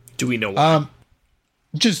 Do we know why?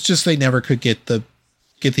 Just they never could get the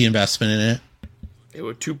investment in it. They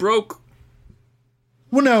were too broke.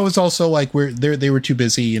 Well, no, it was also like they were too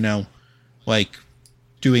busy, like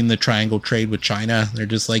doing the triangle trade with China. They're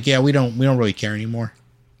just like, yeah, we don't really care anymore.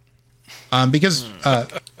 Because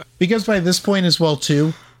by this point as well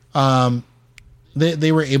too,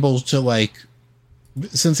 they were able to like,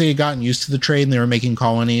 since they had gotten used to the trade and they were making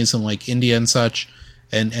colonies in like India and such,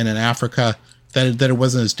 and in Africa, that it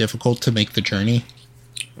wasn't as difficult to make the journey.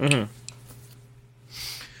 Mm-hmm.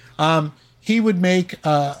 He would make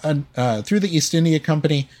through the East India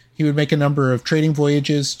Company. He would make a number of trading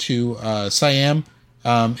voyages to Siam in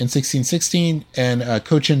 1616 and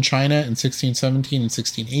Cochin, China in 1617 and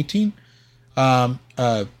 1618.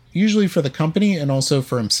 Usually for the company and also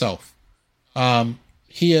for himself.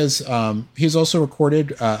 He's also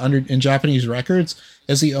recorded in Japanese records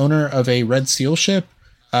as the owner of a Red Seal ship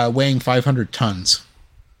weighing 500 tons.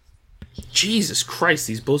 Jesus Christ,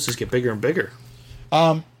 these boats just get bigger and bigger.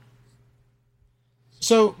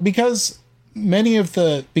 So because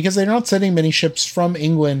they're not sending many ships from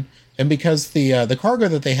England, and because the cargo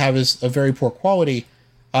that they have is of very poor quality,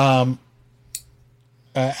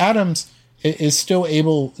 Adams is still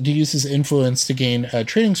able to use his influence to gain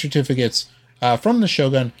trading certificates from the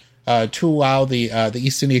shogun to allow the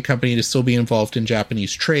East India Company to still be involved in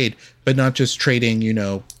Japanese trade, but not just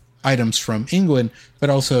trading, items from England, but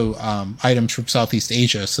also items from Southeast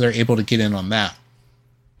Asia. So they're able to get in on that.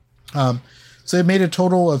 So they made a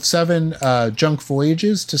total of 7 junk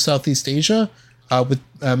voyages to Southeast Asia with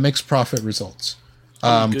mixed profit results.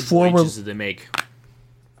 How many good voyages did they make?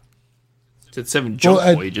 Said 7 junk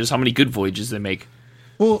voyages. How many good voyages did they make?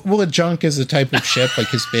 Well, a junk is a type of ship, like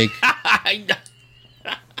his big.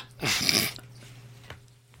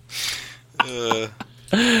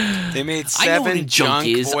 They made 7 junk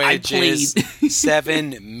voyages,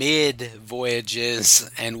 7 mid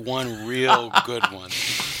voyages, and 1 real good one.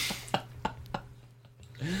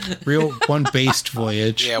 One based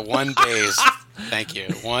voyage. Yeah, 1 based. Thank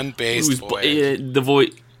you. 1 based voyage.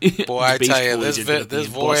 Boy, I tell you, this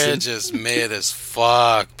voyage is mid as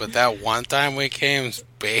fuck. But that one time we came,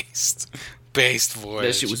 based voyage.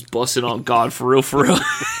 That shit was busting on God for real.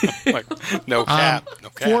 Like, no cap. No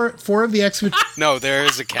cap. Four of the expeditions. No, there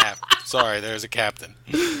is a cap. Sorry, there's a captain.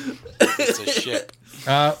 It's a ship.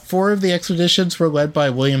 4 of the expeditions were led by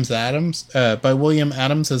William Adams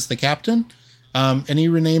as the captain, and he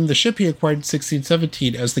renamed the ship he acquired in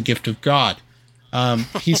 1617 as the Gift of God.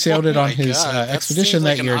 He sailed it on his expedition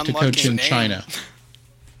that year to Cochin, China.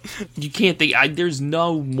 You can't think. There's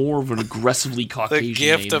no more of an aggressively Caucasian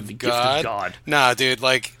name than the Gift of God. Nah, dude,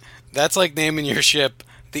 like that's like naming your ship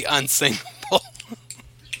the Unsinkable.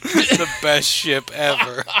 The best ship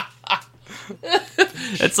ever.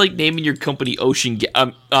 That's like naming your company Ocean.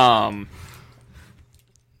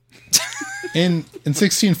 In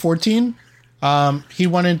 1614, he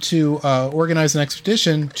wanted to organize an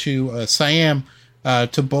expedition to Siam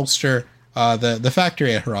to bolster the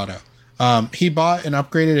factory at Hirata. He bought and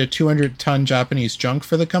upgraded a 200-ton Japanese junk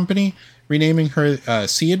for the company, renaming her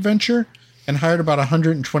Sea Adventure, and hired about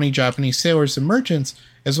 120 Japanese sailors and merchants,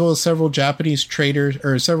 as well as several Chinese traders,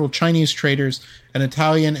 an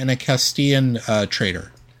Italian, and a Castilian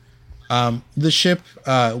trader. The ship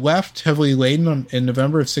left heavily laden in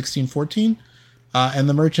November of 1614. and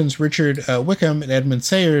the merchants Richard Wickham and Edmund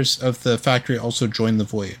Sayers of the factory also joined the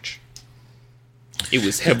voyage. It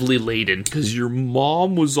was heavily laden because your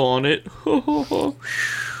mom was on it.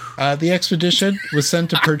 The expedition was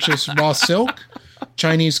sent to purchase raw silk,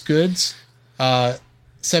 Chinese goods,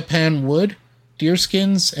 sepan wood,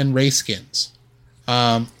 deerskins, and ray skins.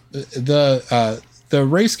 The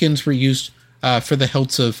ray skins were used for the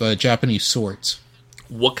hilts of Japanese swords.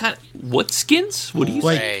 What skins? What do you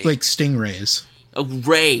like stingrays? A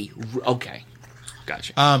ray. Okay,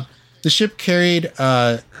 gotcha. The ship carried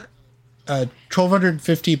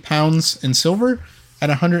 1,250 pounds in silver and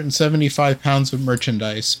 175 pounds of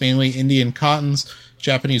merchandise, mainly Indian cottons,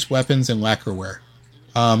 Japanese weapons, and lacquerware.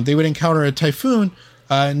 They would encounter a typhoon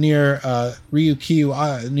near the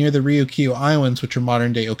Ryukyu Islands, which are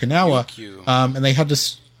modern-day Okinawa, and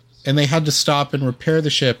they had to stop and repair the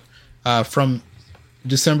ship from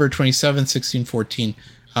December 27, 1614,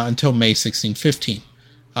 until May 1615.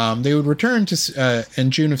 They would return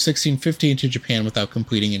in June of 1615 to Japan without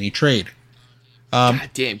completing any trade. God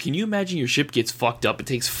damn, can you imagine your ship gets fucked up? It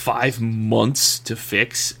takes 5 months to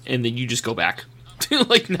fix, and then you just go back.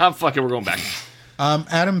 Like, nah, fuck it, we're going back.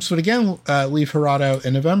 Adams would again leave Hirado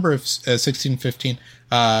in November of 1615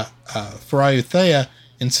 for Ayutthaya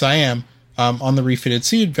in Siam on the refitted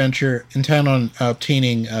Sea Adventure, intent on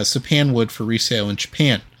obtaining sapan wood for resale in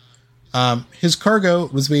Japan. His cargo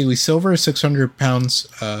was mainly silver, 600 pounds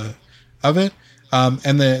of it,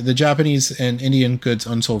 and the Japanese and Indian goods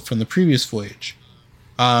unsold from the previous voyage.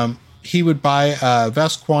 He would buy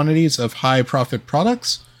vast quantities of high-profit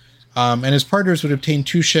products, and his partners would obtain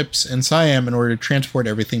 2 ships in Siam in order to transport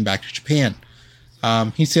everything back to Japan.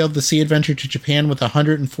 He sailed the Sea Adventure to Japan with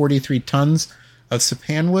 143 tons of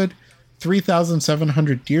sapan wood,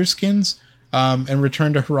 3,700 deerskins, and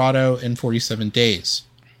returned to Hirado in 47 days.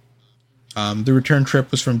 The return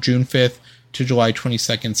trip was from June 5th to July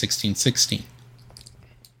 22nd, 1616.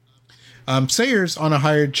 Sayers, on a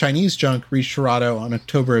hired Chinese junk, reached Hirado in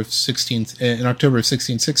October of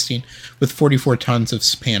 1616 with 44 tons of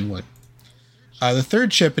sapan wood. The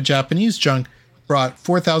third ship, a Japanese junk, brought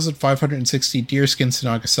 4,560 deerskins to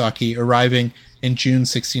Nagasaki, arriving in June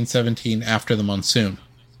 1617 after the monsoon.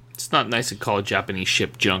 It's not nice to call a Japanese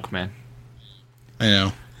ship junk, man. I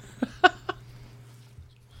know.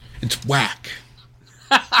 It's whack.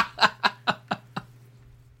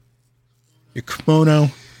 Your kimono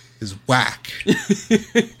is whack. Your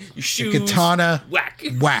shoes, your katana, whack.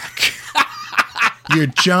 Whack. Your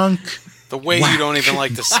junk, The way whack. you don't even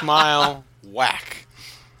like to smile, whack.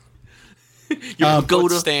 Your Foot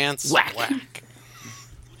pagoda, stance, whack. whack.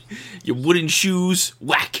 Your wooden shoes,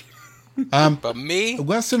 whack. But me,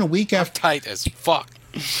 Less than a week after... tight as fuck.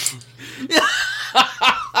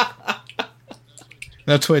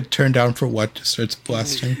 That's what it turned down for what? Just starts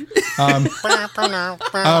blasting.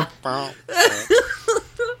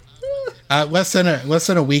 Less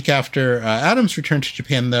than a week after Adams returned to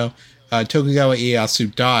Japan, though, Tokugawa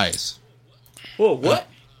Ieyasu dies. Whoa, what?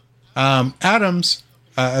 Adams,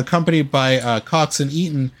 accompanied by Cox and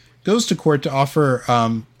Eaton, goes to court to offer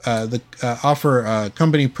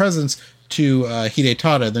company presents to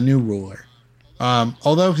Hidetada, the new ruler.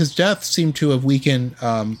 Although his death seemed to have weakened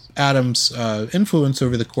Adams' influence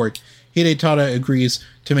over the court, Hidetada agrees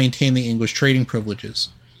to maintain the English trading privileges.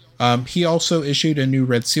 He also issued a new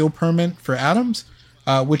Red Seal permit for Adams,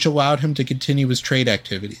 which allowed him to continue his trade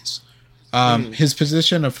activities. His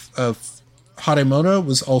position of Haremoto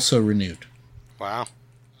was also renewed. Wow.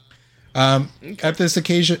 On this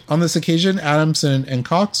occasion, Adams and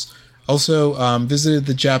Cox also visited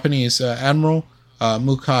the Japanese admiral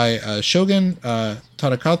Mukai Shogun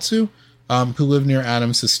Tadakatsu, who lived near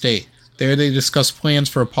Adams' estate. There they discussed plans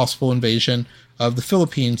for a possible invasion of the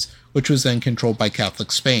Philippines, which was then controlled by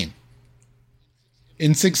Catholic Spain.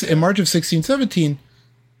 In March of 1617,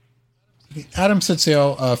 Adams set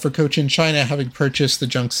sail for Cochin, China, having purchased the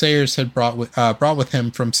junk Sayers had brought with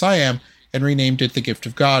him from Siam and renamed it the Gift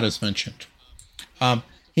of God, as mentioned.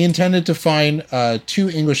 He intended to find 2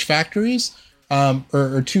 English factories,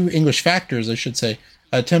 or 2 English factors, I should say,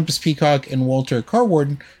 Tempest Peacock and Walter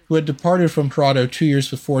Carwarden, who had departed from Hirado 2 years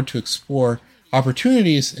before to explore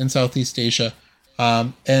opportunities in Southeast Asia,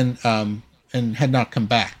 and had not come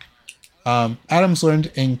back. Adams learned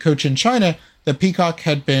in Cochin, China, that Peacock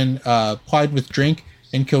had been plied with drink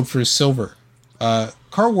and killed for his silver.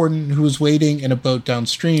 Carwarden, who was waiting in a boat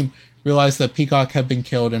downstream, realized that Peacock had been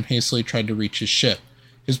killed and hastily tried to reach his ship.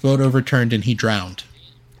 His boat overturned and he drowned.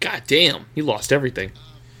 God damn, he lost everything.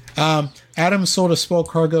 Adams sold a small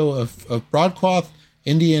cargo of broadcloth,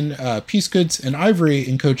 Indian piece goods, and ivory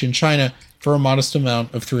in Cochin, China for a modest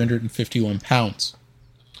amount of 351 pounds.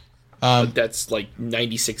 But that's like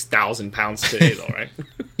 96,000 pounds today, though, right?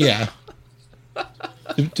 Yeah.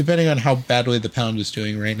 Depending on how badly the pound is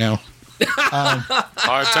doing right now.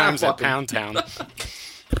 Hard times at Pound Town.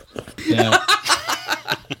 Yeah.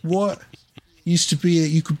 What used to be that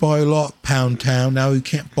you could buy a lot at Pound Town, now you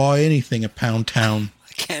can't buy anything at Pound Town.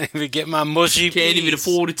 I can't even get my mushy peas. Can't even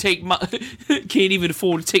afford to take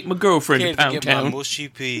my girlfriend to Pound Get Town. my mushy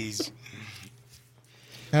peas.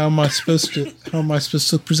 How am I supposed to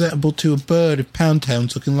look presentable to a bird if Pound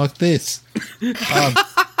Town's looking like this?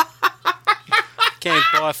 Can't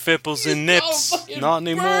buy fipples and nips. Not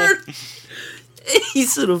anymore. Bird. He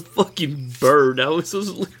said a fucking bird. I was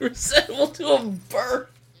supposed to look resemble to a bird.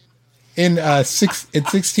 In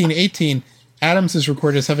 1618, Adams is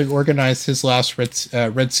recorded as having organized his last Red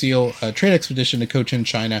Seal trade expedition to Cochin,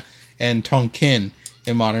 China, and Tonkin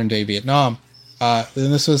in modern-day Vietnam. And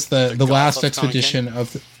this was the last expedition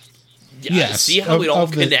of the... Yeah, Yes, see how it all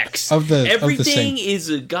connects. Everything same. is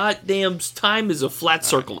a goddamn time is a flat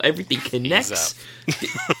circle. Everything connects.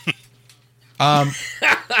 And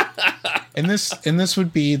this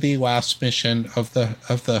would be the last mission of the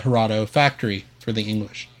Hirado factory for the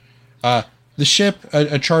English. The ship,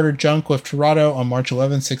 a chartered junk, left Hirado on March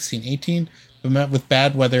 11, 1618, but met with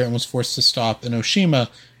bad weather and was forced to stop in Oshima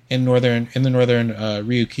in the northern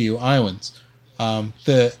Ryukyu Islands.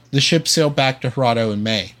 The ship sailed back to Hirado in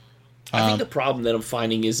May. I think the problem that I'm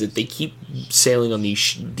finding is that they keep sailing on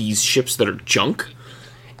these ships that are junk.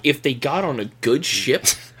 If they got on a good ship,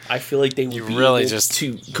 I feel like they would be really able just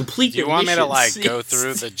to complete their You want me to missions. go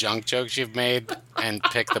through the junk jokes you've made and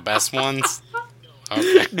pick the best ones?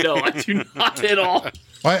 Okay. No, I do not at all.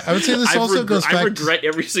 I would say this also goes back... I regret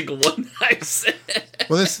every single one I've said.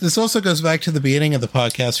 Well, this also goes back to the beginning of the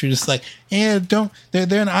podcast. You're just like, they're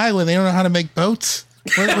an island. They don't know how to make boats.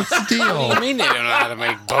 What's the deal? What do you mean they don't know how to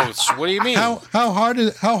make boats? What do you mean? How hard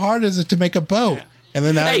is it to make a boat? And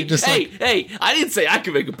then now you're just hey, I didn't say I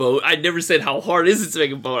could make a boat. I never said how hard is it to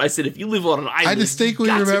make a boat. I said if you live on an island, I distinctly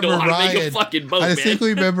you got remember to know how Ryan. to make a fucking boat, I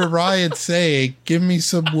distinctly remember Ryan saying, "Give me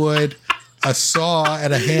some wood, a saw,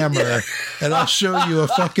 and a hammer, and I'll show you a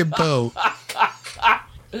fucking boat."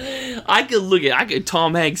 I could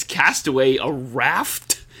Tom Hanks Castaway a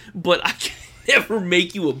raft, but I can never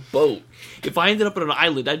make you a boat. If I ended up on an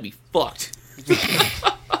island, I'd be fucked.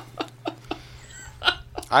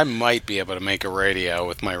 I might be able to make a radio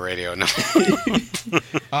with my radio now.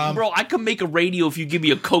 Bro, I can make a radio if you give me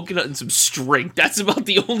a coconut and some string. That's about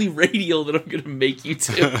the only radio that I'm going to make you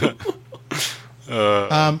do.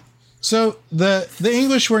 So the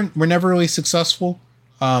English were never really successful.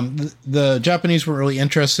 The Japanese weren't really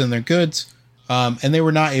interested in their goods, and they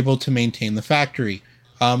were not able to maintain the factory.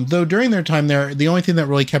 Though during their time there, the only thing that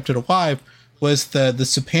really kept it alive was the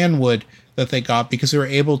Sapan wood that they got because they were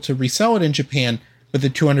able to resell it in Japan with a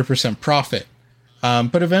 200% profit.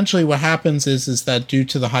 But eventually what happens is that due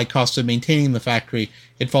to the high cost of maintaining the factory,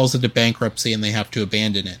 it falls into bankruptcy and they have to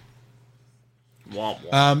abandon it.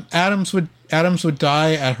 Adams would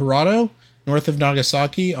die at Hirado, north of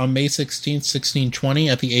Nagasaki, on May 16, 1620,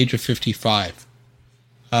 at the age of 55.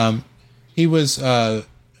 He was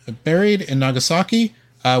buried in Nagasaki,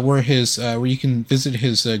 where you can visit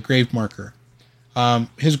his grave marker.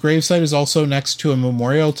 His gravesite is also next to a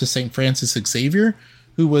memorial to St. Francis Xavier,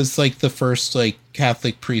 who was like the first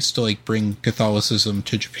Catholic priest to bring Catholicism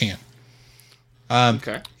to Japan.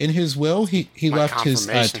 Okay. In his will, he left his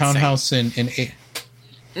townhouse in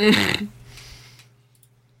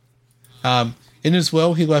his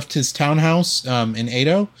will, he left his townhouse in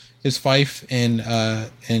Edo, his fief in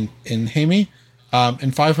Heimi,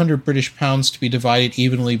 and 500 British pounds to be divided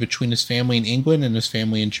evenly between his family in England and his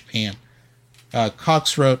family in Japan.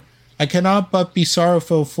 Cox wrote, "I cannot but be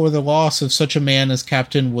sorrowful for the loss of such a man as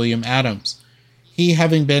Captain William Adams. He,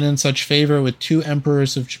 having been in such favor with 2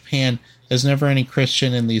 emperors of Japan, as never any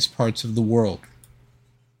Christian in these parts of the world."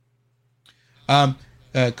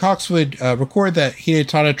 Cox would record that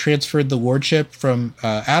Hidetada transferred the lordship from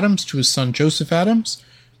Adams to his son Joseph Adams,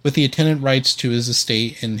 with the attendant rights to his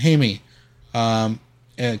estate in Heimi.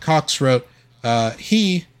 Cox wrote,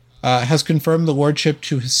 he has confirmed the lordship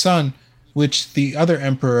to his son, which the other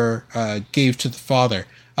emperor gave to the father.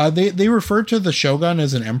 They refer to the shogun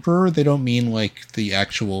as an emperor. They don't mean the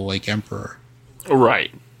actual emperor.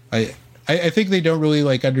 Right. I think they don't really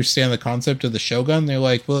understand the concept of the shogun. They're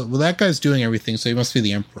like, well, that guy's doing everything, so he must be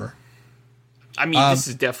the emperor. I mean, this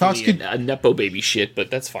is definitely a nepo baby shit, but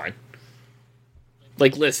that's fine.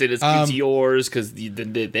 Listen, it's yours because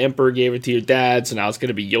the emperor gave it to your dad, so now it's going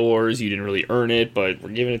to be yours. You didn't really earn it, but we're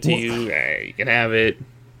giving it to you. Hey, you can have it.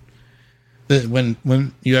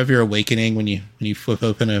 When you have your awakening, when you flip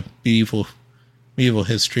open a beautiful medieval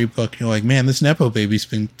history book. You're like, man, this Nepo baby's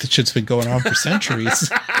this shit's been going on for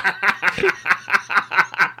centuries.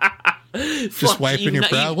 Just wiping your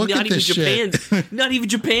brow. Look at this shit. Not even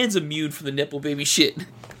Japan's immune from the Nepo baby shit.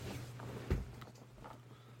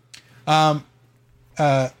 Cox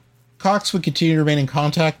would continue to remain in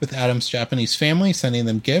contact with Adams' Japanese family, sending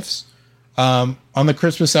them gifts. On the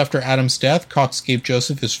Christmas after Adams' death, Cox gave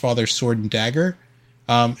Joseph his father's sword and dagger.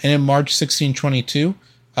 And in March 1622,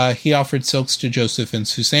 he offered silks to Joseph and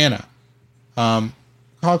Susanna.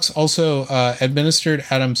 Cox also administered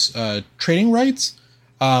Adams' trading rights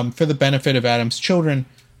for the benefit of Adams' children,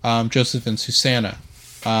 Joseph and Susanna.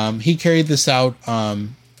 He carried this out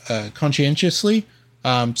conscientiously,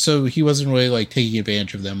 so he wasn't really like taking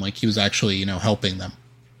advantage of them. Like he was actually, helping them.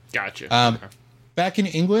 Gotcha. Okay. Back in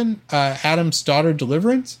England, Adams' daughter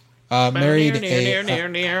Deliverance married a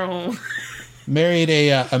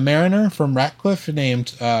mariner from Ratcliffe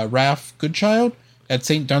named Ralph Goodchild at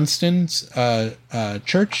St. Dunstan's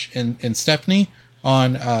Church in Stepney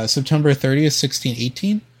on September 30th,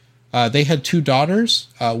 1618. They had two daughters,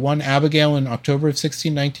 one Abigail in October of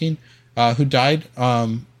 1619, who died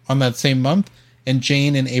on that same month, and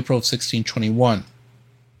Jane in April of 1621.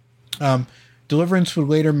 Deliverance would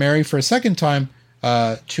later marry for a second time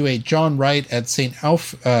to a John Wright at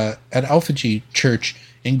at Alphege Church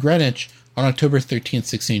in Greenwich on October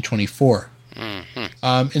 13th, 1624. Mm-hmm.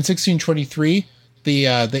 In 1623, the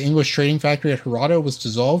English trading factory at Hirata was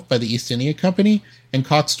dissolved by the East India Company, and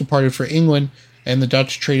Cox departed for England, and the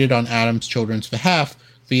Dutch traded on Adams' children's behalf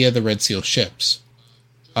via the Red Seal ships.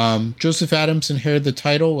 Joseph Adams inherited the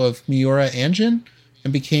title of Miura Anjin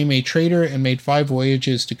and became a trader and made 5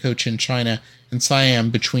 voyages to Cochin, China, and Siam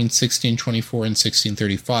between 1624 and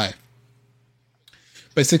 1635.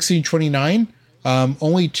 By 1629,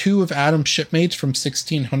 only 2 of Adams' shipmates from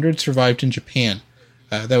 1600 survived in Japan.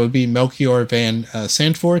 That would be Melchior van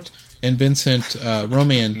Sandfort and Vincent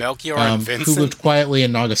Roman, Melchior and Vincent? who lived quietly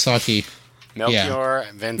in Nagasaki. Melchior,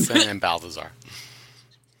 Vincent, and Balthazar.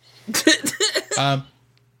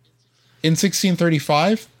 In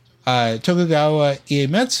 1635, Tokugawa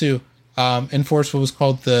Iemitsu enforced what was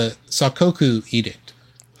called the Sakoku Edict,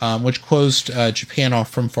 which closed Japan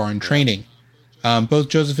off from foreign trading. Both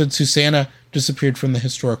Joseph and Susanna disappeared from the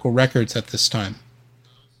historical records at this time.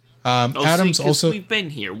 Adams also... We've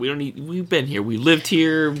been here. We've been here. We lived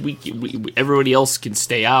here. We everybody else can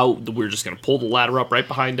stay out. We're just going to pull the ladder up right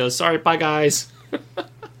behind us. All right, bye, guys.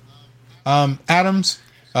 Adams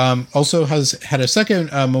also has had a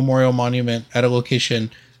second memorial monument at a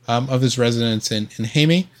location of his residence in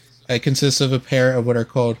Heimi. It consists of a pair of what are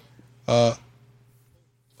called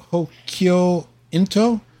Hokyo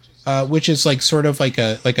Into, which is like sort of like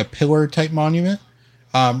a pillar type monument,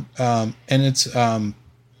 and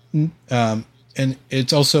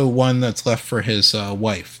it's also one that's left for his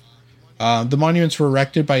wife. The monuments were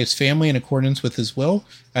erected by his family in accordance with his will,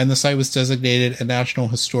 and the site was designated a National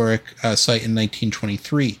Historic Site in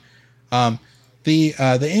 1923.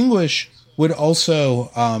 The English would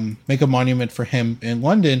also make a monument for him in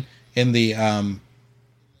London in the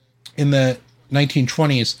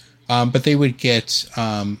 1920s, but they would get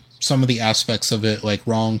some of the aspects of it like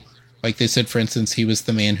wrong. Like they said, for instance, he was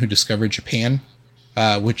the man who discovered Japan,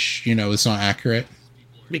 which is not accurate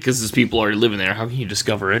because his people already living there. How can you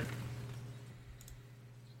discover it?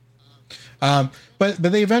 But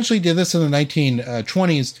they eventually did this in the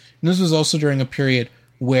 1920s, and this was also during a period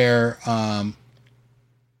where the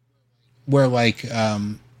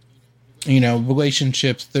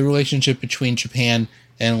relationship between Japan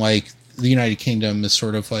and like the United Kingdom is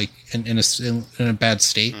sort of like in a bad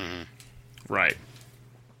state. Mm. Right.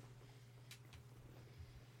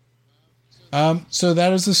 So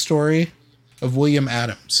that is the story of William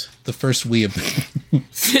Adams, the first Weeaboo. I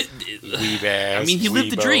mean, he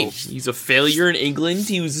lived the dream. He's a failure in England.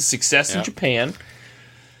 He was a success in Japan.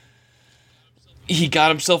 He got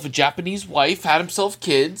himself a Japanese wife, had himself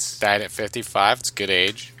kids. Died at 55. It's a good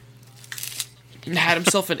age. Had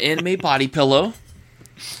himself an anime body pillow.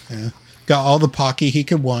 Yeah. Got all the Pocky he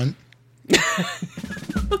could want.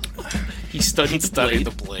 He studied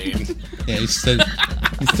the blade. Yeah, he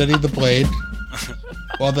studied the blade.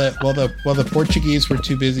 While the Portuguese were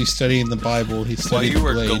too busy studying the Bible, he studied the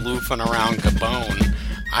blade. While you were galoofing around Gabon,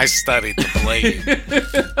 I studied the blade.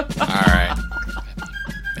 All right.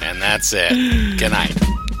 And that's it. Good night.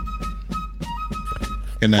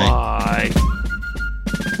 Good night. Bye.